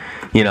chicken.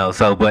 You know,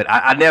 so, but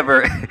I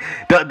never,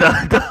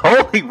 the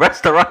only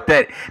restaurant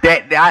that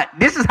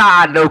this is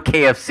how I know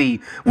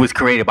KFC was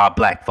created by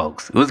black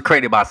folks. It was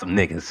created by some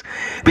niggas.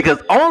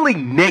 Because only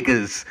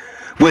niggas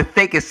would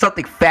think it's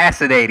something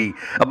fascinating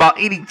about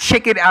eating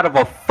chicken out of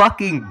a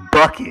fucking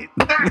bucket.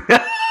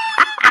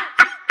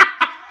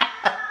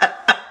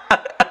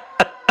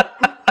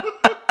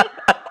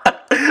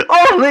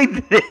 Only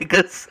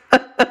niggas.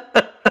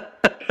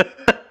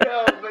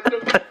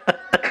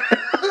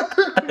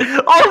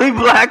 Only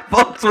black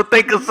folks would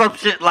think of some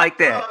shit like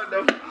that. Oh,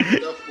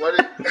 the funny.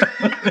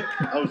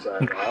 I'm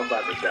sorry, bro. I'm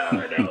about to die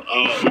right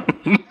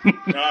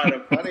now. The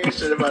funniest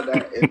shit about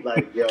that is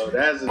like, yo,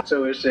 that's the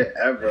truest shit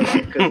ever.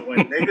 Like, cause when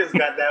niggas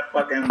got that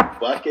fucking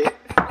bucket,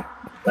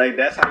 like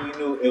that's how you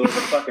knew it was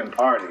a fucking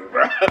party,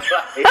 bro.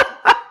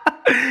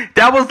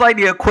 That was like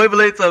the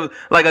equivalent of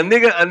like a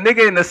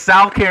nigga in the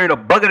South carrying a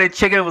bucket of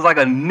chicken. It was like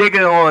a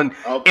nigga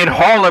in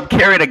Harlem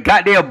carrying a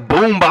goddamn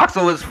boombox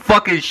on his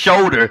fucking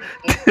shoulder.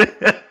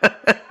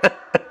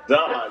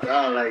 Dog,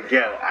 like,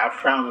 yo, I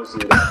promise you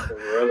that's the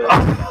realest.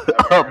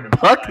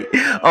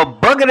 A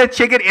bucket of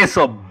chicken is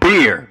a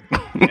beer.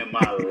 In my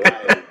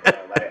life, bro.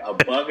 Like a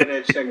bucket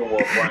of chicken will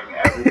bring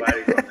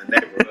everybody from the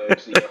neighborhood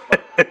to your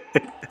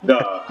fucking.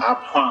 Dog, I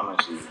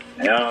promise you.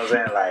 You know what I'm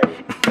saying? Like,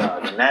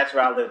 the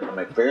natural I lived in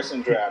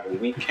McPherson Drive,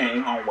 we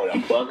came home with a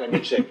bucket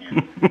of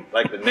chicken.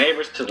 Like, the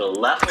neighbors to the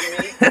left of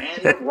me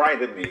and the right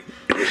of me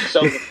would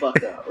show the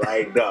fuck up.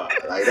 Like, dog,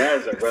 like, that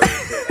is a really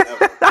good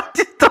ever. I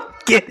just don't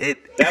get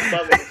it. That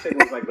bucket of chicken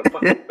was like the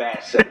fucking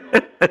bat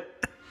signal.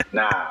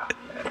 Nah.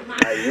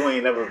 You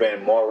ain't never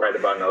been more right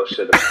about no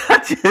shit.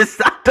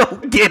 I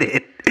don't get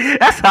it.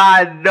 That's how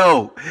I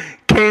know.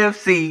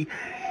 KFC,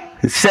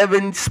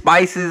 7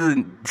 spices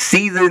and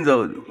seasons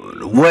or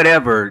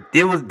whatever.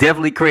 It was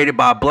definitely created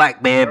by a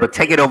black man, but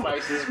take it over.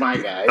 Spices, my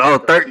guy. Oh,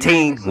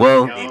 13.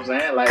 Well, you know what I'm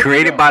saying? Like,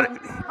 created by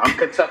I'm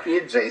Kentucky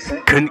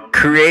adjacent.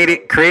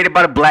 Created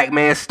by the black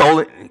man,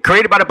 stolen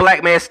by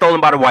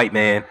the white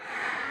man.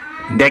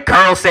 That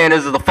Colonel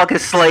Sanders is a fucking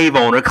slave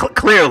owner,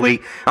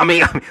 clearly. I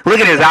mean,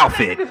 look at his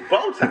outfit. His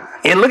bow tie.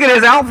 And look at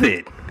his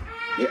outfit.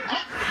 Yeah,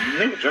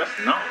 nigga dressed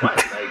in all white.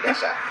 Like,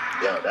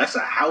 that's a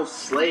house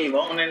slave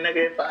owning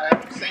nigga if I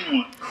ever seen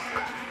one.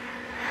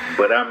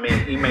 But I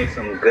mean, he made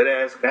some good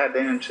ass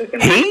goddamn chicken.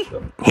 He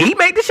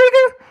made the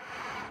chicken?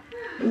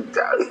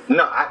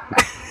 No,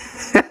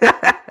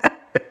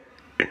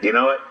 you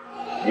know what?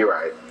 You're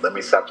right. Let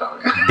me stop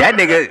talking. That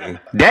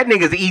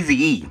nigga's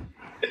Eazy-E.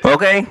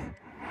 Okay?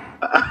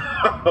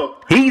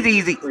 He's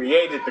easy.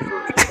 Created the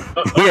group.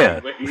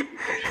 Yeah.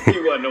 He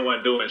wasn't the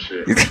one doing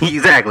shit.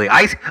 Exactly.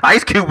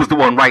 Ice Cube was the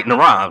one writing the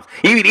rhymes.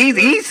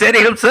 He said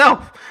it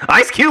himself.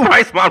 Ice Cube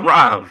writes my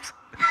rhymes.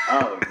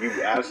 Oh,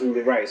 you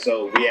absolutely right.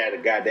 So we had a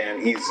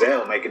goddamn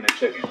Ezel making the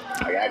chicken.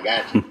 Like, I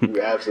got you.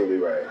 You absolutely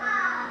right.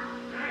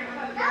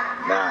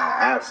 Nah,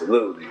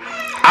 absolutely.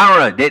 I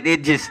don't know.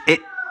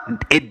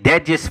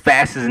 That just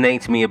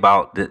fascinates me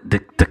about the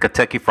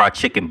Kentucky Fried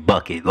Chicken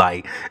bucket.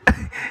 Like,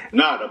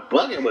 nah, the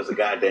bucket was a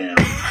goddamn.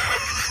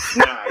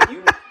 Nah,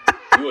 you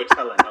were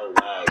telling no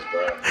lies,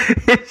 bro.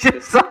 It's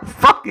just so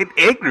fucking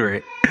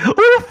ignorant. Who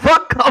the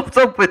fuck comes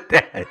up with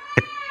that?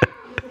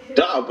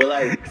 Dog, but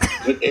like,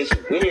 it's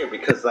weird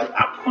because like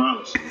I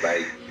promise you,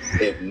 like,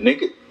 if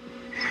niggas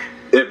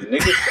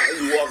saw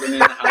you walking in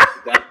the house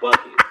with that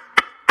bucket,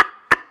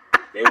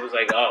 they was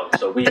like, oh,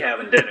 so we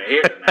having dinner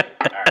here tonight.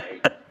 All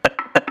right.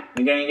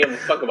 Nigga ain't give a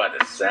fuck about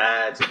the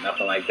sides or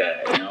nothing like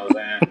that. You know what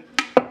I'm saying?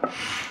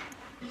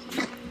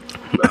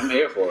 But I'm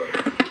here for it.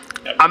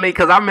 I mean,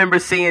 because I remember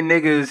seeing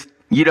niggas,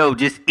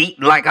 just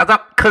eat like,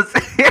 because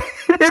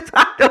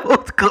I know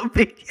it's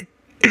convenient.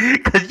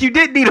 Because you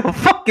didn't need a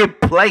fucking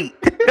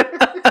plate.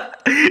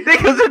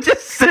 Niggas would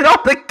just sit on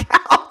the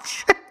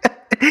couch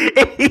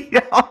and eat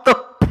out the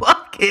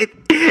bucket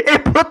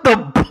and put the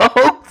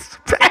bones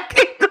back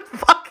in the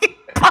fucking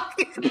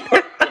bucket.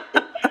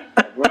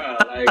 Bro,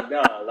 like,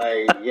 no,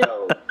 like,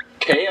 yo,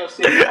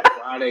 KFC is a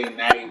Friday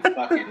night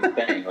fucking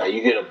thing. Like,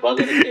 you get a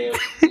bucket of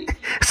KFC.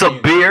 Some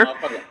beer.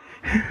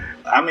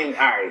 I mean,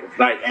 alright,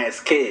 like as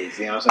kids,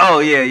 you know what I'm saying? Oh,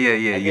 yeah. I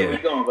get where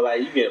you going, but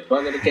like you get a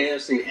bucket of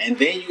KFC and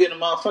then you get a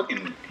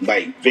motherfucking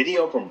like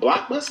video from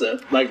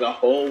Blockbuster, like the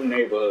whole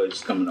neighborhood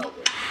is coming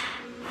over.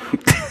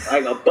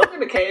 Like a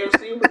bucket of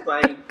KFC was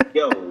like,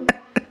 yo,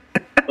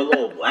 for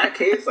little black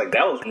kids, like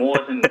that was more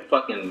than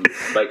fucking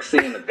like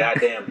seeing a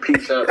goddamn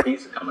pizza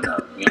coming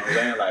up. You know what I'm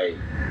saying? Like,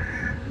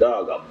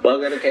 dog, a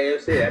bucket of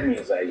KFC, that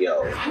means like,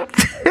 yo, like,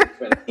 you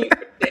finna eat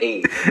for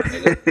days,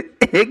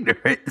 nigga.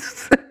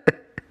 Ignorance.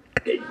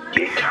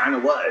 It kind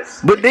of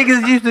was. But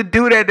niggas used to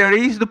do that though. They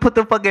used to put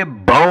the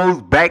fucking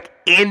bones back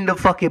in the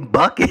fucking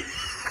bucket.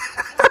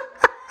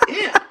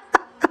 Yeah.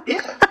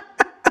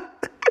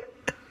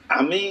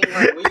 I mean, like,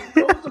 where you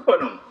supposed to put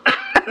them?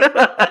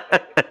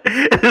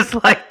 It's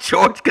like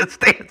George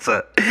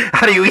Costanza.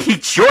 How do you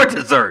eat your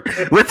dessert?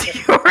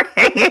 With your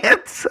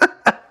hands?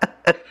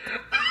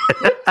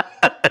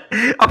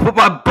 I put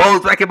my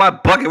bones back in my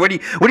bucket. Where do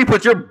you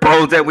put your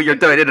bones at when you're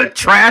done? In a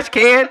trash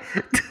can?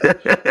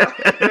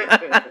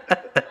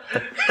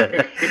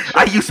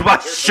 I use my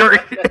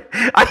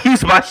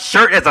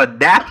shirt as a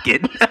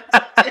napkin.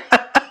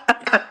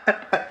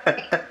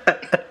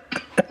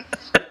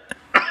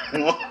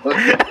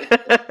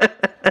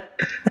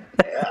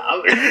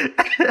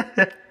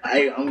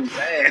 I'm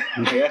saying,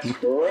 that's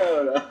for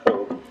real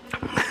though.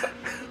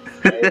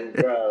 Hey,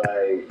 bro,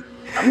 like,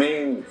 I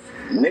mean,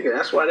 nigga,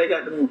 that's why they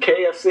got them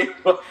KFC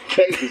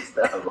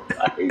stuff.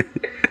 Like,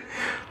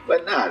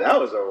 but nah, that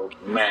was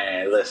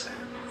listen,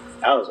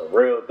 that was a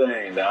real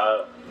thing,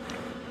 dog.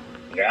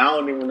 I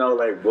don't even know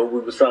like what we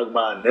was talking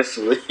about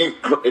initially,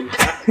 but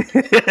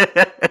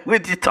we're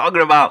just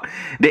talking about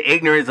the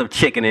ignorance of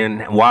chicken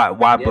and why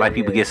black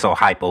people get so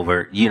hype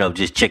over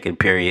just chicken,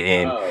 period.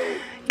 And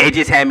it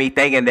just had me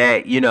thinking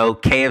that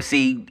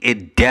KFC,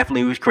 it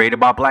definitely was created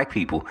by black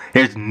people.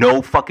 There's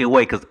no fucking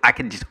way, because I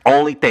can just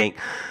only think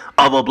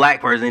of a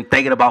black person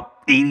thinking about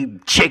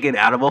eating chicken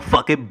out of a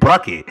fucking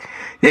bucket.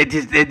 It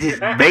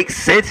just makes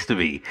sense to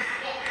me.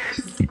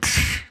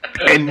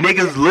 And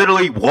niggas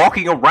literally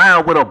walking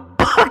around with a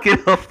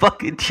bucket of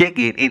fucking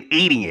chicken and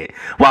eating it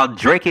while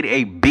drinking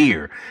a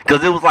beer,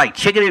 because it was like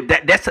chicken.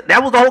 That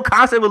was the whole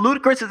concept of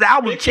Ludacris's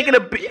album, chicken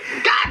and beer.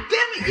 God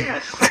damn it,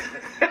 yes.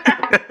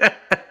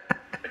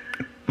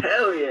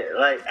 Hell yeah,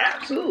 like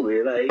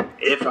absolutely. Like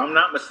if I'm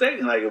not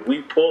mistaken, like if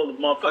we pull the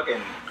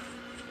motherfucking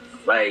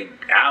like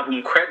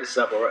album credits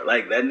up, or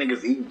like that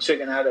nigga's eating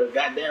chicken out of a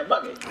goddamn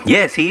bucket.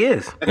 Yes, he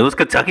is. It was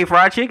Kentucky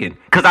Fried Chicken,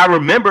 because I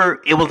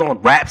remember it was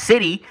on Rap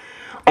City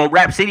on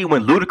Rap City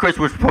when Ludacris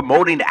was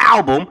promoting the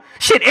album.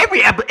 Shit,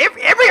 every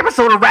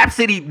episode of Rap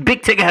City,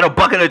 Big Tigger had a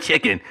bucket of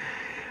chicken.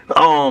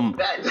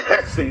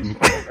 That seems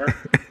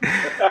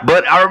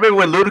But I remember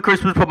when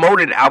Ludacris was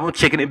promoting the album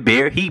Chicken and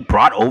Beer, he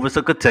brought over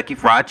some Kentucky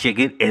Fried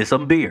Chicken and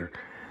some beer.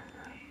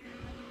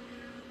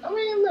 I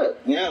mean, look,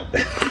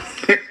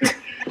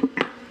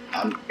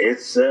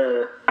 it's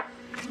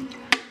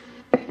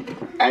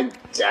I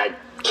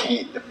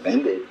can't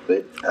defend it,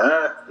 but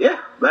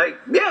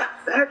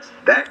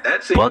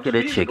that's it. Bucket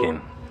of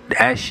chicken,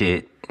 that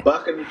shit.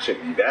 Bucket of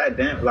chicken,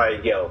 goddamn,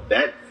 like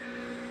that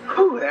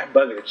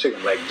bucket of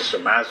chicken like just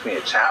reminds me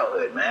of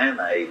childhood, man.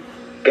 Like,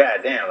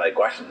 goddamn, like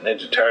watching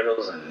Ninja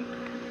Turtles and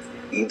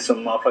eating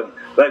some motherfucking,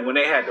 like when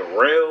they had the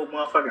real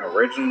motherfucking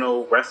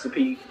original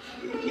recipe.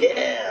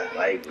 Yeah,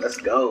 like, let's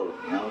go.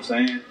 You know what I'm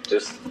saying?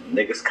 Just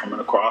niggas coming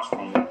across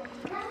from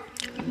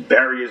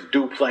various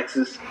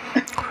duplexes.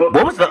 What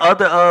was the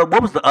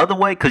other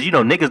way? Because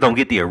niggas don't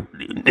get the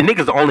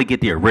niggas only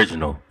get the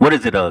original. What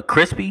is it?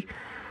 Crispy?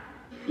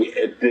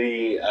 Yeah,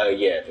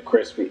 the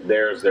crispy.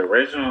 There's the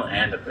original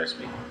and the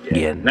crispy.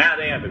 Yeah. Now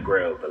they have the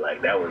grill, but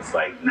like that was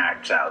like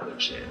not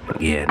childhood shit.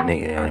 Yeah,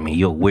 nigga. I mean,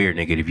 you're a weird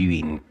nigga if you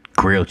eating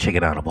grilled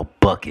chicken out of a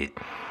bucket.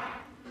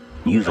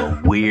 You's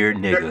a weird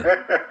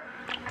nigga.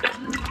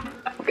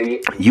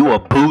 You a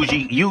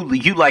bougie. You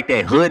like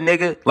that hood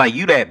nigga? Like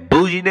you that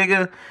bougie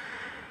nigga?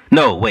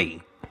 No,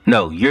 wait.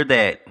 No, you're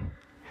that.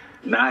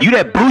 You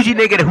that bougie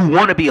nigga who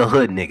want to be a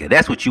hood nigga.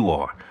 That's what you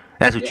are.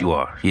 That's what you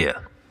are. Yeah.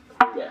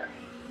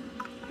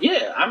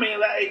 Yeah, I mean,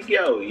 like,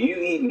 you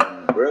eating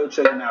grilled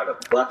chicken out of a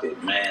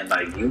bucket, man.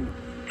 Like,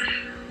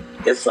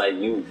 it's like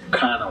you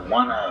kind of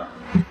want to,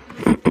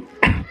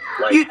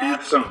 like,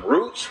 have some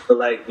roots, but,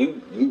 like,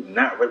 you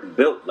not really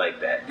built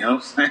like that. You know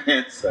what I'm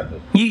saying? So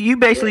You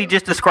basically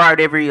just described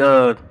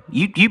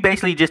you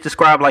basically just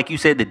described, like you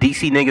said, the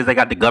DC niggas that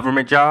got the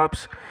government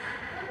jobs.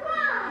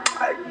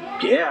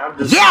 I'm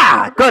just...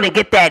 Yeah, gonna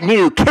get that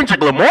new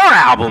Kendrick Lamar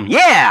album.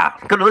 Yeah,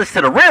 gonna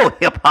listen to the real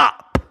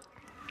hip-hop.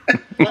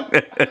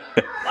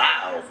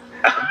 Wow.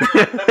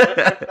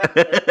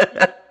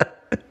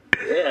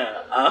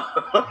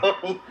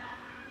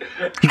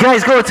 You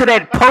guys going to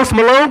that Post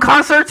Malone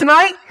concert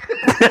tonight?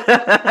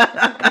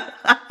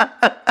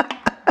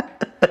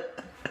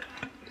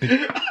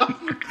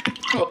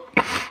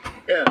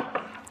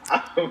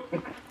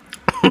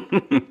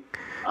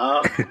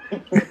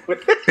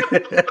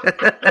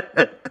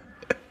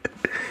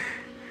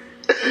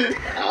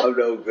 I'm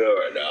no good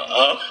right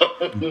now.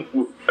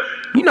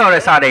 You know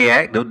that's how they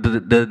act.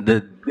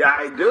 The Yeah,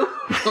 I do.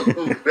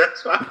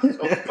 That's why it's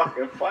so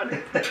fucking funny.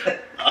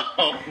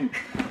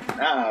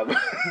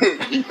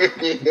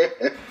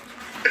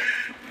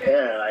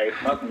 Yeah, like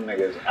fucking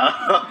niggas.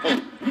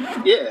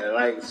 Yeah,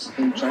 like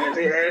some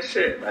transy ass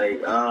shit.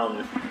 Like,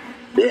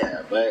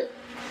 yeah, but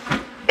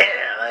yeah,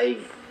 like,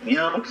 you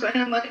know what I'm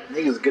saying? Like,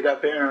 niggas get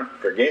up here and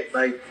forget,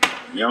 like,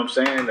 you know what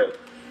I'm saying? The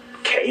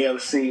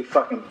KFC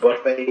fucking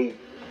buffet.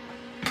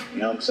 You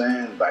know what I'm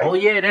saying? Like, oh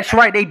yeah, that's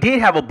right. They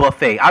did have a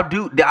buffet. I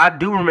do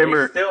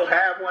remember. They still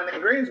have one in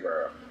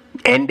Greensboro.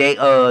 And they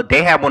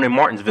had one in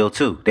Martinsville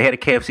too. They had a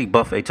KFC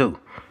buffet too.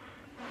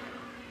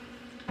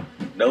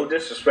 No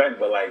disrespect,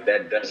 but like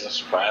that doesn't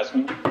surprise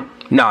me.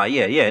 Nah,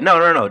 yeah.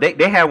 No.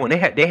 They had one.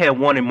 They had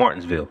one in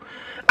Martinsville.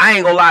 I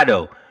ain't gonna lie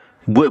though.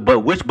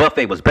 But which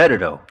buffet was better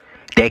though?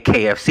 That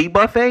KFC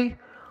buffet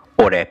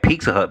or that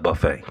Pizza Hut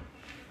buffet?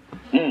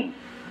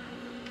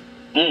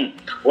 Wait,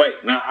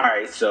 no, all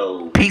right.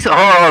 So Pizza.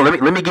 Hold on.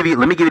 Let me give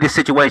you this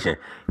situation.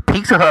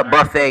 Pizza Hut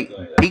buffet.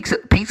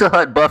 Pizza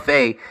Hut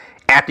buffet.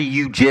 After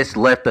you just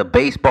left the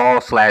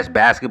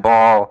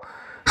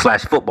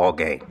baseball/basketball/football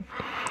game,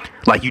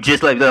 like you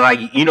just left, like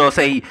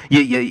say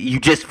you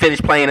just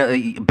finished playing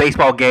a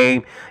baseball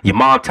game. Your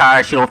mom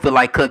tired. She don't feel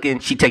like cooking.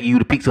 She taking you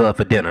to Pizza Hut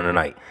for dinner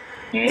tonight,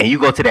 and you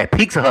go to that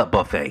Pizza Hut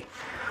buffet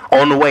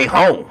on the way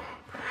home.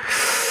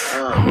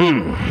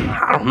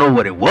 I don't know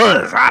what it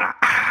was.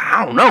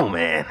 I don't know,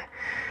 man.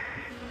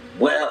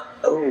 Well,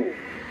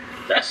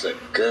 that's a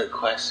good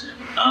question.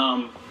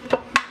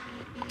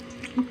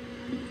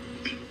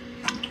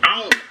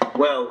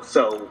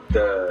 So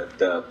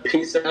the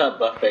Pizza Hut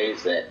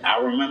buffets that I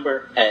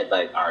remember had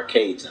like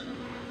arcades in them.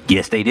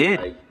 Yes, they did.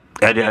 Like,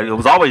 it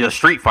was always a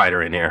Street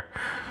Fighter in there.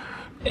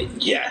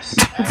 Yes.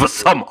 For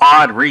some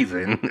odd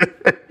reason.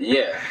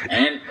 Yeah,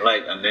 and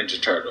like a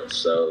Ninja Turtle.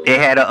 So it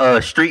had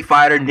a Street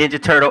Fighter, Ninja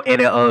Turtle,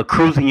 and a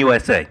Cruising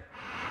USA.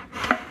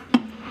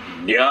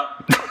 Yep.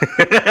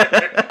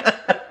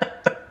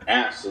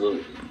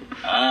 Absolutely.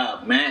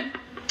 Man,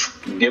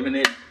 I'm giving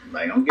it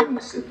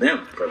to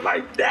them for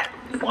like that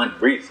one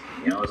reason.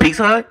 You know what I'm saying?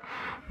 Pizza Hut?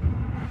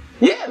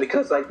 Yeah,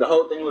 because like the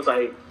whole thing was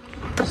like,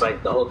 it's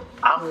like the whole.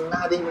 I'm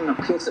not even a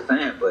pizza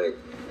fan, but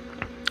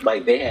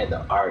like they had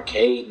the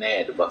arcade and they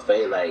had the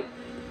buffet. Like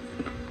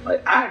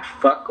I'd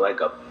fuck like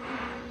a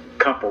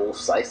couple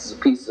slices of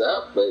pizza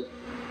up, but you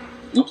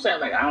know what I'm saying?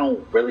 Like I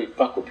don't really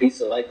fuck with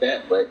pizza like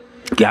that, but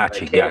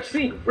Gotcha.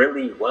 KFC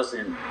really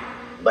wasn't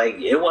like,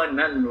 it wasn't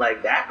nothing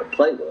like that I could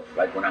play with.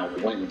 Like when I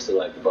went into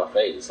like the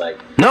buffet, it's like,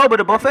 no, but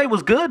the buffet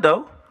was good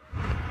though.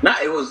 Nah,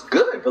 it was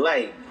good, but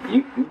like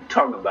you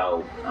talking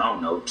about, I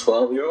don't know,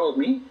 12-year-old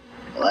me.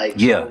 Like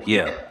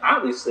Yeah.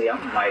 Obviously,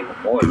 I'm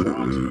like more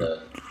drawn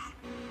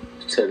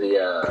to the you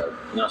know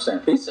what I'm saying,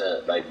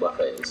 pizza like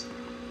buffets. You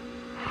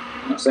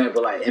know what I'm saying,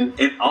 but like and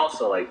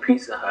also like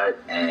Pizza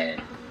Hut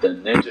and the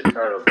Ninja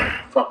Turtles like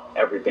fuck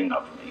everything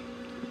up for me.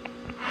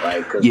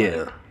 Like, cause, Yeah.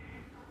 like,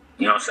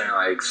 you know what I'm saying?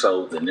 Like,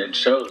 so the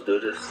Ninja Turtles do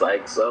this,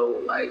 like,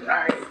 so, like, all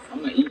right, I'm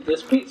gonna eat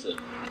this pizza.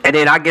 And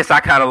then I guess I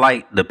kind of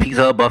like the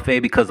Pizza Hut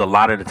buffet because a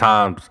lot of the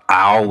times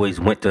I always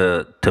went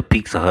to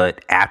Pizza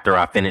Hut after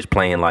I finished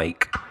playing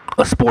like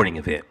a sporting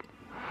event.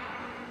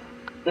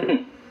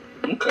 Mm-hmm.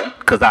 Okay.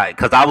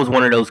 Cause I was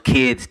one of those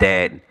kids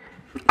that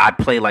I'd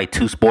play like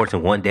 2 sports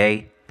in one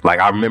day. Like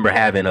I remember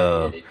having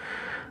I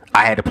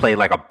had to play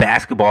like a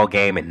basketball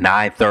game at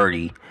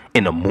 9:30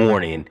 in the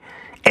morning.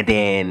 And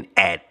then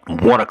at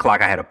 1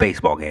 o'clock I had a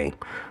baseball game.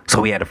 So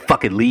we had to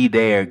fucking leave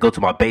there, go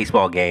to my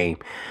baseball game.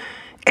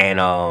 And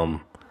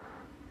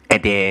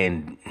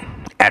then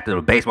after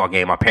the baseball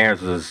game, my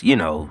parents was, you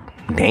know,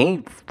 they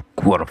ain't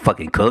want to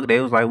fucking cook.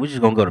 They was like, we're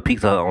just gonna go to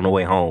Pizza Hut on the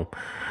way home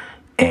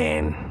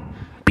and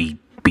be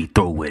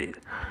through with it.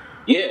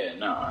 Yeah,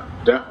 no,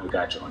 definitely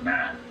got you on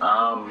that.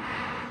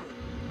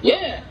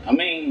 Yeah, I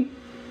mean,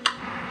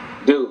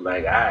 dude,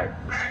 like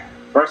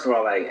first of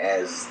all, like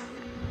as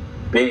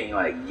being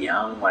like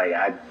young, like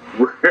I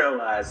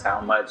realized how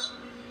much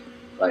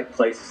like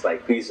places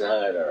like Pizza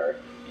Hut or,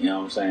 you know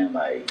what I'm saying,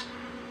 like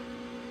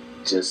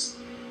just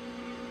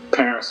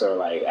parents are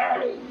like, all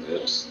right,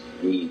 just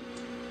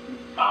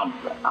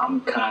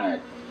I'm kind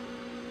of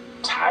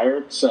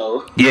tired,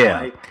 so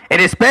yeah, like,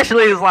 and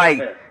especially it's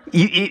like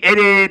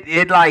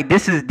it like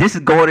this is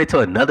going into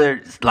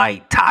another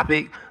like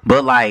topic,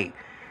 but like.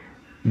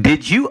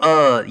 Did you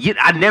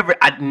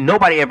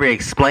nobody ever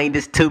explained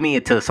this to me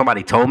until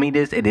somebody told me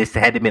this, and this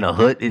had to been a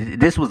hood.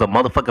 This was a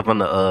motherfucker from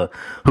the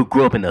who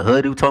grew up in the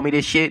hood who told me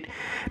this shit.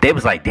 They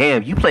was like,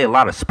 "Damn, you play a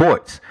lot of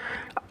sports,"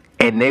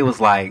 and they was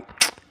like,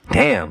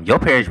 "Damn, your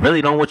parents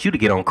really don't want you to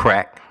get on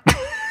crack."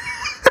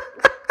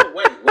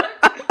 Wait, what?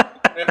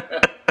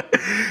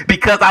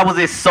 Because I was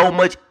in so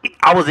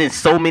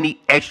many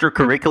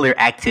extracurricular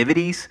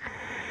activities.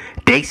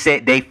 They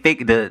said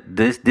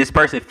this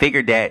person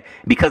figured that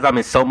because I'm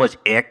in so much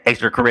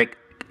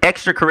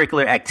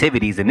extracurricular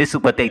activities, and this is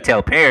what they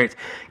tell parents: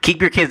 keep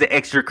your kids in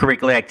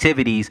extracurricular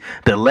activities,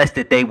 the less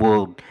that they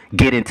will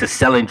get into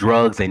selling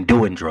drugs and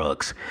doing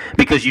drugs.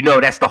 Because you know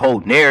that's the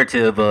whole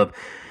narrative of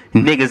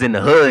niggas in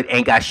the hood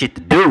ain't got shit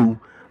to do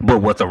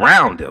but what's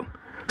around them.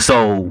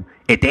 So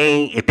if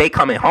they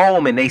coming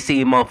home and they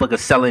see motherfuckers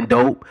selling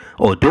dope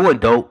or doing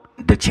dope,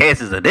 the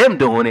chances of them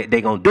doing it,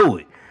 they gonna do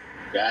it.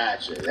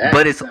 Gotcha. That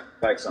but it's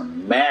like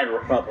some mad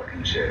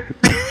Republican shit.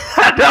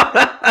 I know.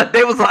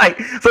 They was like,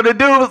 so the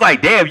dude was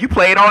like, damn, you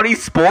playing all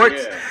these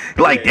sports? Yeah.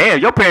 Like, damn,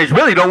 your parents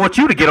really don't want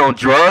you to get on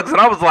drugs. And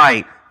I was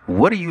like,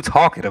 what are you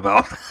talking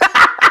about?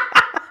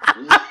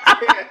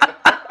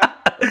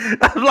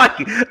 I'm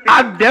like,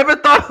 I've never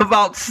thought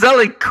about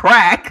selling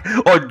crack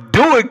or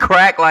doing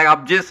crack. Like,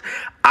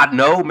 I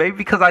know, maybe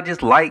because I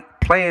just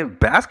like playing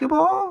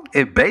basketball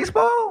and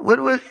baseball. What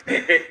does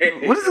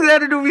it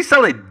have to do with me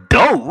selling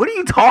dope? What are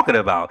you talking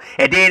about?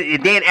 And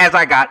then as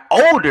I got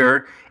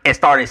older and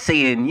started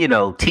seeing, you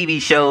know,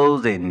 TV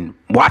shows and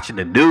watching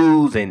the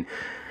news and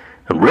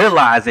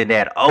realizing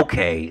that,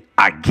 okay,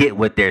 I get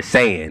what they're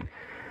saying.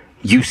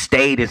 You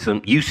stayed in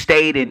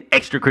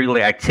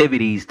extracurricular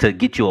activities to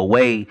get you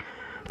away,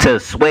 to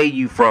sway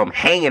you from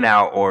hanging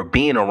out or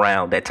being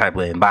around that type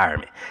of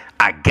environment.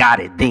 I got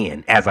it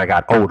then as I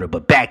got older.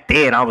 But back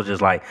then I was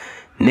just like,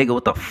 nigga,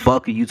 what the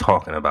fuck are you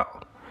talking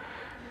about?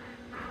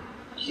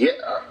 Yeah,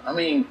 I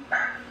mean.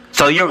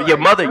 So your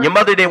mother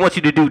didn't want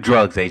you to do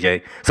drugs,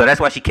 AJ. So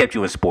that's why she kept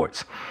you in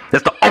sports.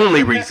 That's the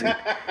only reason.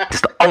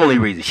 That's the only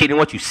reason. She didn't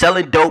want you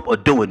selling dope or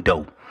doing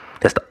dope.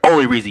 That's the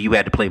only reason you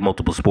had to play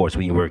multiple sports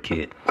when you were a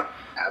kid. I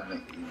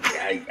mean,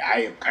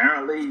 I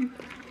apparently,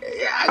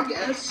 yeah, I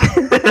guess.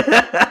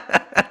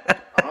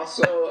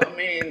 Also, I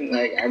mean,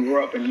 like, I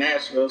grew up in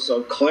Nashville,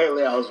 so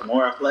clearly I was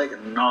more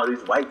athletic than all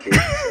these white kids.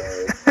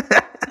 So.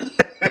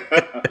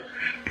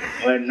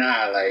 But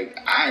nah, like,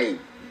 I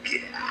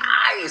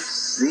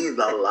see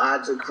the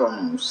logic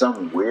from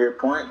some weird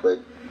point,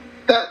 but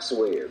that's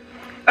weird.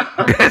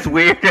 That's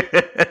weird.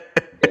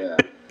 Yeah.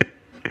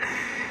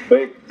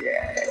 But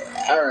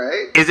yeah, all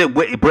right. Is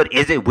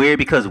it weird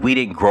because we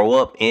didn't grow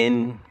up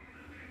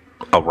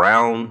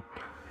around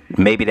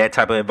maybe that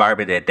type of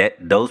environment that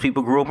those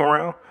people grew up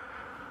around?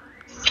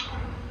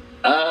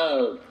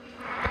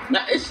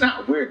 No, it's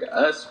not weird to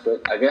us,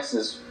 but I guess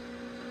it's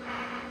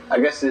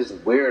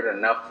weird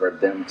enough for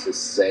them to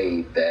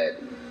say that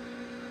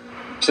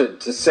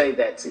to say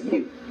that to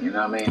you. You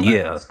know what I mean?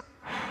 Yeah.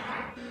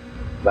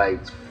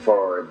 Like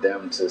for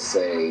them to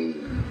say,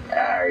 all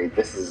right,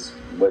 this is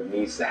what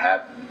needs to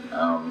happen.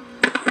 I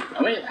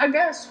mean, I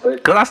guess, but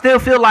because I still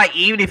feel like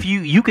even if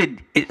you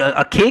could,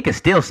 a kid could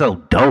still sell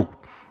dope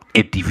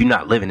if you're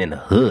not living in the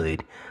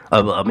hood.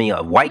 I mean,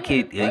 a white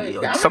kid,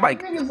 like, somebody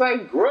niggas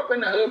like grew up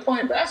in the hood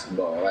playing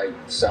basketball, like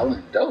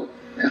selling dope.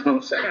 You know what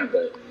I'm saying?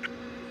 But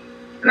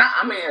No,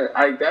 I mean,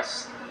 like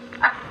that's.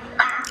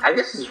 I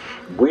guess it's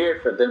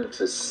weird for them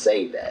to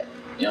say that.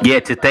 You know Yeah,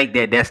 to think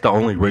that that's the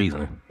only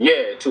reason.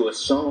 Yeah, to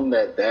assume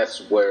that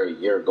that's where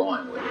you're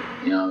going with it.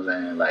 You know what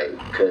I'm saying? Like,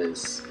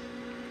 because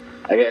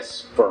I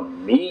guess for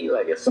me,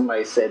 like, if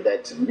somebody said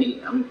that to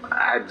me,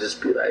 I'd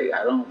just be like,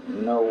 I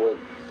don't know what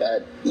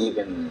that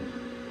even.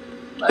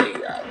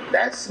 Like,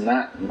 that's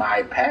not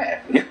my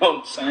path. You know what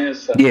I'm saying?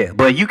 So, Yeah,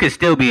 but you can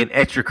still be in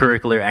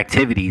extracurricular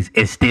activities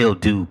and still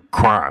do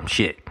crime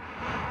shit.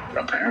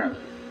 apparently,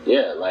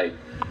 yeah. Like,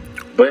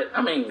 but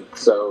I mean,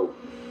 so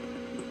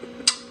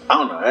I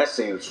don't know. That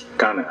seems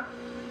kind of,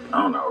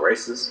 I don't know,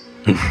 racist.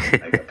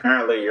 Like,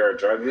 apparently, you're a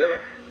drug dealer.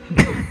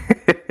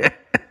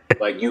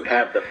 Like, you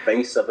have the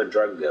face of a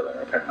drug dealer.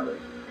 Apparently,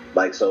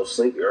 like, so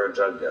Sleep, you're a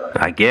drug dealer.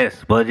 I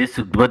guess, but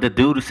the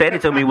dude who said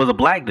it to me was a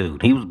black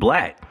dude. He was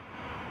black.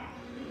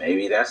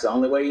 Maybe that's the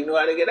only way you knew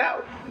how to get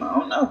out. I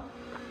don't know.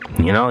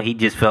 You know, he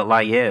just felt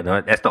like, yeah,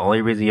 that's the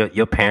only reason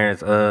your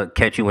parents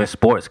catch you in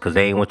sports, because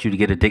they ain't want you to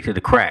get addicted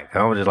to crack.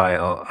 I was just like,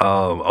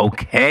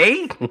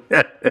 okay.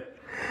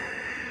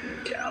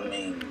 I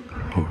mean,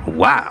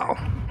 Wow.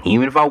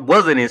 Even if I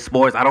wasn't in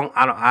sports,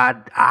 I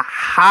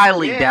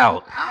highly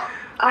doubt.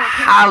 I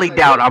highly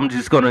doubt I'm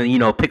just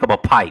gonna, pick up a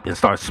pipe and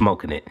start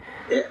smoking it.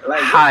 Yeah,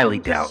 like, Highly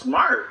doubt.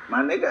 Smart,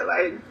 my nigga.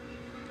 Like,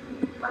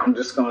 I'm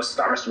just gonna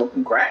start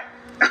smoking crack.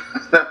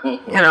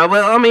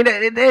 Well, I mean,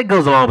 that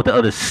goes along with the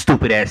other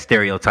stupid ass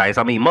stereotypes.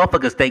 I mean,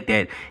 motherfuckers think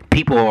that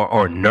people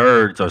are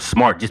nerds or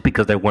smart just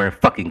because they're wearing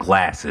fucking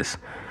glasses.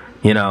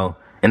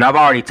 And I've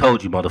already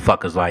told you,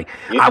 motherfuckers, like,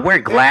 I wear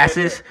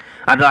glasses.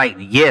 I'm like,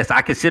 yes,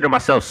 I consider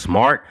myself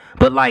smart,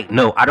 but like,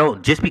 no, I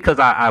don't. Just because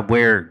I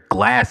wear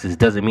glasses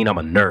doesn't mean I'm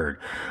a nerd.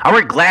 I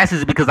wear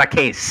glasses because I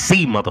can't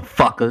see,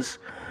 motherfuckers.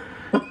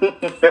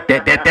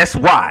 That's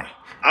why.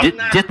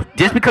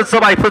 Just because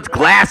somebody puts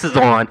glasses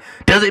on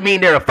doesn't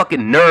mean they're a fucking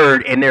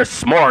nerd and they're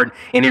smart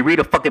and they read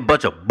a fucking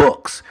bunch of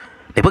books.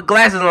 They put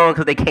glasses on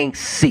because they can't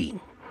see.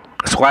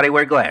 That's why they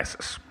wear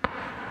glasses.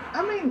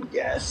 I mean,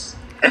 yes.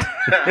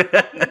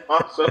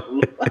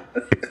 Also,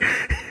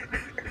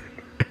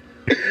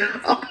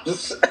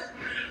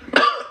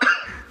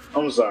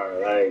 I'm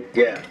sorry. Like,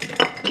 yeah,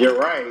 you're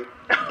right.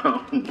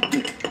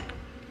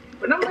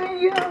 But I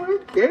mean,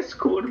 it's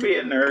cool to be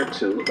a nerd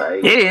too.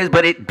 Like, it is,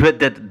 but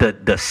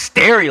the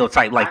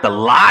stereotype, like the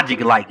logic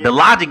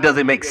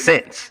doesn't make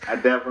sense. I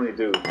definitely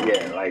do.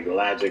 Yeah, like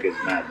logic is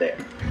not there.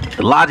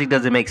 The logic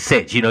doesn't make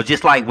sense.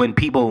 Just like when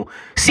people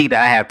see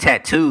that I have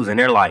tattoos and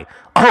they're like,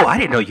 "Oh, I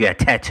didn't know you had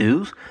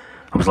tattoos."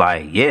 I was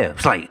like, "Yeah."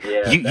 It's like,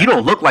 you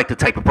don't look like the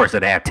type of person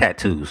that have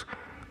tattoos.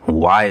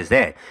 Why is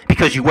that?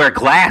 Because you wear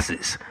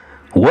glasses.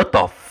 What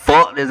the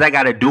fuck does that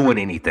got to do with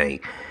anything?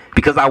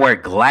 Because I wear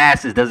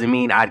glasses doesn't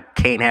mean I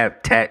can't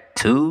have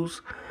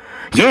tattoos.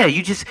 Yeah,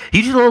 you just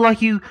don't look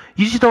like you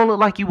don't look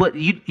like you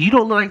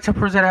don't look like the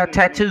person that have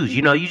tattoos.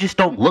 You just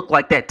don't look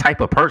like that type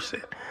of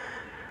person.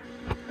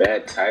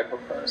 That type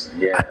of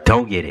person. Yeah. I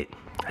don't get it.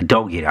 I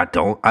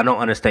don't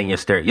understand your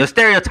stereotype. Your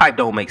stereotype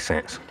don't make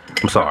sense.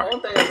 I'm sorry. The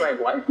whole thing is,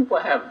 like, white people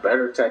have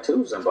better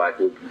tattoos than black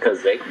people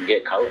because they can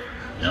get color.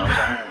 You know what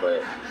I'm saying?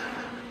 But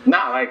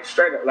not like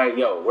straight up, like,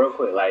 yo, real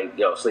quick, like,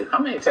 yo, Sleep, how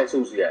many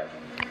tattoos do you have?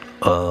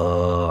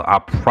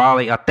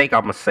 I think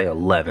I'm gonna say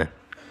 11.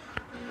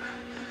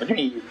 What do you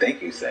mean you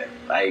think you said?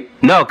 Like,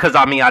 no, because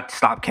I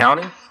stopped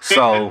counting.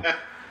 So,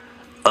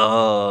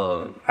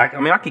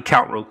 I can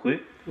count real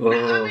quick. No,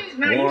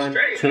 One,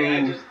 straight.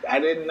 two, I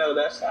didn't know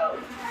that's how.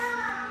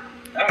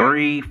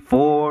 3,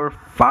 4,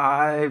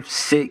 5,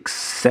 6,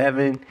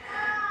 7,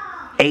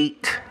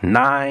 8,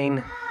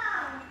 9,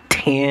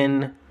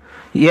 10.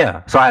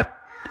 Yeah, so I have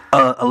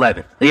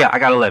 11. Yeah, I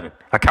got 11.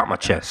 I count my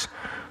chest,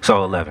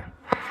 so 11.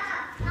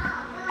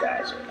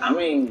 Gotcha. I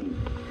mean,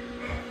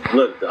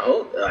 look, the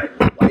whole white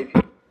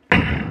people.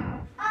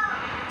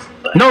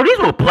 No, these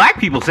were black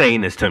people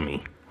saying this to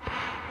me.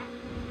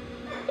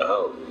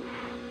 Oh.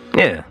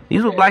 Yeah,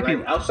 these were black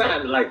people.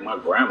 Outside, like, my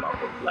grandma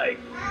was like,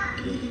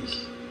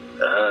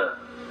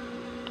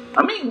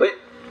 I mean, but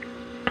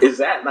is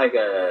that like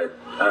a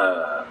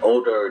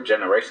older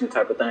generation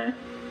type of thing?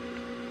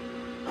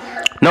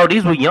 No,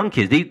 these were young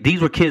kids.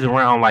 These were kids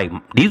around, like,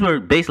 these were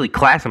basically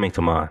classmates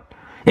of mine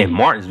in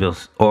Martinsville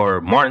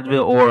or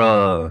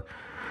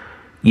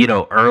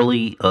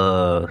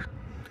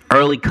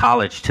early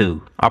college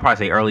too. I'll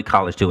probably say early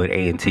college too at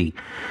A&T.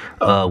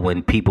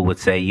 When people would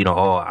say, you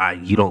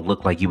don't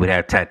look like you would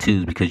have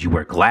tattoos because you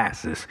wear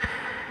glasses,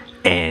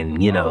 and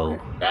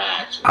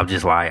Gotcha. I'm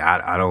just like,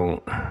 I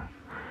don't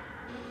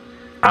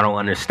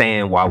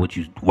understand why would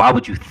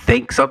you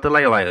think something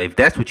like if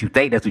that's what you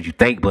think, that's what you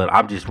think. But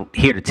I'm just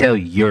here to tell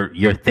you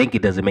your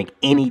thinking doesn't make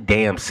any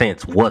damn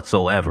sense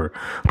whatsoever.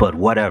 But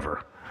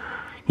whatever,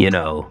 I don't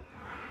know.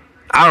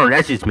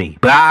 That's just me.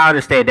 But I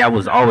understand that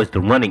was always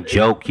the running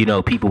joke.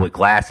 People with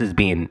glasses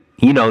being,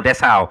 that's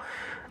how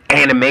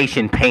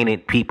animation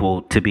painted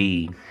people to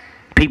be.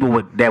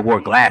 People that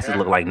wore glasses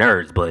look like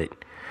nerds, but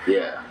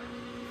yeah,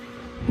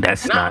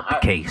 that's not the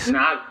case.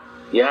 I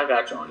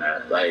got you on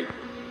that. Like,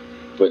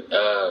 but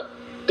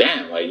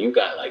damn, like, you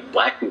got like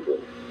black people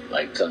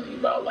like telling you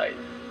about like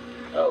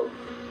Oh,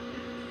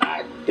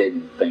 I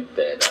didn't think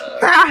that.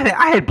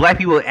 I had black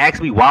people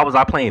ask me why was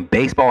I playing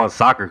baseball and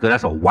soccer because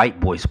that's a white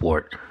boy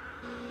sport.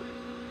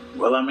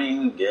 Well, I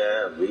mean,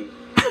 yeah,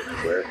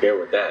 we're here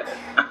with that.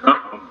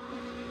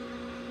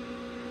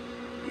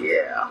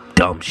 Yeah.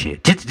 Dumb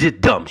shit.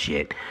 Just dumb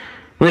shit.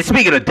 Well,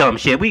 speaking of dumb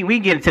shit, we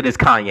get into this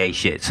Kanye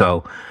shit.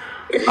 So,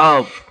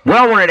 what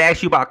I wanted to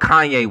ask you about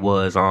Kanye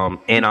was,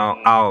 and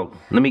I'll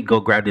let me go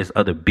grab this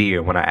other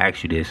beer when I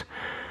ask you this.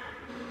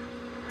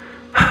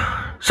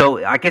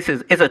 So I guess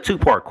it's a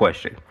two-part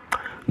question.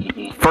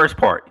 First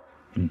part,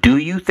 do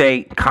you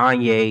think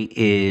Kanye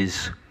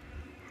is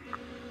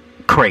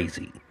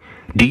crazy?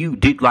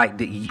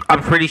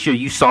 I'm pretty sure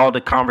you saw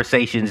the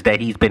conversations that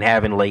he's been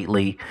having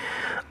lately,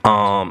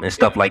 and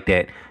stuff like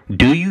that.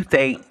 Do you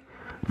think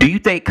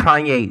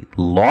Kanye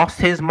lost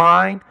his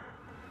mind,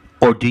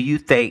 or do you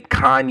think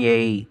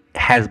Kanye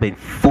has been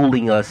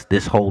fooling us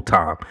this whole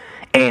time?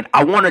 And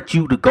I want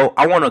to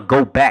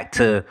go back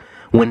to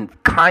when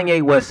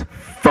Kanye West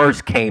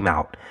first came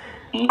out.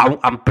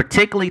 I'm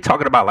particularly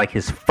talking about like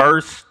his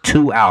first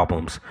two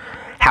albums,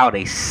 how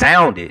they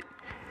sounded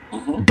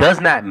does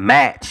not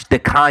match the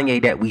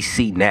Kanye that we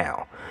see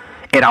now.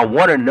 And I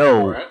want to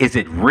know, is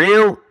it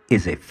real?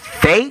 Is it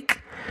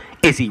fake?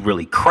 Is he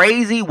really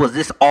crazy? Was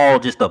this all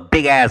just a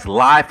big ass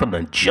lie from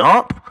the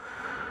jump?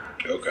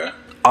 Okay.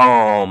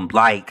 I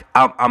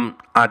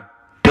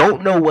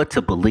don't know what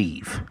to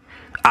believe.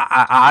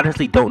 I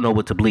honestly don't know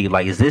what to believe.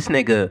 Like, was this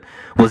nigga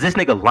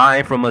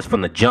lying from us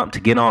from the jump to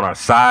get on our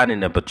side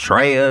and to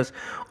betray us?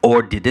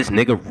 Or did this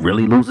nigga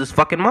really lose his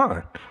fucking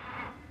mind?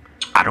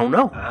 I don't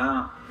know.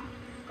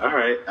 All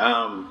right.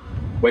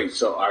 Wait,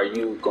 so are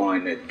you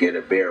going to get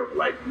a beer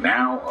like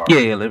now? Or?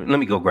 Yeah, let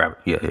me go grab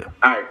it. Yeah.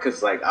 All right,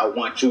 because like I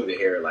want you to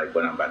hear like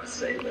what I'm about to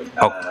say. Like,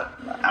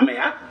 I mean,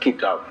 I can keep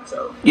talking,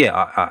 so. Yeah,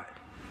 all right.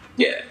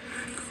 Yeah.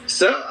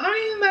 So, I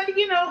mean, like,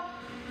 you know.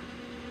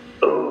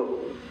 Oh,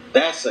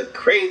 that's a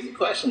crazy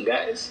question,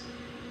 guys.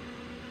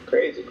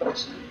 Crazy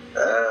question.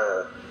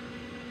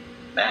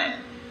 Man,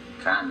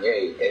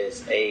 Kanye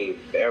is a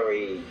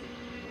very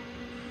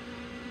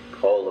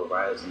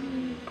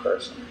polarizing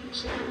person.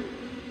 So,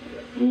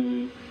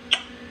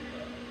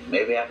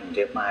 maybe I can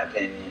give my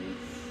opinion,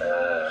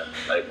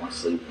 like when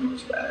sleeping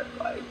was bad.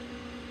 Like,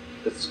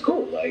 it's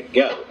cool. Like,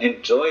 yo,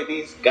 enjoy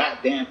these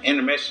goddamn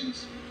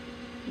intermissions.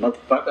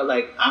 Motherfucker,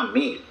 like, I'm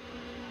me.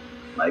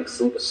 Like,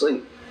 sleep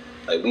asleep.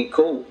 Like, we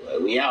cool. Like,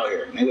 we out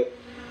here, nigga.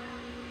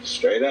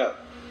 Straight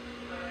up.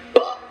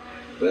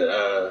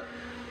 But,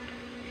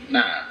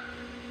 nah.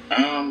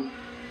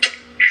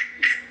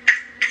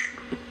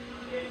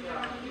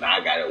 I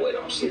gotta wait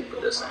on sleep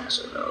for this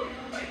answer, though.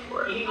 Like,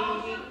 for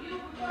yeah.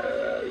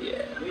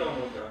 We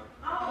almost done.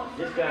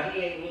 This guy,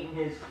 he ain't eating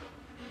his.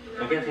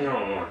 I guess he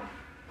don't want.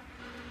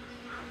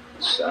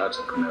 Shout out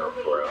to Camille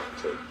for real,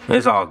 too.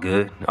 It's all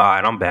good. All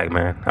right, I'm back,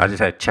 man. I just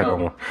had to check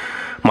on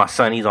my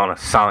son. He's on a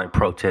silent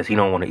protest. He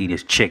don't want to eat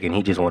his chicken.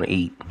 He just want to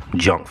eat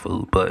junk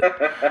food. But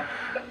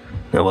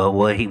well,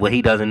 what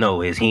he doesn't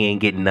know is he ain't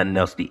getting nothing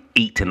else to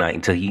eat tonight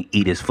until he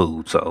eat his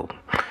food. So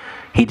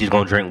he just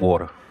gonna drink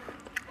water.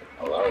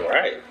 Oh, all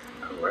right.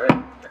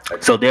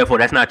 So therefore,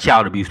 that's not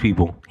child abuse,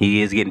 people.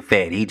 He is getting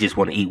fed. He just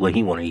want to eat what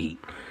he want to eat.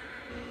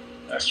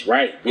 That's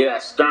right. Yeah,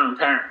 that stern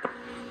parent.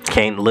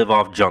 Can't live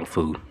off junk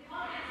food.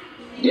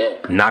 Yeah.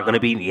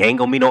 Ain't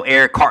gonna be no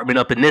Eric Cartman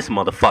up in this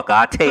motherfucker.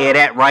 I'll tell you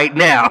that right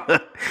now.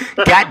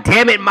 God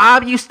damn it,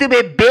 Mom, you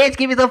stupid bitch.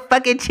 Give me some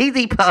fucking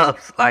cheesy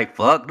puffs. Like,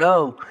 fuck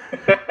no.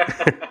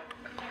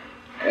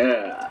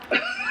 Yeah.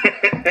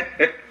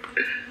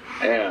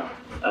 Yeah.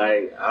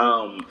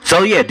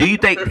 So yeah, do you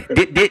think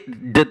did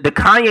the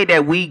Kanye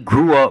that we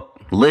grew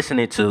up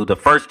listening to, the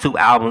first two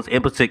albums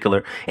in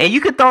particular, and we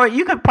could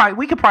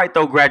probably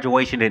throw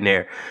Graduation in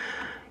there.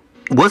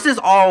 Was this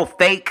all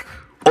fake?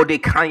 Or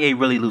did Kanye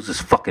really lose his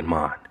fucking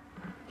mind?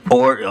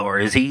 Or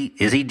is he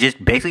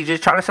just basically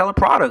just trying to sell a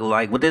product?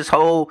 Like with this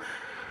whole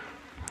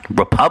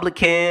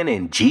Republican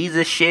and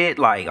Jesus shit?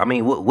 Like, I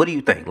mean, what do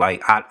you think?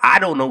 Like, I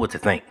don't know what to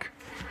think.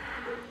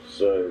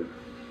 So,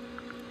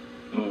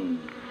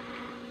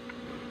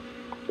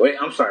 wait,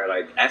 I'm sorry.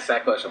 Like, ask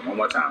that question one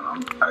more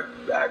time.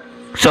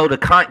 So the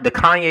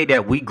Kanye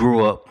that we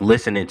grew up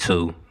listening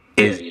to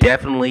is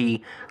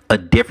definitely a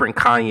different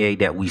Kanye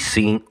that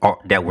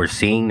we're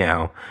seeing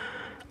now.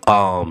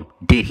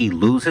 Did he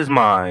lose his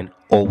mind,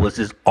 or was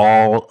this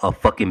all a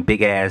fucking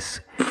big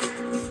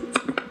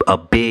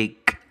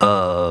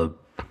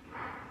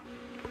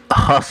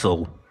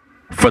hustle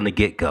from the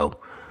get go?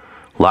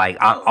 Like,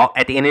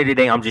 at the end of the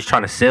day, I'm just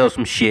trying to sell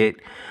some shit.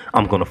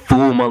 I'm gonna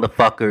fool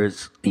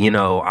motherfuckers. You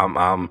know,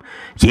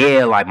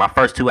 like my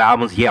first two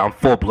albums. Yeah, I'm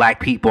for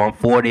black people. I'm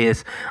for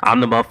this. I'm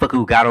the motherfucker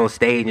who got on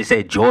stage and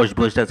said George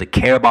Bush doesn't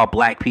care about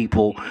black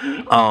people.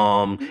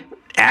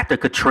 After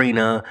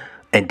Katrina.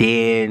 And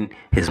then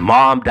his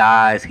mom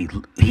dies. He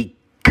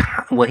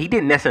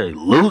didn't necessarily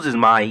lose his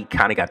mind. He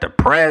kind of got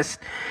depressed.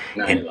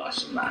 No, he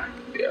lost his mind.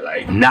 Yeah,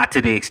 like not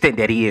to the extent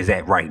that he is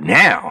at right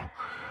now.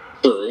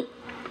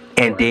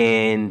 And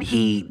then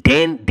he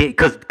did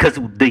because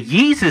the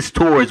Yeezus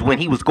tour is when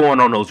he was going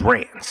on those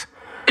rants.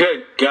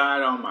 Good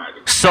God Almighty.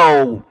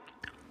 So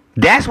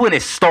that's when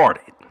it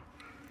started.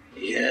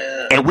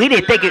 Yeah. And we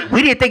didn't think it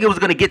was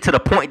gonna get to the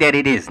point that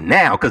it is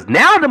now. Cause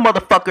now the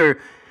motherfucker,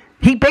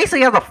 he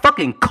basically has a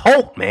fucking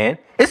cult, man.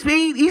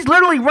 He's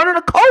literally running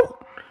a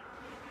cult.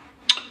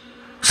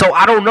 So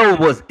I don't know,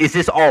 is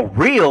this all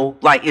real?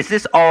 Like, is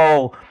this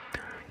all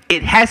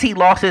has he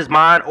lost his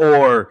mind,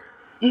 or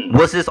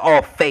was this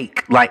all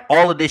fake? Like,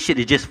 all of this shit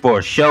is just for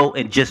a show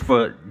and just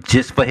for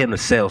him to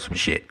sell some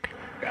shit.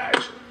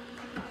 Gotcha.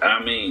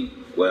 I mean,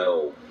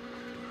 well,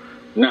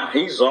 nah,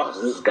 he's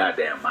lost his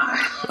goddamn mind.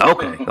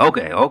 Okay.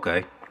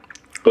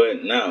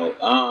 But no,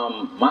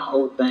 my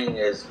whole thing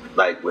is,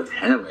 like, with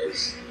him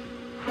is,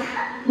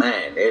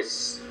 man,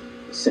 it's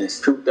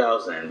since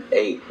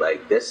 2008,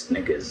 like, this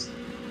nigga's,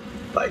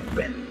 like,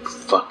 been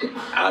fucking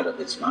out of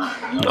his mind.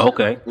 You know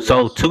Okay,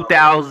 so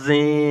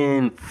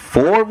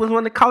 2004 was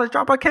when the College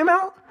Dropout came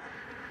out?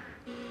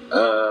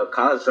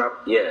 College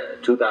Drop, yeah,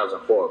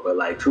 2004, but,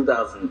 like,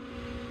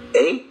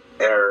 2008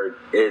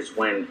 is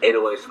when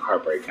 808s and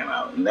Heartbreak came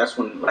out, and that's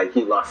when, like,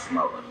 he lost his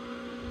mother.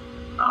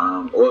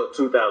 Or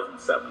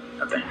 2007,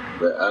 I think.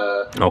 But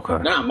okay.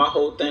 Nah, my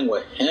whole thing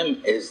with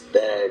him is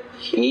that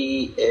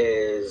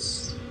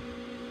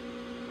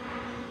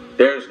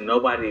there's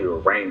nobody to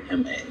rein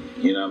him in.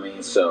 You know what I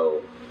mean?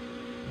 So,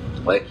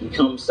 like, he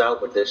comes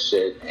out with this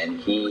shit, and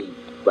he,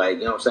 like,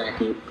 you know what I'm saying?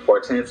 He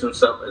portends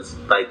himself as,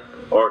 like,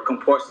 or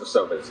comports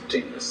himself as a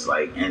genius,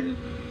 like, and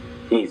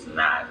he's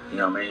not. You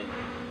know what I mean?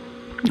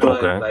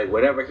 But, like,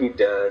 whatever he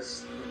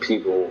does,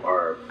 people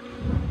are,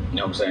 you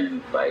know what I'm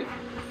saying, like,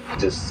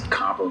 just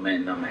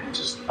complimenting him and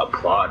just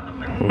applauding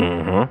him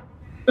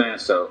and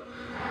so.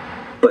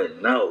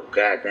 But no,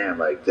 goddamn,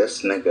 like,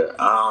 this nigga,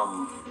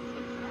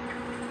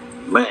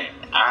 man,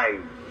 I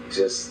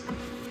just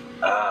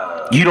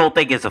you don't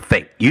think it's a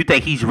fake? You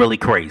think he's really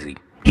crazy?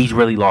 He's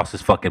really lost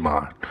his fucking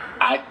mind?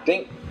 I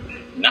think.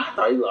 No, I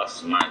thought he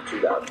lost his mind in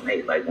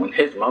 2008. Like, when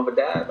his mother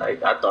died,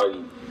 like, I thought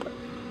he.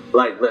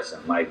 Like,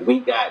 listen, like,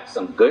 we got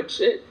some good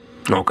shit.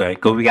 Okay,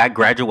 because we got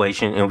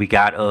Graduation and we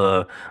got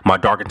My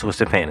Dark and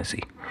Twisted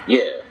Fantasy.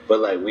 Yeah, but,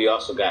 like, we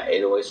also got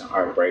 808s and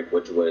Heartbreak,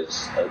 which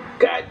was a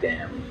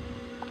goddamn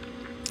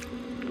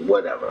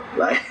whatever.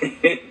 Like,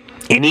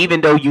 and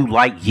even though you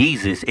like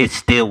Yeezus, it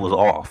still was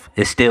off.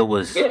 It still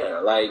was. Yeah,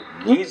 like,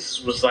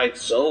 Yeezus was, like,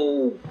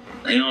 so,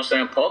 you know what I'm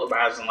saying,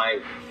 polarizing.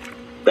 Like,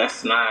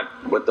 that's not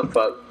what the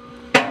fuck.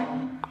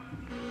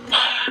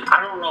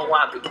 I don't know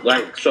why.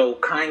 Like, so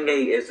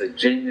Kanye is a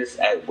genius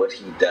at what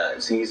he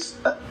does. He's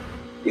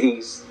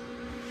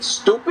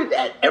stupid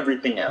at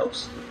everything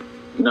else.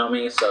 You know what I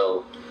mean?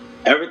 So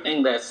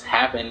everything that's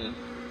happened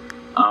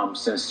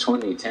since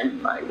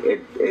 2010, like,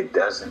 it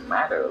doesn't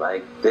matter.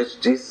 Like, this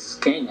Jesus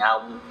King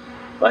album,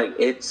 like,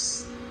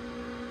 it's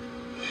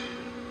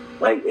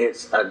a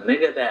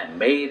nigga that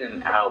made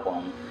an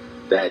album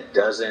that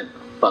doesn't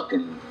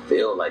fucking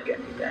feel like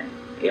anything.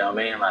 You know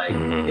what I mean? Like,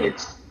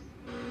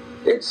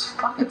 it's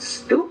fucking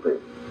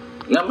stupid.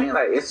 You know what I mean?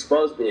 Like, it's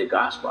supposed to be a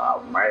gospel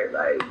album, right?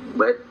 Like,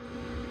 but,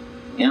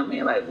 you know what I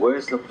mean? Like,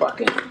 where's the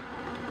fucking,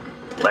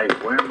 like,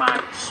 where am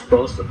I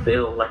supposed to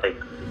feel like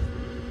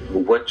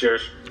what you're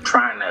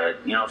trying to,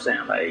 you know what I'm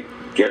saying, like,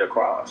 get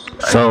across?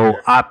 Like, so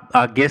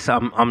I guess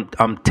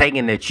I'm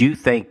taking that you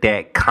think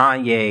that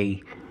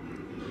Kanye,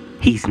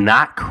 he's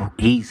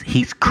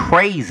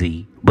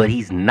crazy, but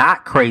he's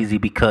not crazy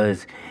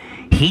because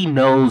he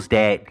knows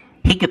that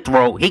he could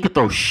throw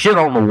shit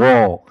on the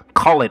wall,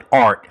 call it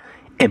art,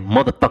 and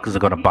motherfuckers are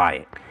gonna buy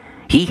it.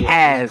 He's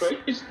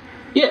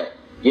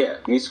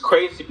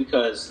crazy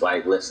because,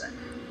 like, listen,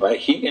 like,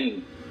 he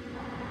can.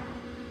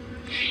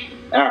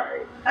 All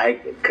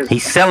right, cause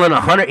he's selling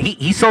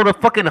He sold a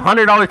fucking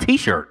 $100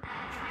 T-shirt.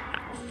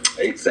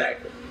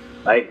 Exactly.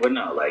 Like, but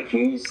no, like,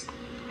 he's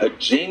a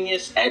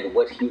genius at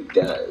what he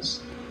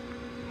does,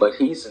 but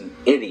he's an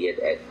idiot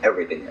at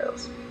everything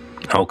else.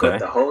 Okay. But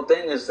the whole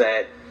thing is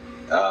that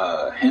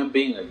him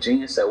being a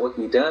genius at what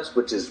he does,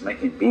 which is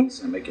making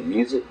beats and making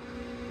music,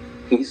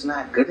 he's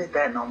not good at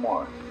that no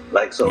more.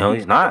 Like, so no,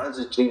 he's not. He's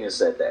a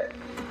genius at that,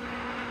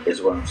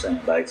 is what I'm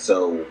saying. Like,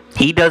 so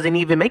he doesn't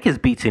even make his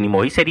beats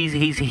anymore. He said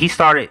he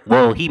started.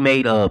 Well, he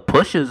made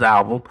Push's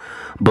album,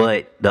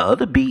 but the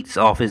other beats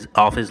off his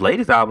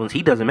latest albums,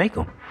 he doesn't make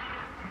them.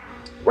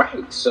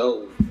 Right.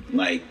 So,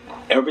 like,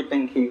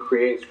 everything he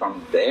creates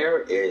from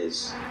there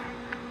is.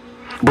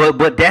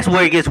 But that's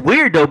where it gets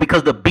weird though,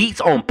 because the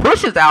beats on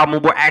Push's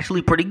album were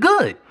actually pretty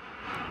good.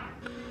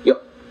 Yo,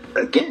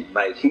 again,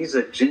 like, he's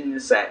a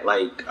genius at,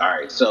 like, all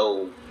right,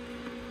 so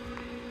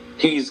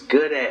he's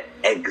good at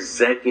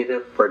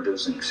executive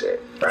producing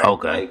shit, right?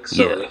 Okay. Like,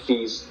 so if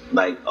he's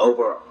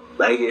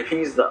if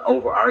he's the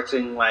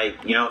overarching,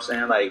 like, you know what I'm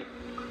saying, like,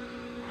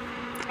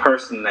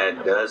 person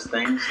that does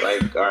things,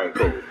 like, all right,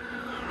 cool.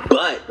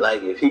 But,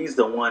 like, if he's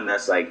the one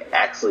that's, like,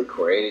 actually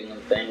creating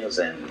things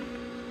and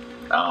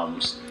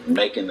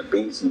making the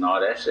beats and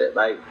all that shit,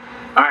 like,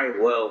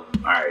 all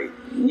right,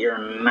 you're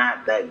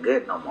not that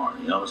good no more,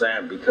 you know what I'm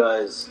saying?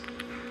 Because,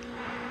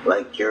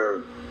 like,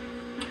 I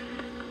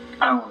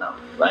don't know,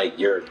 like,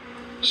 you're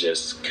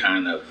just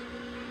kind of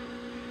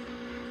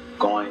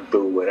going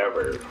through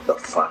whatever the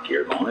fuck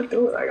you're going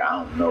through. Like, I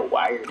don't know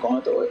why you're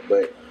going through it,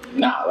 but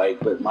nah, like,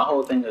 but my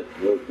whole thing with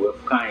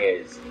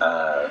Kanye is,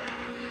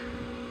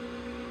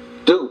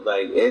 dude,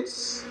 like,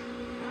 it's,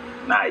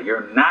 nah,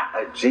 you're not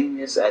a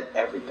genius at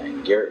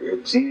everything. You're a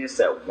genius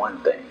at one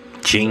thing.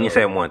 Genius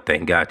at one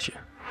thing, gotcha.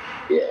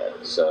 Yeah,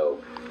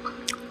 so,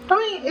 I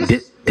mean,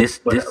 it's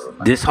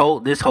this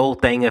whole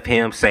thing of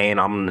him saying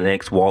I'm the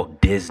next Walt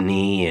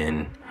Disney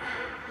and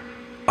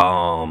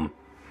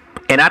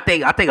I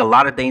think a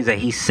lot of things that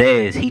he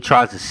says, he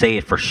tries to say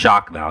it for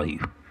shock value.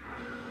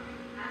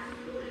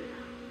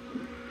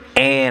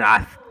 And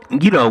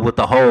with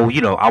the whole,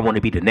 I want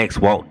to be the next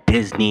Walt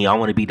Disney.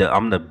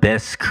 I'm the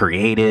best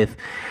creative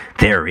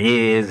there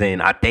is.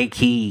 And I think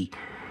he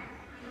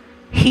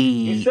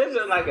says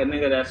it like a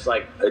nigga that's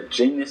like a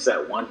genius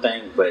at one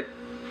thing, but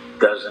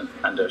doesn't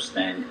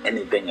understand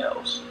anything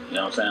else. You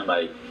know what I'm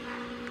saying?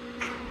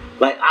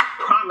 Like I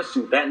promise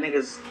you, that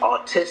nigga's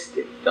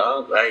autistic,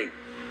 dog. Like,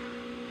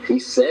 he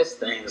says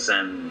things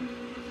and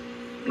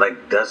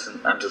like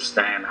doesn't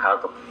understand how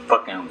the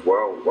fucking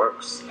world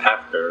works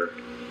after.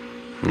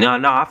 No,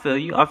 I feel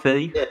you.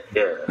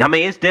 Yeah. I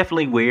mean, it's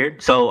definitely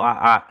weird. So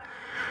I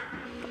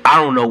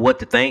don't know what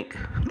to think.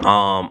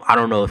 I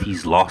don't know if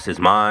he's lost his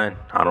mind.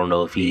 I don't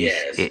know if he's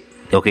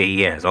okay.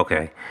 He has.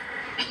 Okay.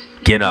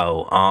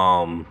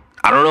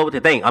 I don't know what to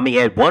think. I mean,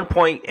 at one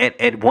point,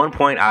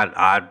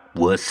 I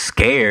was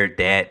scared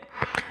that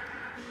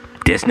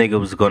this nigga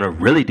was gonna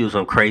really do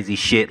some crazy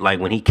shit. Like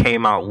when he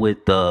came out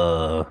with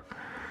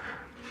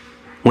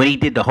when he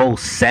did the whole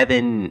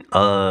 7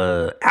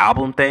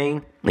 album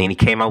thing, and he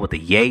came out with the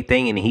Ye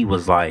thing, and he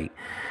was like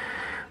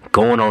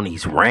going on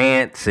these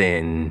rants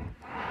and.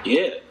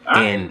 Yeah.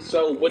 I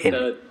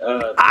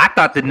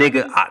thought the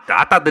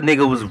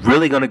nigga was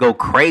really gonna go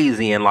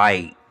crazy and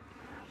like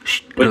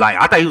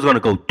I thought he was gonna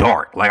go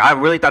dark. Like I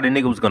really thought the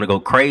nigga was gonna go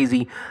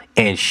crazy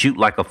and shoot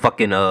like a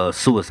fucking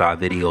suicide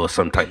video or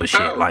some type of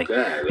shit. Oh, like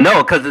God.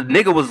 No, because the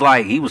nigga was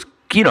like he was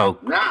Nah,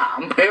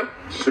 I'm him.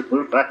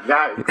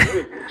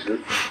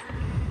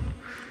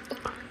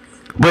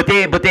 But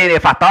then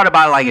if I thought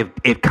about it, like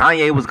if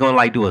Kanye was gonna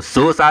like do a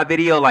suicide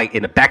video, like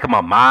in the back of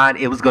my mind,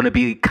 it was gonna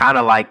be kind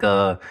of like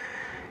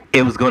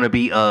it was gonna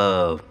be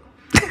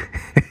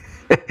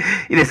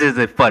this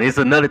isn't funny. It's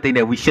another thing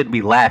that we shouldn't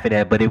be laughing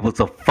at, but it was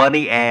a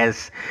funny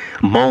ass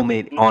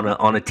moment on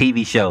a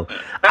TV show.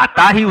 I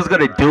thought he was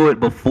gonna do it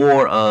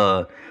before.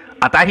 I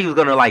thought he was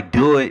gonna like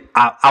do it.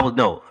 I was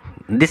no.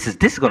 This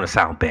is gonna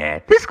sound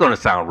bad. This is gonna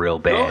sound real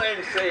bad.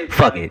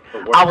 Fuck it.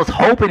 I was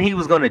hoping he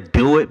was gonna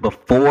do it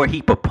before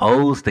he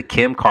proposed to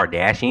Kim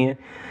Kardashian.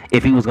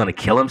 If he was gonna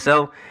kill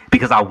himself,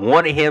 because I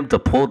wanted him to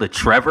pull the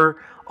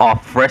Trevor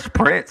off Fresh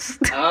Prince.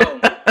 Oh.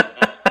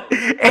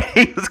 And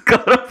he was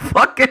gonna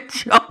fucking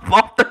jump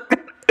off the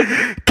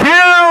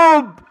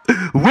Kim,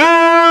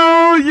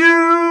 will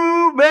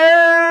you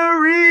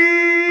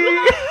marry?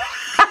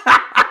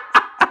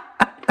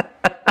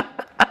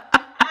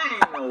 I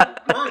ain't no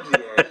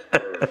bungee ass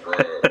shit,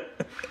 but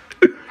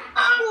I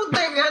don't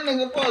think that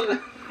nigga supposed to.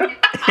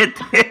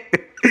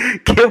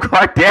 Kim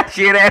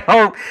Kardashian at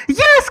home.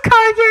 Yes,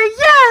 Kanye,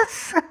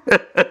 yes.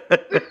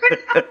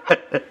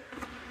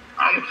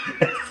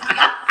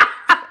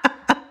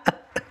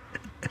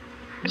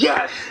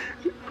 Yes.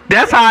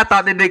 That's how I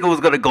thought the nigga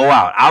was gonna go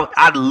out.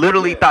 I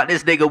literally thought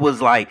this nigga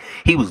was like,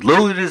 he was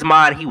losing his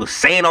mind. He was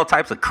saying all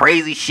types of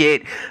crazy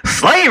shit.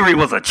 Slavery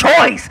was a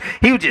choice.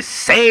 He was just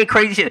saying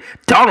crazy shit.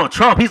 Donald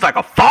Trump, he's like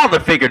a father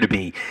figure to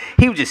me.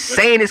 He was just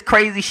saying this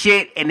crazy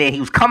shit, and then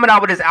he was coming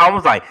out with his album. I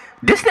was like,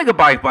 this nigga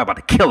probably about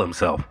to kill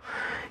himself.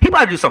 He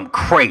about to do something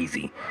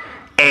crazy.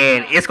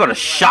 And it's gonna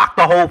shock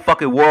the whole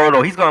fucking world,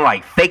 or he's gonna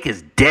like fake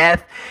his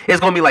death.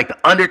 It's gonna be like the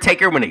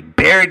Undertaker when they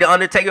buried the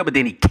Undertaker, but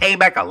then he came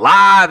back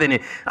alive, and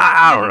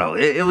I don't know.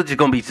 It was just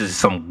gonna be just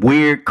some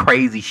weird,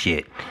 crazy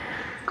shit.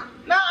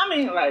 No, I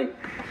mean, like,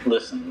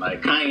 listen,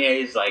 like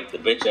Kanye's like the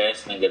bitch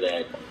ass nigga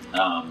that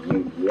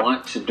you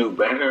want to do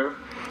better,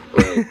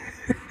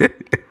 but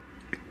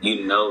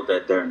you know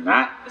that they're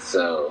not.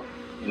 So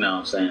you know what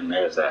I'm saying.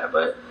 There's that,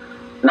 but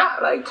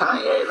not like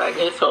Kanye. Like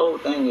his whole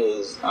thing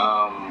is.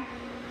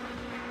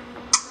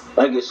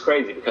 Like, it's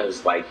crazy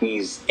because, like,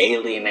 he's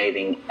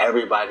alienating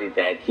everybody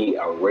that he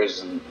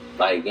originally,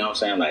 like, you know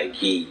what I'm saying?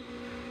 Like, you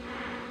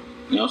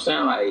know what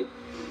I'm saying?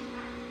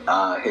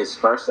 Like, his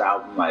first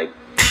album, like,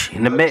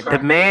 and the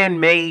man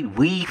made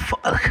the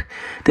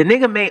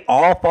nigga made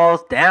All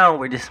Falls Down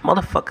where this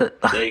motherfucker.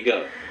 There you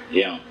go.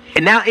 Yeah.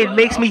 And now it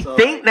makes me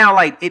think now,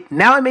 like, it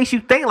makes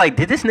you think, like,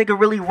 did this nigga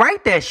really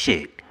write that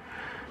shit?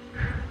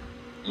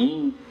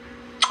 I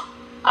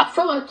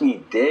feel like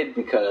he did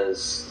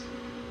because.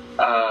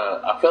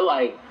 I feel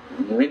like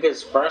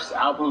niggas' first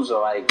albums are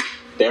like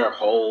their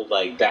whole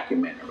like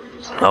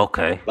documentaries.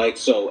 Okay. Like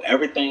so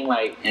everything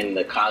like in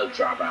the College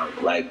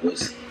Dropout like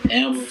was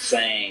him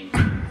saying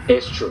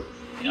his truth.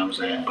 You know what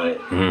I'm saying? But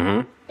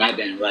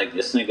goddamn, like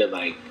this nigga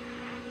like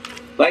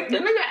the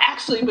nigga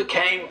actually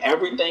became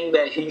everything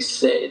that he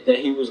said that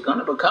he was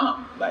gonna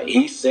become. Like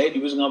he said he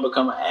was gonna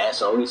become an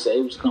asshole. He said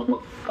he was gonna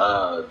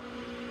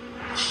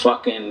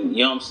fucking,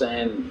 you know what I'm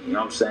saying? You know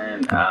what I'm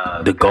saying?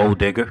 The gold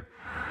digger.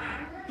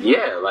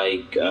 Yeah,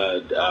 like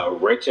a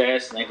rich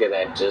ass nigga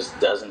that just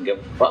doesn't give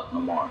a fuck no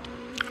more.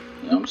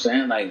 You know what I'm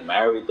saying? Like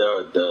married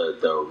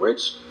the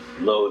rich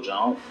Lil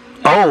Jon.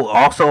 Oh,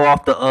 also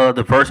off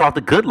the verse off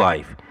the Good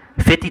Life.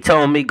 50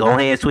 told me go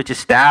ahead and switch his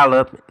style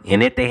up,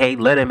 and if they hate,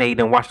 let him hate,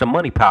 and watch the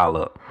money pile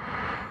up.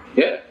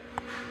 Yeah.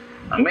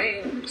 I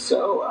mean.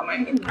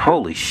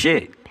 Holy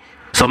shit.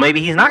 So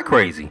maybe he's not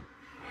crazy.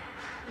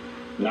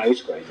 No,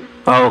 he's crazy.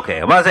 Oh, okay.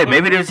 I'm about to say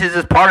maybe this is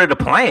just part of the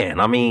plan.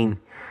 I mean.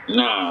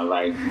 Nah,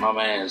 like my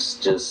man's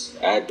just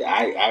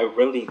I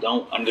really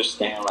don't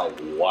understand like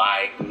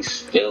why he's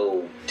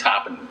still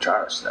topping the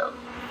charts though.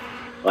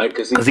 Like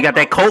cause he got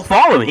that cult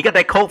following.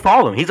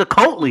 He's a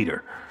cult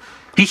leader.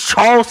 He's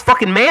Charles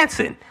fucking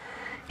Manson.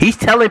 He's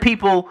telling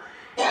people.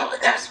 Yeah,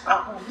 but that's my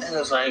whole thing.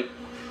 It's like,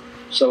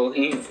 so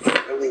he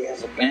really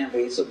has a fan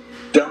base of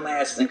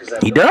dumbass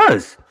niggas. He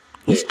does.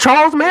 He's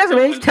Charles Manson,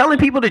 man. He's telling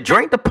people to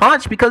drink the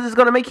punch because it's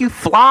gonna make you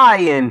fly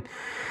and.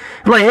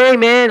 Like, hey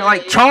man,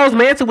 like Charles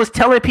Manson was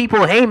telling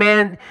people, hey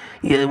man,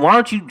 why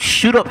don't you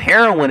shoot up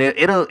heroin?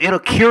 It'll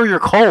cure your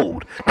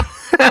cold.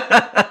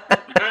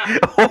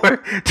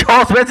 Or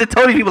Charles Manson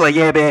told these people like,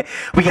 yeah man,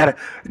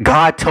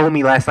 God told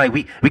me last night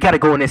we gotta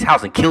go in this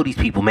house and kill these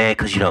people, man,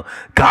 because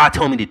God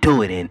told me to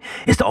do it, and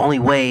it's the only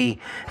way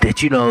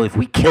that if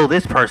we kill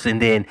this person,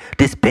 then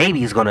this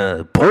baby is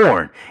gonna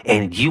born,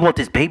 and you want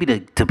this baby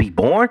to be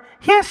born?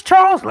 Yes,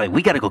 Charles. Like,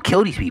 we gotta go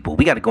kill these people.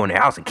 We gotta go in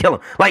their house and kill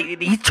them.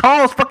 Like, he's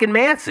Charles fucking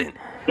Manson,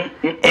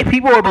 and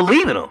people are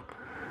believing him.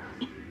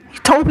 He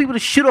told people to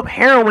shoot up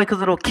heroin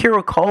because it'll cure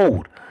a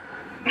cold.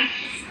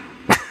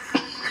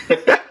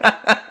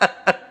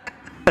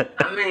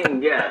 I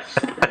mean, yes.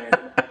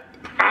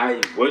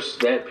 I wish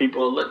that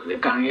people looked at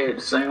Kanye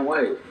the same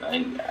way.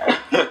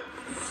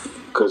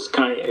 Because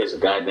Kanye is a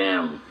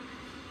goddamn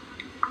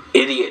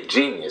idiot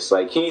genius.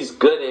 Like, he's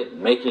good at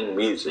making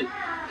music.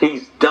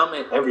 He's dumb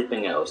at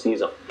everything else.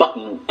 He's a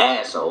fucking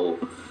asshole.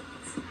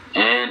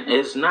 And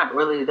it's not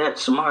really that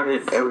smart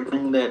at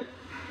everything that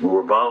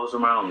revolves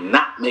around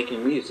not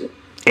making music.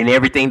 And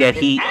everything that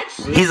he's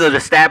an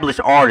established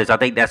artist. I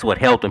think that's what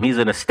helped him. He's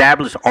an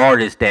established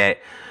artist that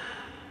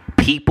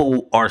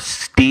people are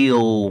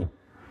still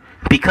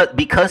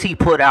because he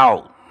put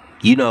out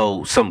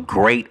some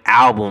great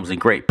albums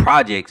and great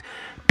projects.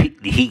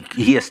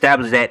 He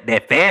established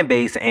that fan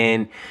base,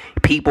 and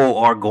people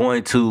are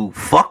going to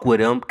fuck with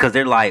him because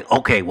they're like,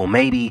 okay, well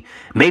maybe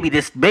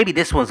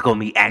this one's gonna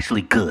be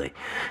actually good.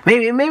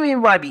 Maybe it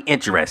might be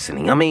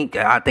interesting. I mean,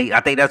 I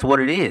think that's what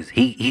it is.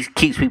 He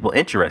keeps people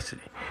interested.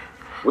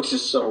 Which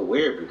is so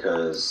weird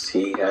because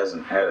he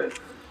hasn't had a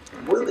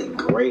really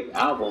great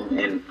album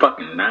in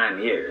fucking 9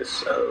 years.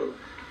 So,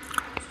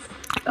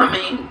 I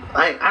mean,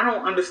 like, I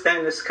don't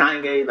understand this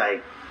Kanye,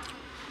 like,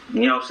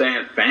 you know what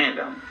I'm saying,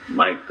 fandom.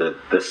 Like,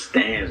 the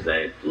stands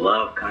that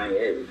love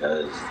Kanye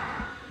because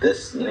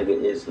this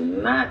nigga is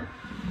not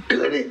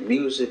good at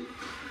music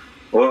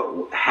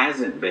or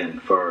hasn't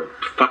been for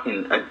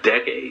fucking a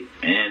decade.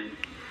 And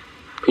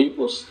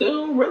people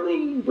still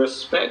really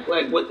respect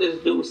like what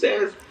this dude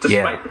says,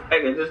 despite the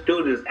fact that this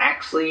dude is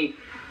actually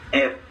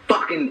a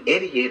fucking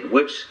idiot,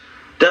 which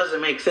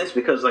doesn't make sense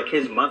because like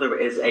his mother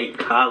is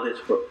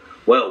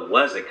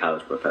was a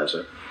college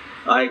professor.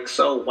 Like,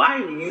 so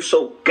why are you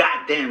so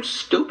goddamn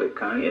stupid,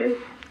 Kanye?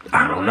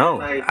 I don't know.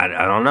 Like,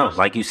 I don't know.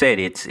 Like you said,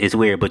 it's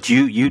weird, but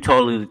you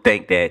totally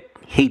think that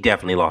he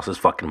definitely lost his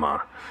fucking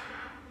mind.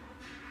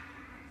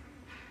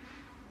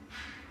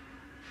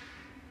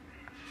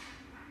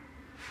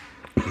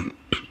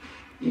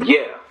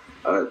 Yeah,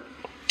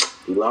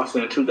 he lost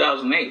it in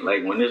 2008,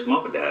 like when his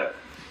mother died.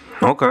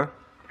 Okay.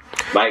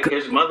 Like,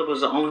 his mother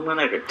was the only one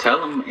that could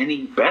tell him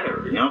any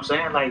better. You know what I'm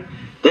saying? Like,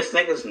 this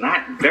nigga's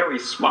not very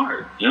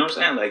smart. You know what I'm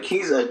saying? Like,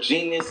 he's a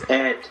genius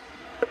at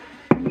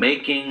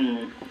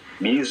making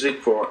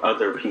music for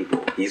other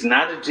people. He's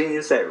not a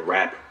genius at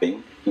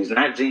rapping. He's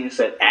not a genius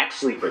at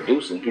actually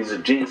producing. He's a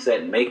genius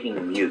at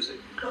making music.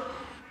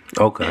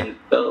 Okay. And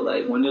so,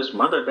 like, when his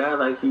mother died,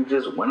 like, he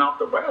just went off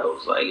the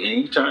rails. Like, and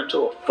he turned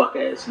to a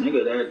fuck-ass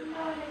nigga that,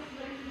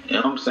 you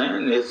know what I'm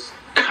saying, is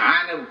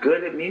kind of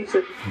good at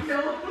music.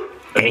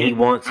 And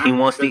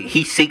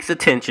he seeks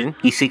attention.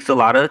 He seeks a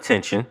lot of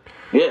attention.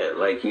 Yeah,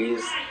 like, he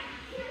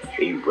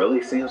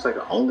really seems like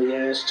an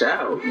only-ass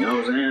child. You know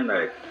what I'm saying?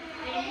 Like,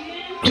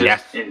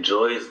 just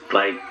enjoys,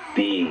 like,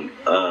 the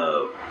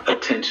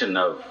attention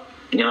of,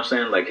 you know what I'm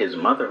saying? Like, his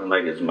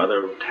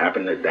mother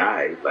happened to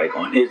die, like,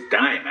 on his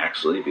dime,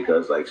 actually,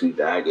 because, like, she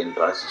died getting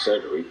plastic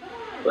surgery,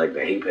 like,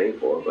 that he paid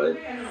for. But,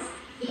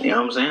 you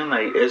know what I'm saying?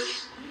 Like,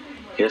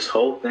 his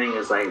whole thing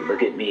is, like,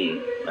 look at me.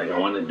 Like, I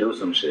want to do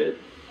some shit,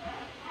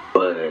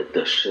 but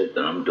the shit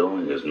that I'm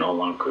doing is no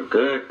longer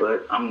good,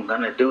 but I'm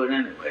going to do it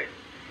anyway.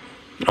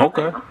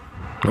 Okay.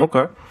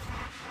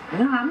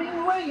 Yeah, I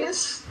mean, like,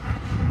 it's...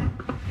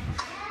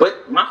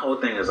 But my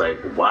whole thing is, like,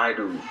 why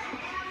do...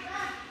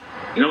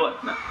 You know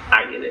what? No,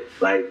 I get it.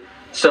 Like,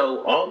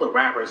 so all the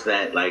rappers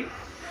that, like,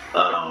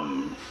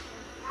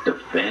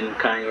 defend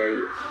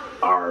Kanye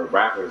are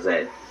rappers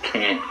that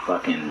can't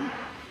fucking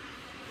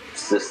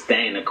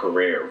sustain a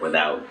career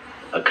without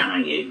a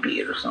Kanye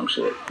beat or some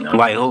shit. You know?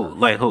 Like who?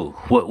 Like who?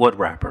 What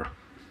rapper?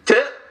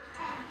 Tip.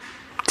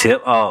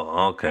 Tip.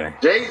 Oh, okay.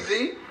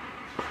 Jay-Z.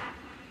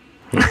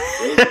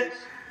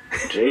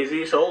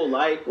 Jay-Z's whole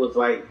life was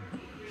like,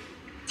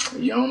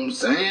 you know what I'm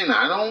saying?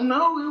 I don't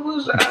know. It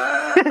was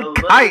a little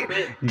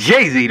bit.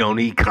 Jay-Z don't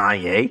need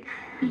Kanye.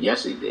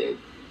 Yes, he did.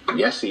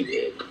 Yes, he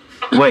did.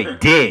 Wait,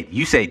 did.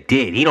 You said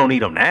did. He don't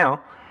need him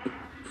now.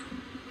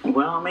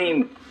 Well, I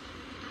mean,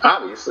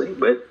 obviously,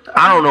 but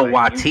I don't know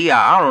why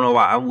T.I. I don't know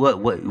why.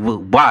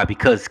 Why?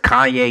 Because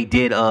Kanye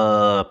did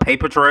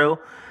Paper Trail,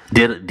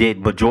 did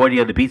majority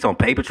of the beats on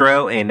Paper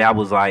Trail, and that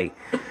was like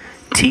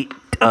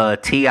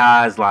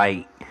T.I.'s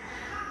like.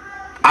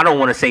 I don't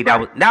want to say that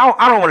was now.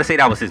 I don't want to say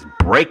that was his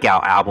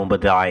breakout album,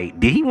 but like,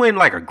 did he win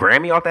like a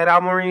Grammy off that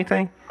album or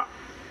anything?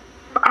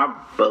 I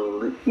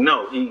believe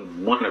no, he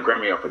won a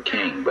Grammy off of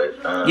King, but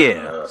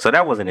yeah. So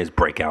that wasn't his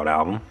breakout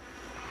album.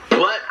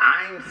 But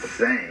I'm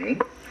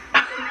saying,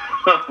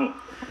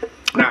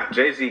 nah,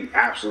 Jay-Z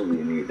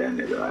absolutely need that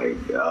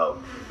nigga.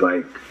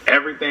 Like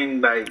everything,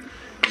 like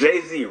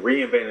Jay-Z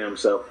reinvented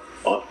himself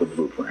off the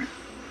Blueprint,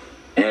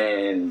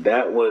 and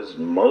that was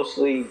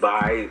mostly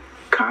by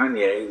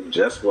Kanye,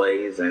 Just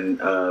Blaze, and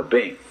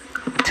Bing.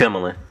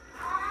 Timbaland.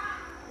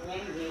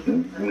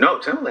 No,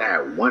 Timbaland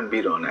had one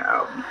beat on that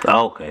album.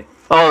 Oh, okay.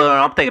 Oh, no,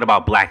 I'm thinking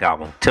about Black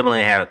Album.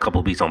 Timbaland had a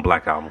couple beats on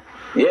Black Album.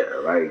 Yeah,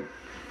 like.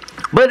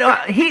 But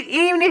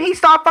even if he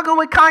start fucking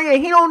with Kanye,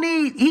 he don't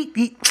need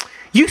he.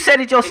 You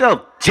said it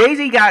yourself.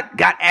 Jay-Z got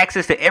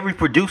access to every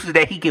producer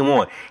that he can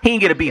want. He can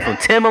get a beat from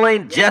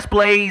Timbaland, Just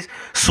Blaze,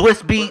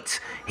 Swiss Beats.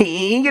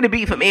 He can get a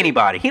beat from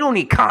anybody. He don't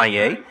need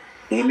Kanye.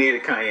 He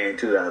needed Kanye in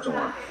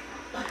 2001.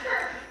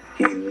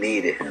 He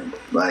needed him.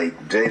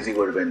 Like, Jay-Z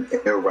would have been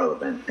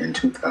irrelevant in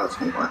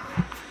 2001.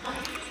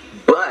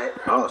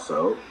 But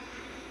also,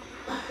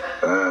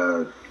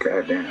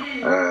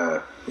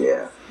 goddamn,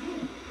 yeah.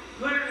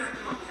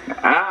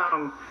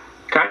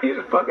 Kanye's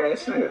a fuck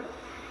ass nigga.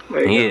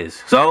 He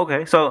is. So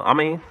okay. So I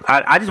mean,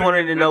 I just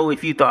wanted to know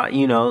if you thought,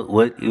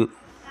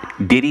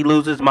 did he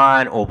lose his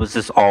mind or was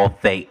this all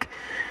fake?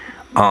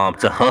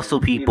 To hustle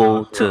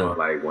people to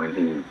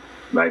when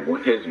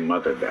his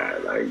mother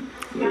died, like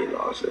he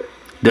lost it.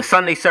 The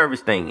Sunday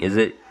service thing, is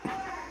it?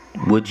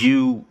 Would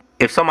you,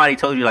 if somebody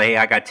told you like, hey,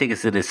 I got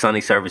tickets to this Sunday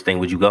service thing,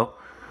 would you go?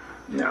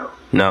 No.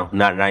 No,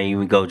 not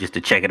even go just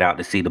to check it out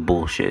to see the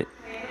bullshit.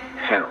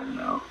 Hell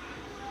no.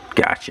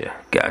 Gotcha.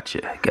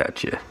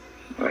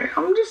 Like,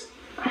 I'm just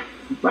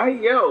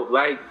like,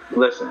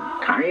 listen,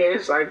 Kanye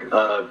is like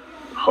a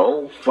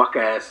whole fuck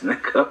ass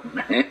nigga,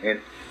 man.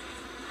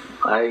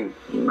 Like,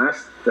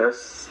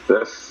 that's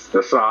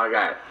all I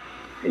got.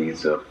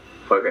 He's a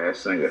fuck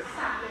ass nigga.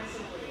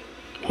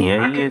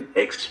 Yeah, I can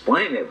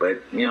explain it,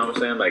 but you know what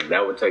I'm saying? Like,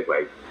 that would take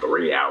like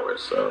 3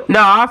 hours. So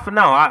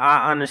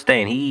I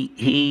understand.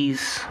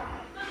 He's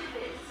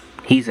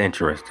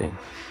interesting.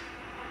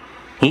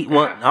 I'm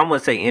gonna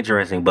say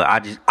interesting, but I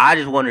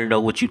just wanted to know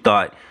what you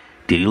thought.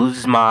 Did he lose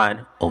his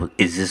mind, or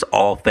is this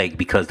all fake?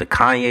 Because the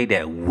Kanye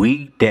that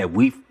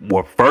we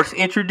were first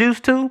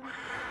introduced to,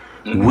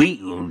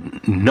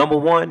 number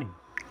one,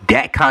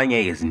 that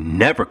Kanye is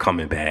never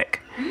coming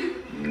back.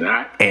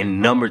 Not.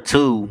 And number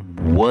two,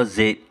 was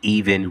it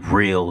even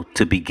real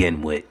to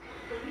begin with?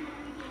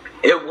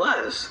 It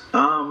was.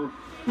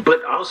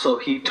 But also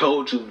he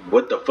told you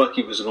what the fuck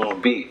he was gonna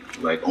be.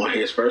 Like on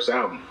his first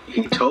album,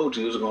 he told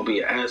you he was gonna be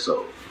an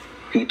asshole.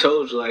 He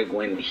told you like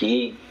when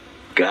he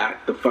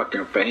got the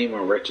fucking fame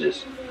and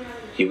riches,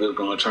 he was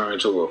gonna turn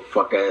into a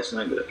fuck ass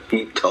nigga.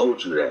 He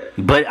told you that.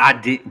 But I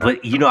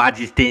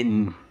just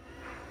didn't.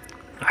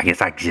 I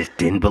guess I just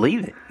didn't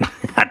believe it.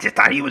 I just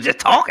thought he was just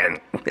talking.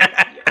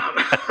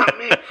 I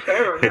mean,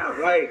 fair enough.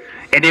 Like,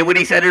 and then when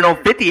he said it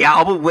on 50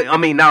 album,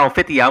 not on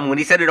 50 album, when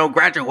he said it on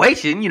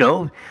Graduation,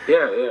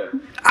 Yeah.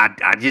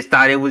 I just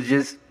thought I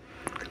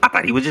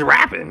thought he was just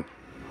rapping.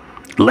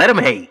 Let him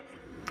hate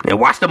and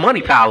watch the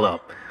money pile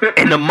up.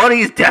 And the money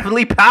is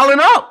definitely piling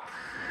up.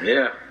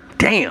 Yeah.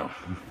 Damn.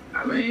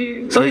 I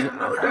mean, so yeah,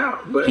 no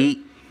doubt. But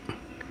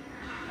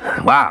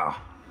wow.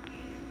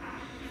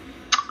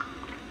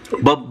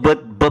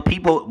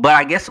 But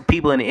I guess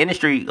people in the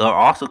industry are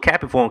also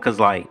capping for him because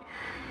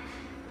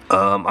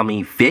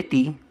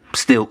 50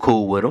 still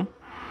cool with him.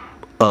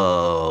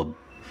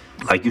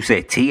 Like you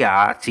said,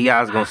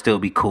 T.I.'s gonna still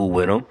be cool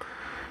with him.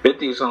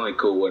 50's only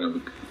cool with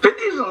him.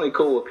 50's only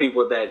cool with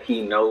people that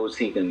he knows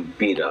he can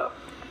beat up.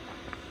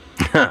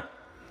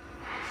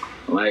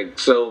 Like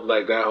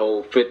that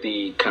whole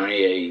 50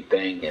 Kanye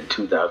thing in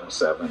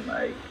 2007,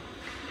 like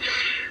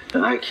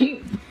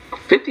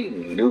 50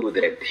 knew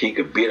that he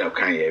could beat up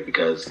Kanye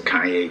because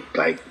Kanye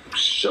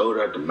showed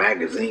up the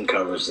magazine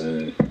covers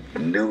and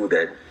knew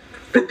that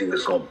 50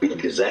 was gonna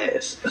beat his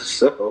ass.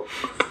 So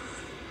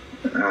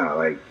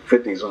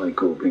 50's only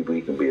cool people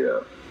he can beat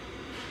up.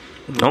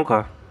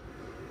 Okay.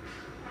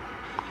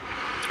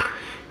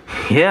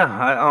 Yeah,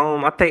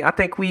 I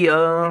think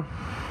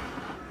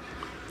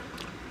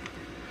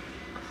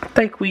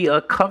we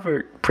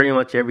covered pretty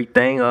much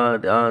everything.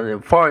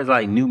 As far as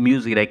new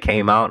music that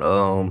came out,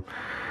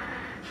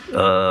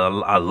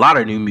 A lot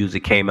of new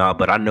music came out,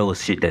 but I know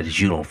it's shit that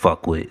you don't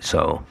fuck with.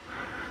 So,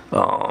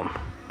 well,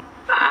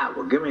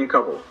 give me a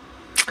couple.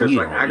 Cause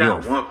like I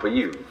got one for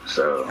you.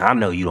 So I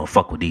know you don't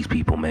fuck with these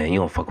people, man. You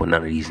don't fuck with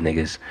none of these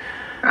niggas.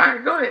 All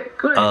right,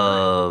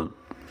 go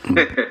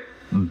ahead.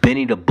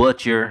 Benny the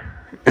Butcher.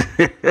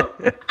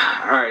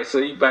 All right, so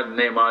you about to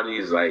name all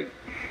these like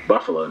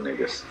Buffalo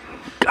niggas?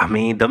 I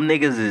mean, them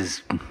niggas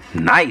is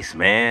nice,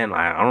 man.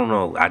 Like, I don't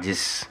know. I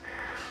just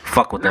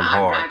fuck with them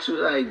hard.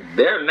 Actually, like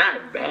they're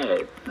not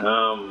bad.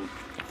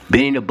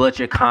 Benny the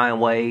Butcher,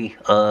 Conway,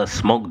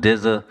 Smoke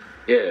DZA.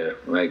 Yeah,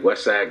 like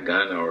Westside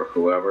Gun or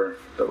whoever.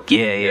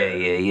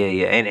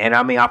 Yeah. And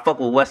I mean, I fuck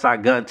with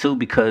Westside Gun too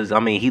because I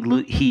mean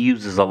he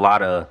uses a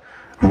lot of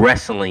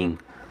wrestling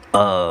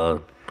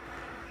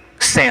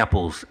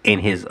samples in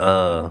his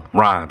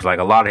rhymes. Like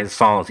a lot of his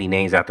songs he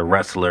names after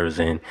wrestlers,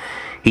 and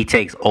he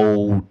takes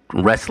old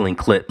wrestling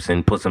clips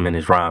and puts them in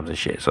his rhymes and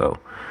shit. So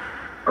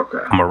okay,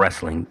 I'm a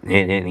wrestling,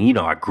 and you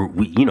know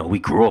we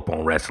grew up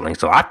on wrestling.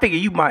 So I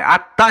figured I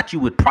thought you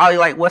would probably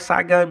like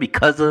Westside Gun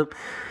because of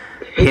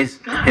his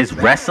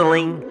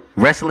wrestling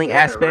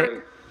aspect.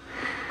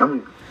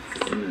 Right.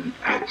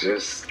 I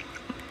just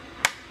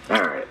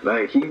all right.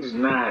 Like he's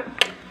not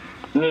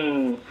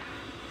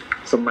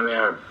somebody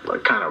I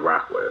like kind of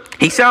rock with.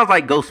 He sounds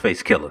like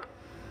Ghostface Killer.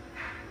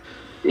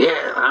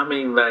 Yeah, I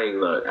mean, like,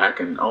 look, I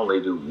can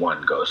only do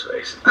one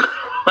Ghostface.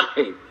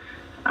 Like,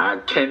 I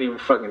can't even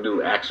fucking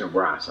do Action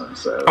Bronson.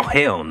 So. Oh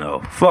hell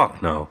no,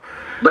 fuck no.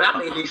 But I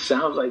mean, he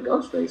sounds like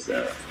Ghostface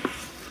though.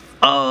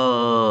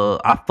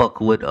 I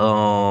fuck with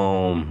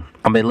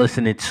I've been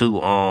listening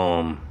to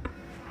I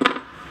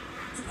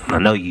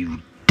know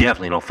you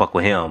definitely don't fuck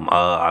with him.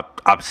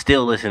 I'm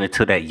still listening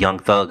to that Young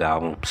Thug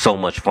album, So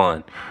Much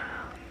Fun.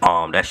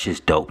 That's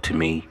just dope to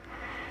me.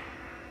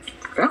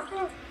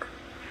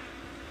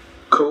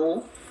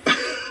 Cool.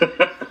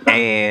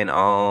 And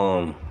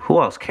who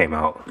else came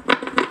out?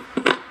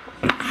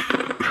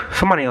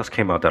 Somebody else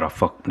came out that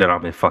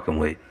I've been fucking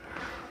with.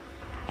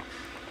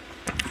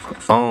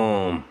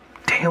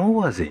 Damn,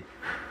 what was it?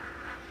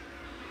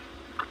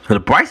 The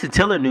Bryson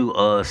Tiller new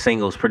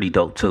single is pretty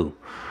dope too.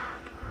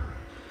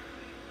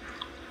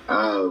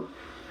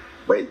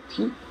 Wait,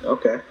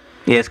 okay.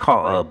 Yeah, it's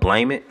called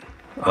Blame It.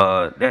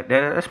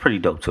 That's pretty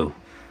dope too.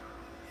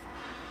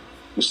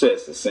 You said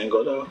it's a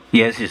single though?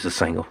 Yeah, it's just a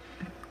single.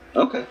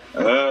 Okay.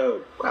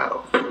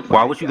 Wow.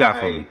 Why? What you got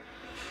for me?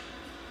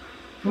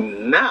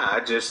 Nah, I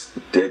just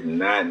did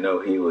not know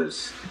he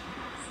was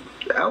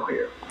out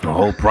here.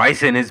 Oh,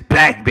 Bryson is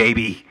back,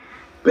 baby.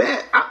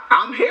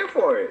 I'm here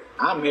for it.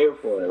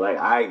 Like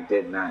I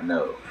did not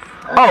know.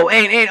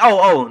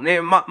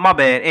 My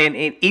bad.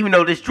 And even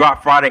though this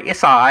dropped Friday,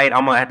 it's alright.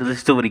 I'm gonna have to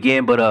listen to it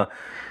again. But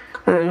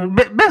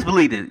best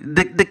believe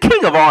it, the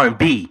king of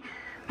R&B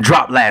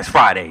dropped last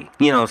Friday.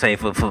 You know what I'm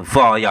saying?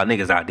 For all y'all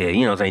niggas out there.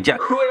 You know what I'm saying?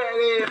 Who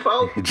that is,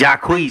 folks?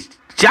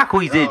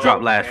 Jacquees did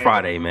drop last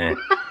Friday, man.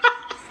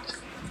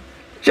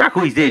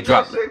 Jacquees did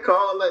drop. That shit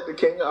called like the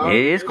king of R&B?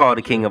 Yeah, it's called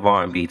the king of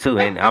R&B too.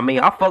 And I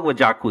mean, I fuck with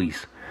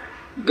Jacquees.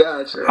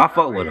 Gotcha. I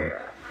fuck with him.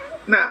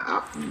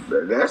 Nah,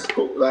 that's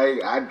cool.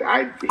 Like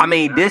I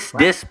mean, this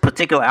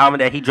particular album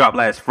that he dropped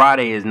last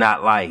Friday is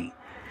not like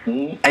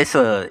it's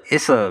a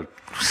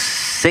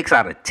 6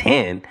 out of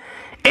 10.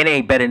 It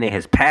ain't better than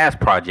his past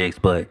projects,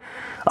 but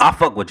I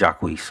fuck with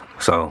Jacquees.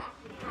 So.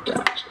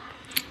 Gotcha.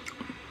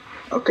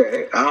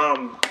 Okay.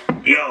 All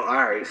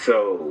right.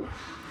 So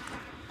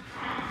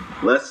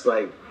let's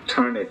like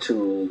turn it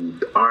to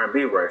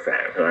R&B right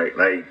fast, right?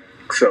 Like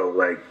so,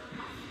 like.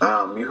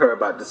 You heard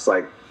about this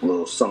like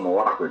little Summer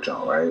Walker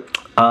joint, right?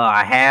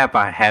 I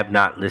have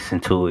not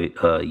listened to it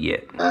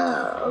yet.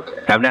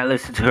 Okay. I've not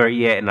listened to her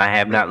yet, and I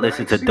have not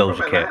listened to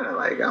Doja Cat.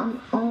 Like I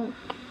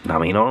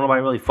mean, don't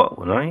nobody really fuck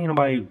with her.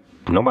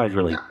 Nobody's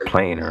really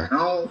playing her. I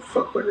don't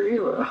fuck with her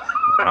either.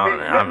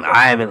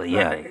 I haven't.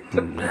 Yeah, I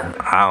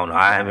don't know.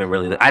 I haven't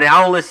really. I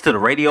don't listen to the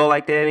radio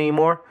like that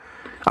anymore.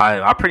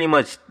 I pretty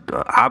much.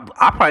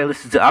 I probably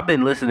listen to. I've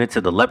been listening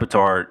to the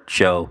Lepertard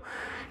show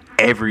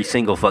every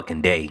single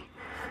fucking day.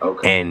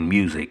 Okay. And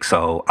music,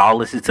 so I'll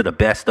listen to the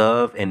best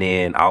of, and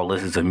then I'll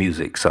listen to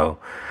music. So,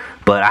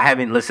 but I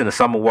haven't listened to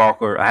Summer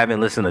Walker. I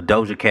haven't listened to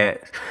Doja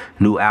Cat's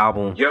new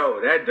album. Yo,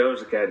 that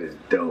Doja Cat is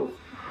dope.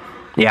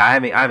 Yeah, I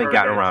haven't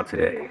gotten around to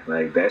that.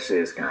 Like that shit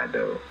is kind of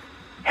dope.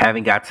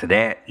 Haven't got to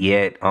that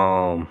yet.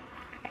 I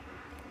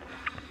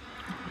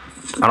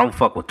don't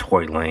fuck with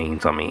Tory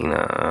Lanez. I mean,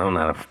 I'm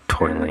not a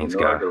Tory Lanez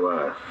guy. Nor do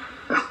I.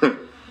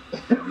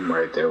 I'm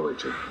right there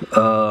with you.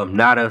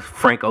 Not a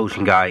Frank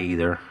Ocean guy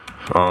either.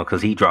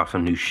 Cause he dropped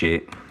some new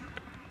shit.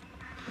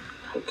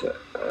 Okay.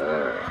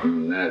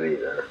 I'm not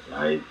either.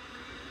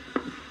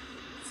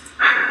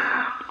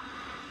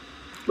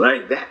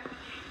 Like that.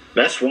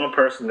 That's one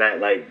person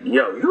that like,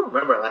 yo, you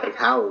remember like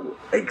how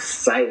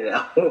excited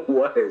I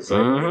was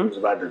when he was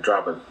about to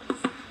drop it.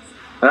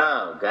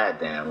 Oh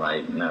goddamn!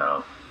 Like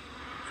no.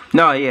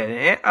 No,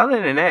 yeah.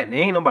 Other than that,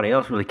 ain't nobody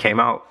else really came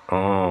out.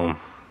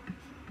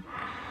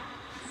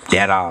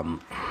 That I'm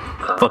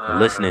fucking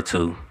listening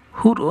to.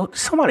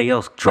 Somebody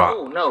else dropped.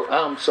 Oh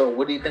no. So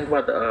what do you think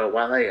about the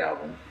Wale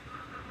album?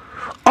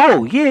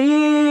 Oh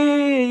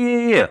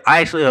yeah. I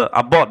actually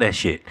I bought that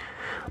shit.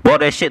 Bought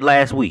that shit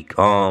last week.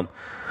 Wale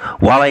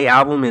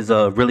album is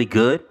really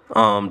good.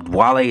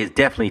 Wale has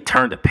definitely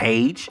turned a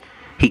page.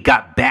 He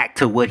got back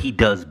to what he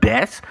does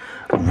best,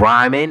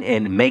 rhyming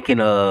and making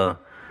a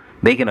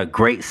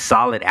great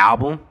solid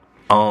album.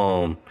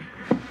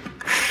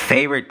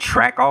 Favorite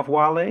track off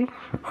Wale?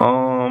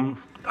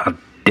 I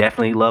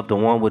definitely love the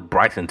one with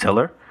Bryson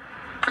Tiller.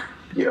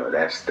 Yo,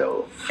 that's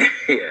dope.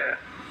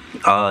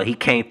 Yeah. He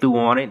came through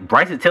on it.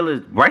 Bryson Tiller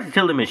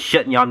been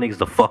shutting y'all niggas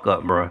the fuck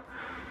up, bro.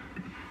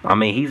 I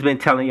mean, he's been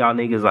telling y'all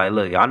niggas like,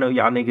 look, I know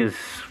y'all niggas,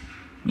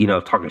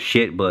 talking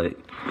shit, but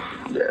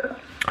yeah.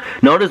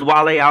 No, this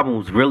Wale album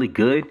was really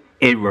good.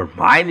 It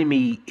reminded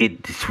me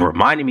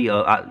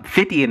of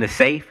 50 in the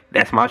Safe.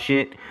 That's my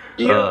shit.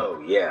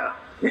 Yo, yeah.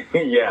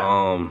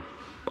 Yeah.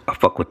 I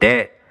fuck with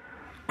that.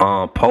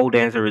 Pole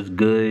Dancer is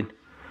good.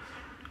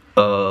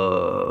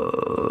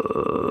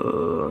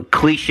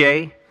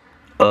 Cliche.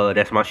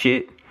 That's my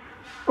shit.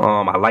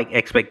 I like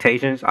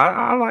Expectations.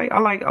 I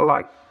like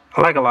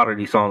a lot of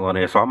these songs on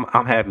there, so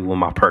I'm happy with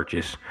my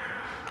purchase.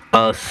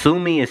 Sue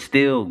Me is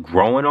still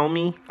growing on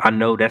me. I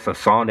know that's a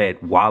song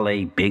that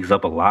Wale bigs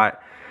up a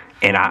lot,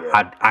 and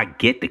I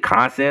get the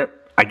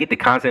concept. I get the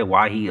concept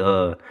why he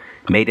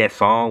made that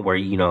song where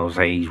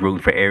say he's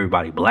rooting for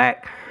everybody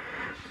black,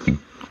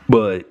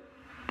 but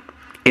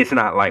it's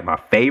not like my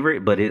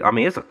favorite. But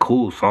it's a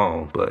cool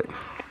song.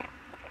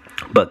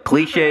 But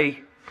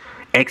Cliche,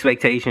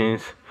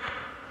 Expectations,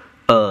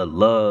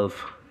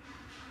 Love,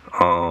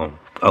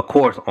 of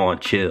course on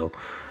Chill,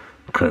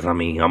 because I'm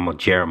a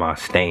Jeremiah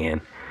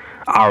stan.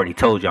 I already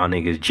told y'all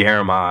niggas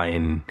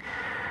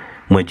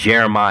when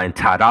Jeremiah and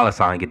Ty Dolla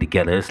 $ign get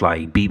together, it's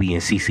like BB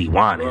and CeCe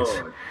Winans.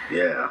 Oh,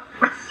 yeah.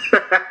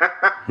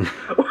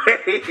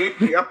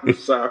 Wait, I'm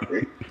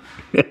sorry.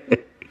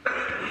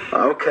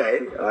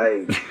 Okay,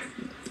 I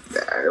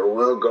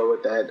will go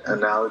with that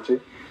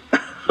analogy.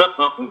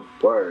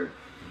 Word.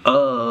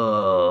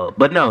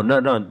 But no.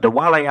 The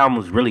Wale album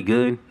was really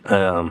good.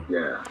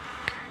 Yeah.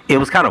 It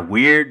was kind of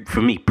weird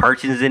for me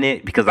purchasing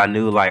it because I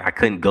knew like I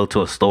couldn't go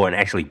to a store and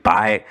actually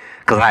buy it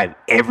because I have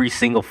every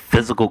single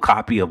physical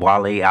copy of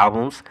Wale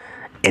albums,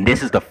 and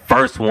this is the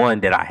first one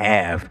that I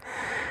have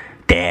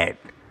that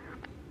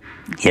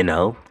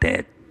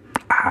that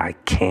I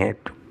can't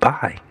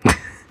buy.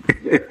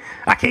 Yeah.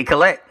 I can't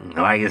collect.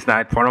 Like it's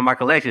not part of my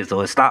collection, so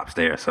it stops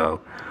there.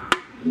 So.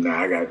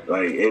 Nah, I got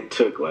it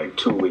took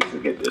 2 weeks to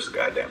get this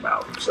goddamn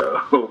album.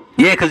 So.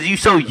 Yeah, cause you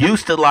so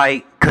used to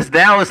cause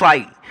now it's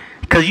like.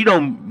 Cause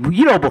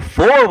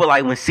before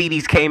when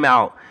CDs came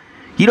out,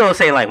 you know what I'm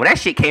saying? Like when that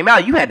shit came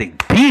out, you had to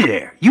be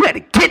there. You had to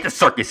get to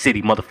Circuit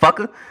City,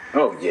 motherfucker.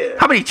 Oh yeah.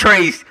 How many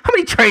train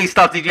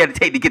stops did you have to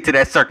take to get to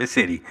that Circuit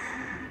City?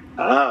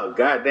 Oh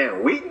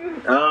goddamn,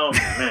 Wheaton. Oh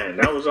man,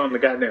 that was on the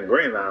goddamn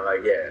Green Line.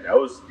 That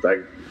was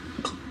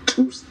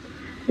two.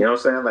 You know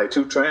what I'm saying?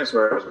 2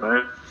 transfers,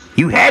 man.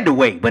 You had to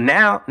wait, but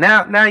now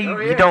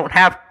you don't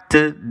have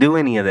to do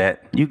any of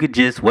that. You could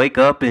just wake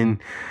up and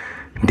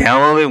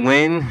download it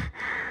when.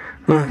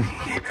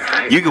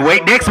 You can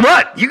wait next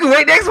month. You can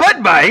wait next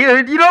month. By you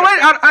know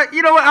what?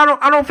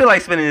 I don't feel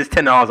like spending this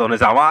 $10 on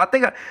this album. I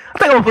think I'm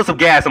gonna put some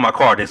gas in my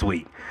car this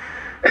week.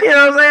 You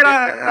know what I'm saying?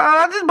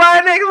 I'll just buy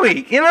it next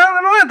week.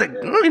 I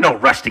don't need no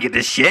rush to get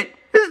this shit.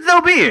 This is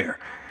still here.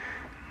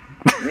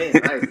 Man,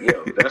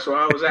 that's where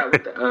I was at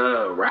with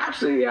the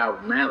Rhapsody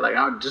album, man.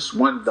 I just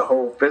wanted the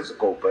whole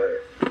physical,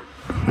 but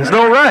there's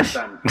no rush.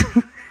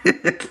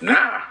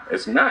 Nah,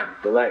 it's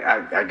not. But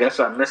I guess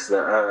I missed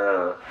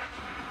the.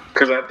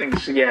 Because I think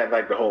she had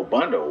the whole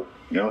bundle,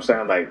 you know what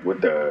I'm saying,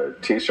 with the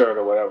t-shirt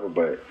or whatever,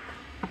 but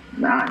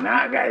nah,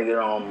 I gotta get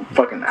on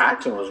fucking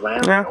iTunes,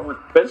 man. Yeah. I want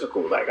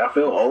physical, I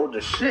feel old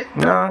as shit.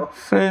 Nah,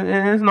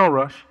 there's no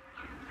rush.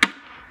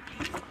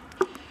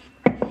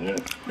 Yeah,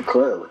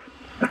 clearly.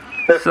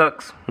 It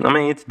sucks.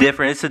 It's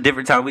different. It's a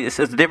different time. It's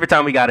a different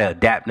time we gotta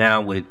adapt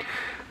now with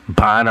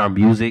buying our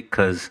music,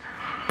 because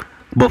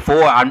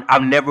before I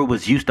never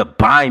was used to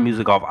buying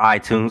music off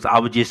iTunes. I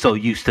was just so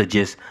used to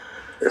just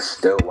it's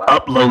still wild.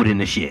 Uploading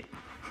the shit,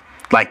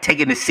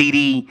 taking the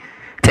CD,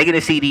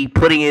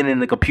 putting it in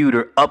the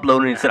computer,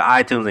 uploading it to the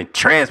iTunes, and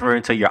transferring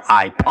it to your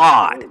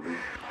iPod.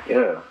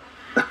 Yeah.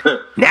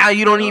 Now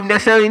you don't even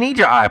necessarily need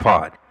your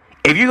iPod.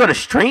 If you're gonna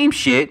stream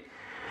shit,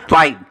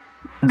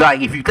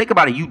 if you think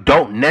about it, you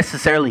don't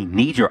necessarily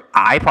need your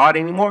iPod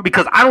anymore,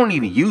 because I don't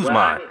even use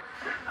mine.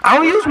 I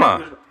don't use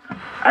mine.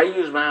 I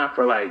use mine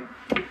for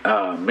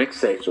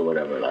mixtapes or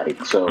whatever.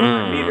 So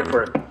I need it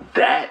for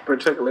that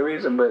particular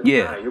reason. But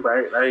yeah, you're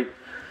right.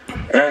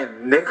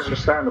 And niggas are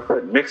starting to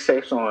put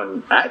mixtapes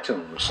on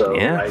iTunes. So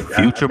yeah,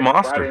 Future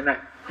Monster.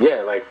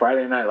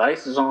 Friday Night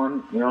Lights is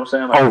on. You know what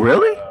I'm saying? Oh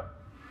really?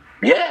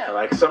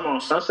 Yeah, Summer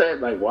on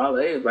Sunset,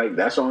 Wale,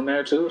 that's on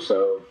there too.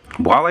 So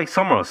Wale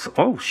Summer,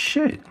 oh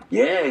shit.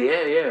 Yeah.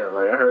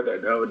 I heard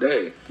that the other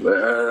day,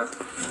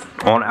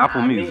 but on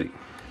Apple Music.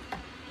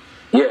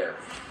 Yeah.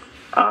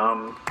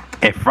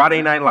 And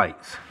Friday Night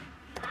Lights.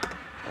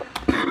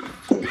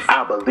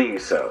 I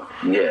believe so.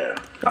 Yeah.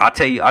 I'll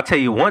tell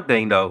you one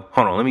thing though.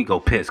 Hold on, let me go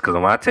piss because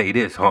when I tell you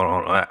this, hold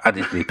on. I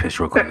just need to piss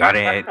real quick. I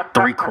done had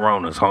 3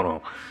 Coronas. Hold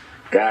on.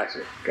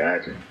 Gotcha.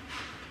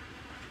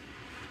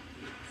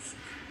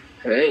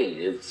 Hey,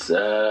 it's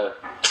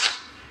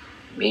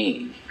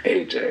me,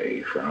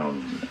 AJ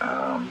from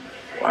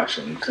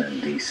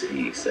Washington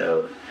D.C.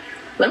 So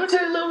let me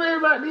tell you a little bit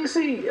about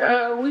D.C.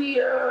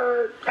 We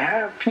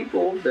have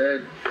people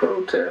that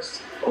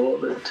protest all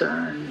the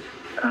time.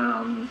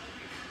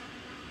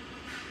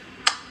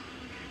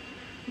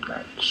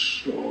 Not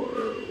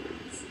sure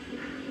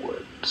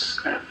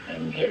what's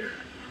happening here.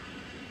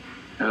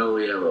 Oh,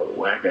 we have a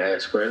whack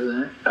ass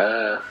president.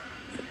 I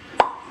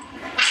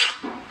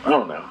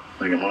don't know.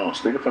 Like I'm on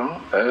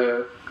speakerphone.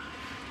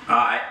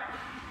 Alright.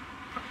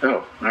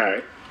 Oh,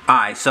 alright.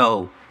 Alright,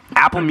 so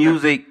Apple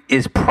Music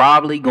is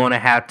probably gonna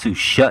have to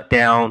shut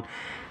down,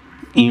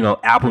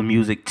 Apple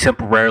Music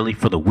temporarily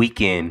for the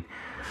weekend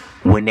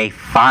when they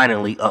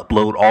finally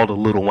upload all the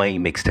Lil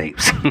Wayne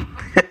mixtapes.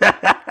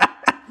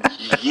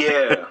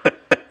 Yeah.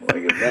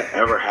 Like if that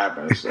ever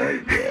happens,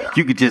 yeah.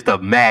 You could just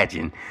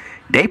imagine.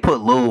 They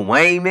put Lil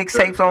Wayne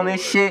mixtapes on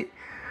this shit.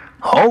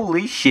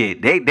 Holy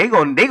shit. They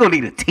gonna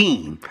need a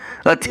team.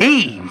 Like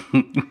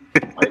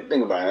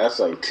think about it, that's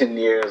like 10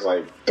 years,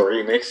 like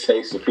 3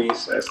 mixtapes a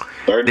piece. That's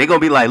 30. They gonna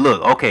be like,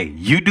 look, okay,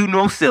 you do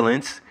No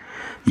Ceilings.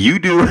 You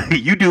do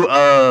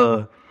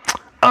the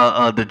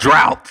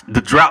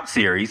drought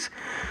series.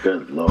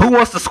 Good Lord. Who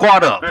wants to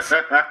squat ups?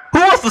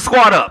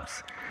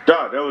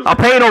 Dog, that was I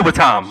paid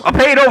overtime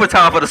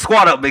for the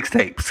squat up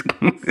mixtapes.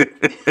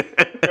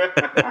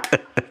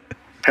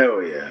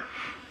 hell yeah.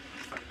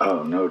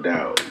 Oh, no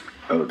doubt.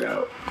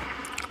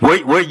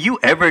 Were you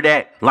ever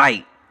that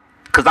like?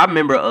 Cause I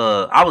remember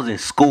I was in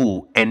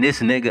school and this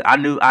nigga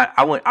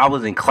I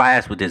was in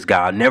class with this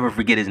guy. I'll never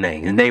forget his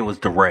name. His name was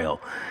Darrell.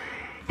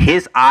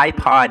 His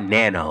iPod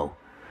Nano.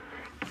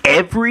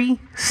 Every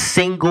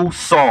single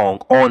song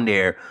on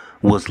there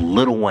was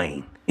Lil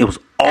Wayne. It was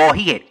all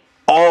he had.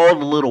 All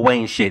the Lil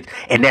Wayne shit,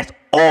 and that's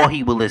all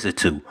he would listen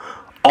to,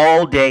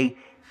 all day,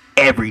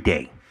 every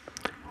day.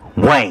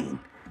 Wayne,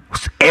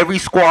 every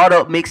Squad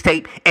Up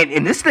mixtape,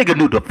 and this nigga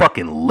knew the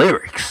fucking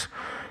lyrics.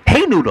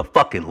 He knew the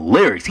fucking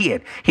lyrics. He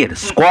had the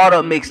Squad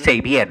Up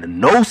mixtape. He had the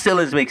No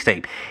Ceilings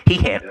mixtape. He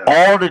had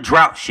all the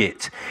drought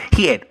shits.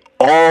 He had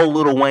all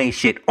Lil Wayne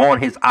shit on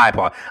his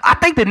iPod. I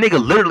think the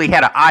nigga literally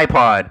had an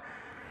iPod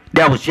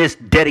that was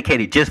just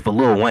dedicated just for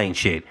Lil Wayne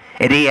shit.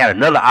 And then he had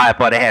another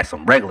iPod that had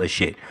some regular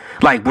shit.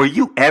 Like, were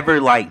you ever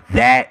like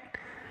that?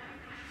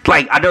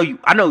 Like, I know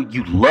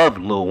you love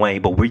Lil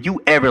Wayne, but were you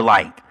ever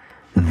like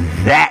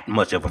that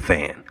much of a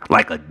fan?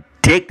 Like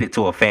addicted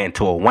to a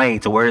Wayne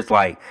to where it's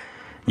like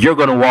you're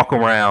gonna walk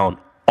around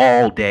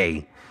all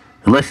day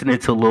listening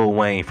to Lil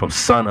Wayne from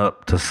sun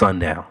up to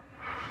sundown?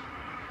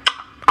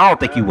 I don't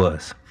think you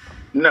was.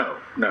 No.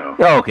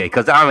 Oh, okay,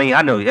 because I mean,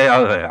 I know,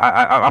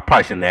 I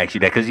probably shouldn't ask you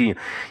that, because you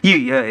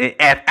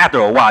after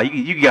a while,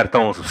 you got to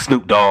throw on some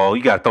Snoop Dogg,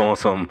 you got to throw on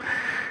some,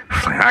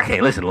 I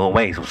can't listen to Lil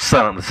Wayne, some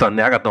sun up to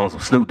sundown, I got to throw on some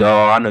Snoop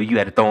Dogg, I know you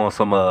had to throw on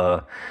some,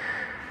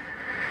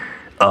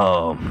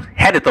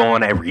 had to throw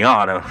on that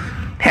Rihanna,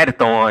 had to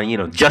throw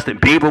on, Justin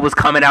Bieber was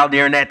coming out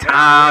during that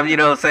time, you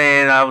know what I'm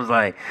saying, I was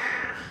like,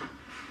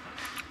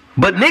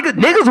 but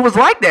niggas was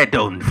like that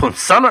though, from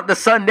sun up to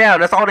sundown,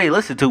 that's all they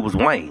listened to was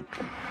Wayne.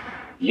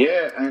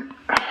 Yeah, and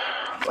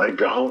like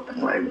the whole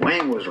thing, like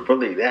Wayne was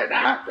really that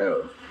hot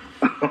though.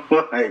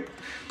 Like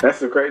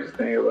that's the craziest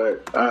thing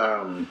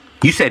about.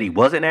 You said he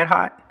wasn't that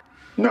hot?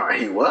 No,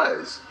 he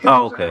was.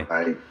 Okay.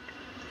 Like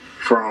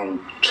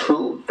from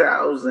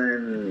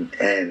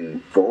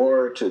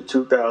 2004 to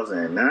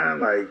 2009,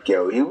 like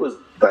he was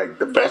like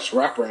the best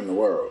rapper in the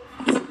world.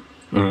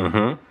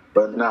 Mm-hmm.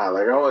 But nah,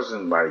 like I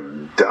wasn't like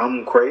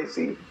dumb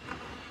crazy.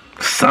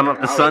 Sun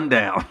up to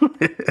sundown.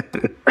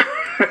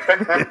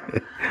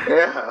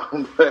 Yeah,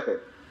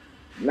 but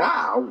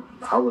nah,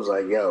 I was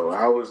like,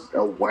 I was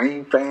a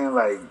Wayne fan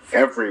like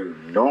every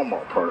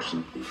normal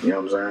person. You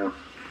know what I'm saying?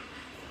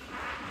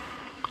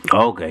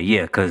 Okay,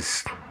 yeah,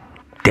 because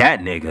that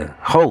nigga,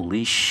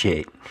 holy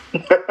shit.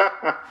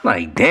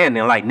 Like, damn,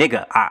 like,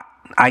 nigga,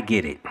 I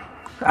get it.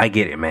 I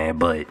get it, man,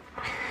 but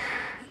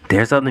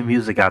there's other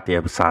music out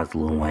there besides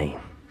Lil Wayne.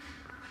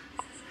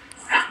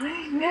 I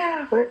mean,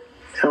 yeah, but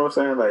you know what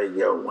I'm saying? Like,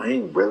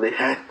 Wayne really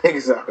had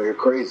niggas out here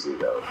crazy,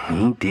 though.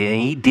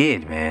 He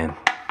did, man.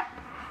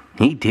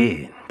 He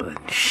did,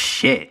 but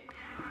shit.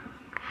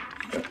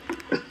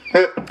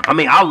 I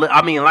mean,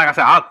 like I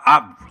said,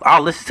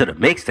 I'll listen to the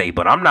mixtape,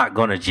 but I'm not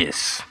gonna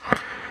just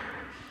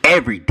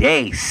every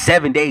day,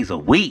 7 days a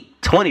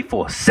week,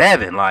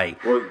 24/7.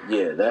 Like, well,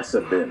 yeah, that's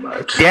a bit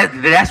much.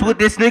 That's what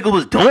this nigga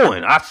was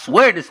doing. I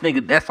swear,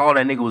 that's all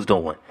that nigga was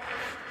doing.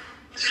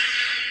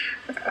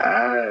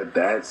 I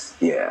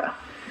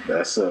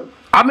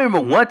remember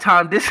one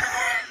time this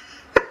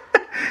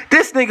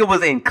nigga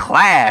was in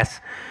class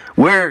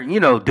where,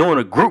 doing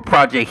a group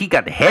project. He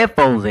got the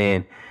headphones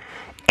in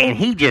and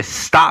he just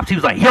stops. He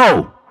was like,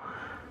 yo,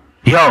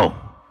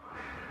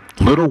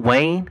 Lil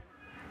Wayne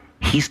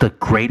he's the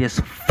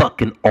greatest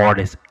fucking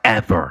artist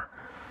ever.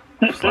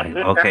 It's like,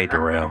 okay,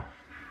 Darrell.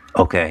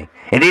 Okay.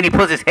 And then he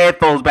puts his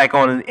headphones back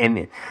on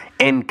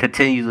and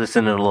continues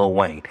listening to Lil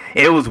Wayne.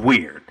 It was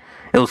weird.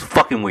 It was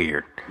fucking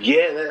weird.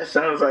 Yeah, that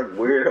sounds like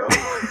weirdo.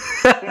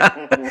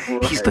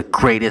 He's the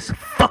greatest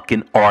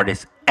fucking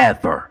artist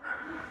ever.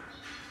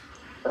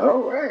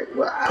 All right.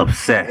 Well,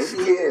 Obsessed.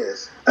 Maybe he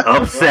is.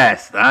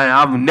 Obsessed.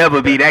 I'll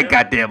never be that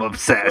goddamn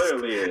obsessed.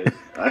 Clearly is.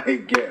 I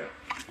get.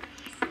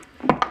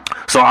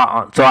 So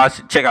I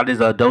should check out this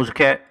Doja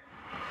Cat.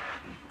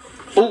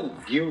 Ooh,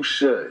 you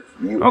should.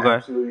 You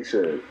absolutely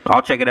should.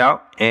 I'll check it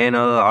out, and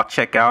I'll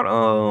check out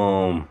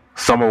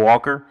Summer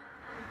Walker.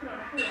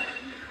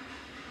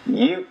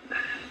 You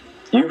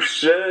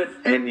should,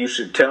 and you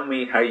should tell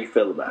me how you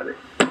feel about it.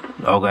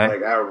 Okay.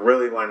 Like, I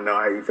really want to know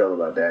how you feel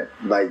about that.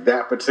 Like,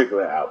 that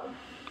particular album.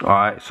 All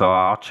right, so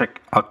I'll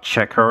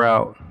check her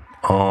out.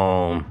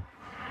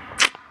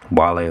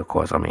 Wale, of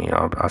course. I mean,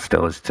 I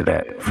still listen to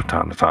that from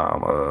time to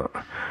time.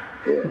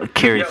 Yeah.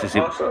 Curious to see.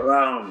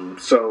 Also,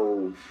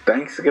 so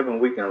Thanksgiving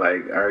weekend,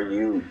 are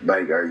you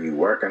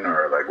working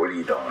or what are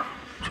you doing?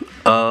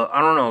 I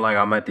don't know. Like,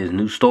 I'm at this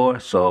new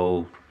store,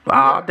 so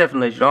I'll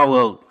definitely let you know.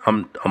 Well,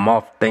 I'm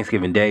off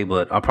Thanksgiving Day,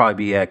 but I'll probably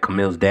be at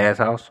Camille's dad's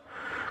house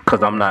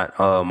because I'm not.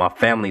 My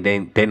family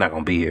they're not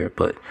gonna be here,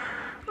 but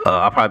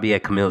I'll probably be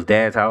at Camille's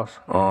dad's house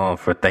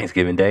for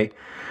Thanksgiving Day.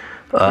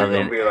 You're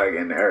gonna be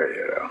in the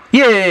area though.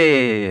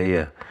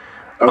 Yeah.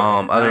 Okay.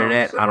 Other than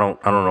that, I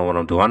don't know what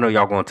I'm doing. I know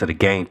y'all going to the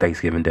game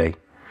Thanksgiving Day.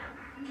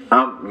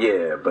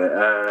 Yeah, but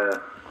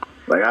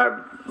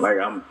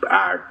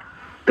I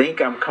think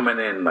I'm coming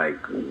in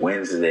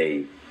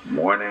Wednesday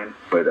morning,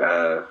 but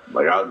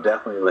I'll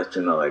definitely let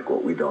you know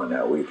what we doing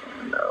that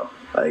weekend though.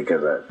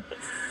 Cause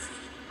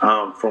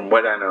from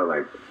what I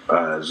know,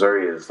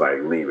 Zuri is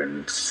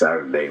leaving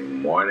Saturday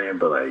morning,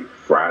 but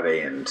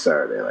Friday and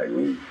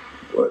Saturday,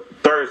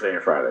 Thursday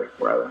and Friday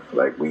rather,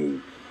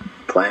 we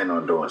plan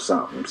on doing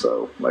something.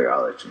 So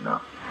I'll let you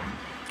know.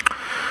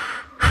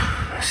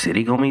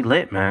 City gonna be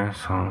lit, man.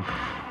 So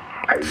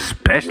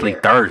especially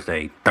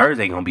Thursday.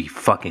 Thursday gonna be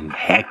fucking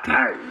hectic.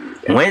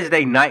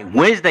 Wednesday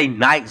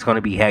night's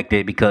gonna be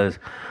hectic because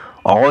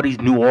all these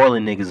New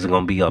Orleans niggas are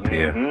gonna be up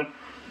here.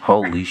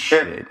 Holy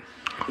shit.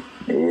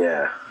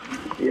 Yeah.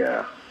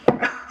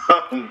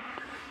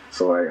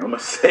 So I'm gonna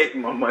save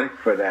my money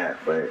for that,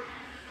 but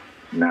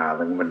nah,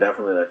 I'm gonna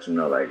definitely let you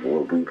know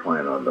what we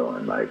plan on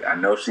doing. I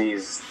know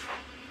she's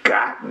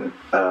gotten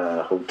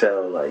a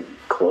hotel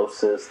close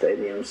to the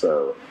stadium,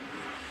 so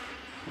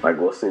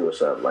we'll see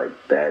what's up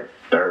that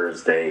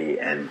Thursday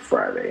and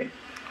Friday.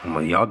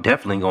 Well, y'all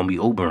definitely gonna be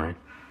Ubering.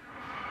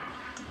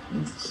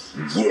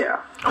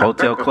 Yeah.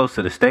 Hotel close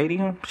to the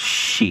stadium?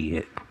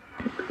 Shit.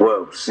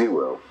 Well, she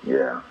will,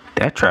 yeah.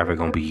 That traffic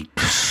gonna be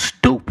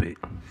stupid.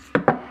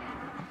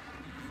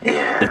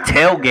 Yeah. The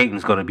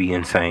tailgating's gonna be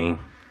insane.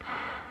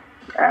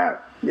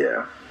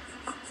 Yeah.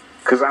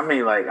 Cause I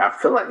mean, I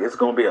feel like it's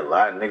gonna be a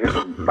lot of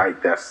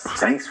niggas that's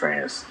Saints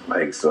fans.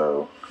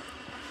 So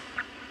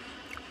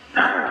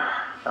I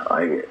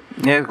like it.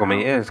 Yeah,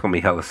 it's gonna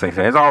be hella Saints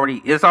fans.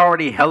 It's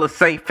already hella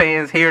Saints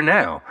fans here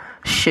now.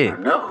 Shit.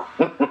 No.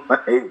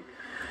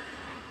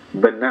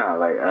 But nah,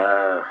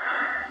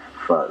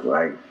 fuck, you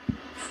know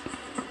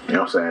what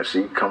I'm saying?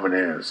 She coming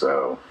in,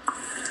 so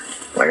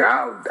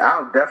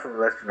I'll definitely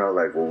let you know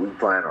what we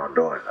plan on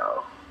doing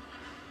though.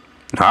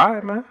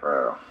 Alright, man.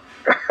 Bro.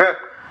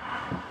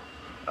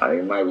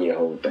 It might be a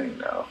whole thing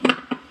though.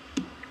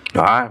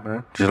 Alright,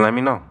 man. Just let me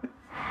know.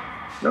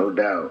 No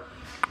doubt.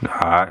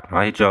 Alright,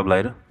 I'll hit you up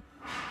later.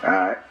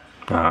 Alright.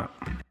 Alright.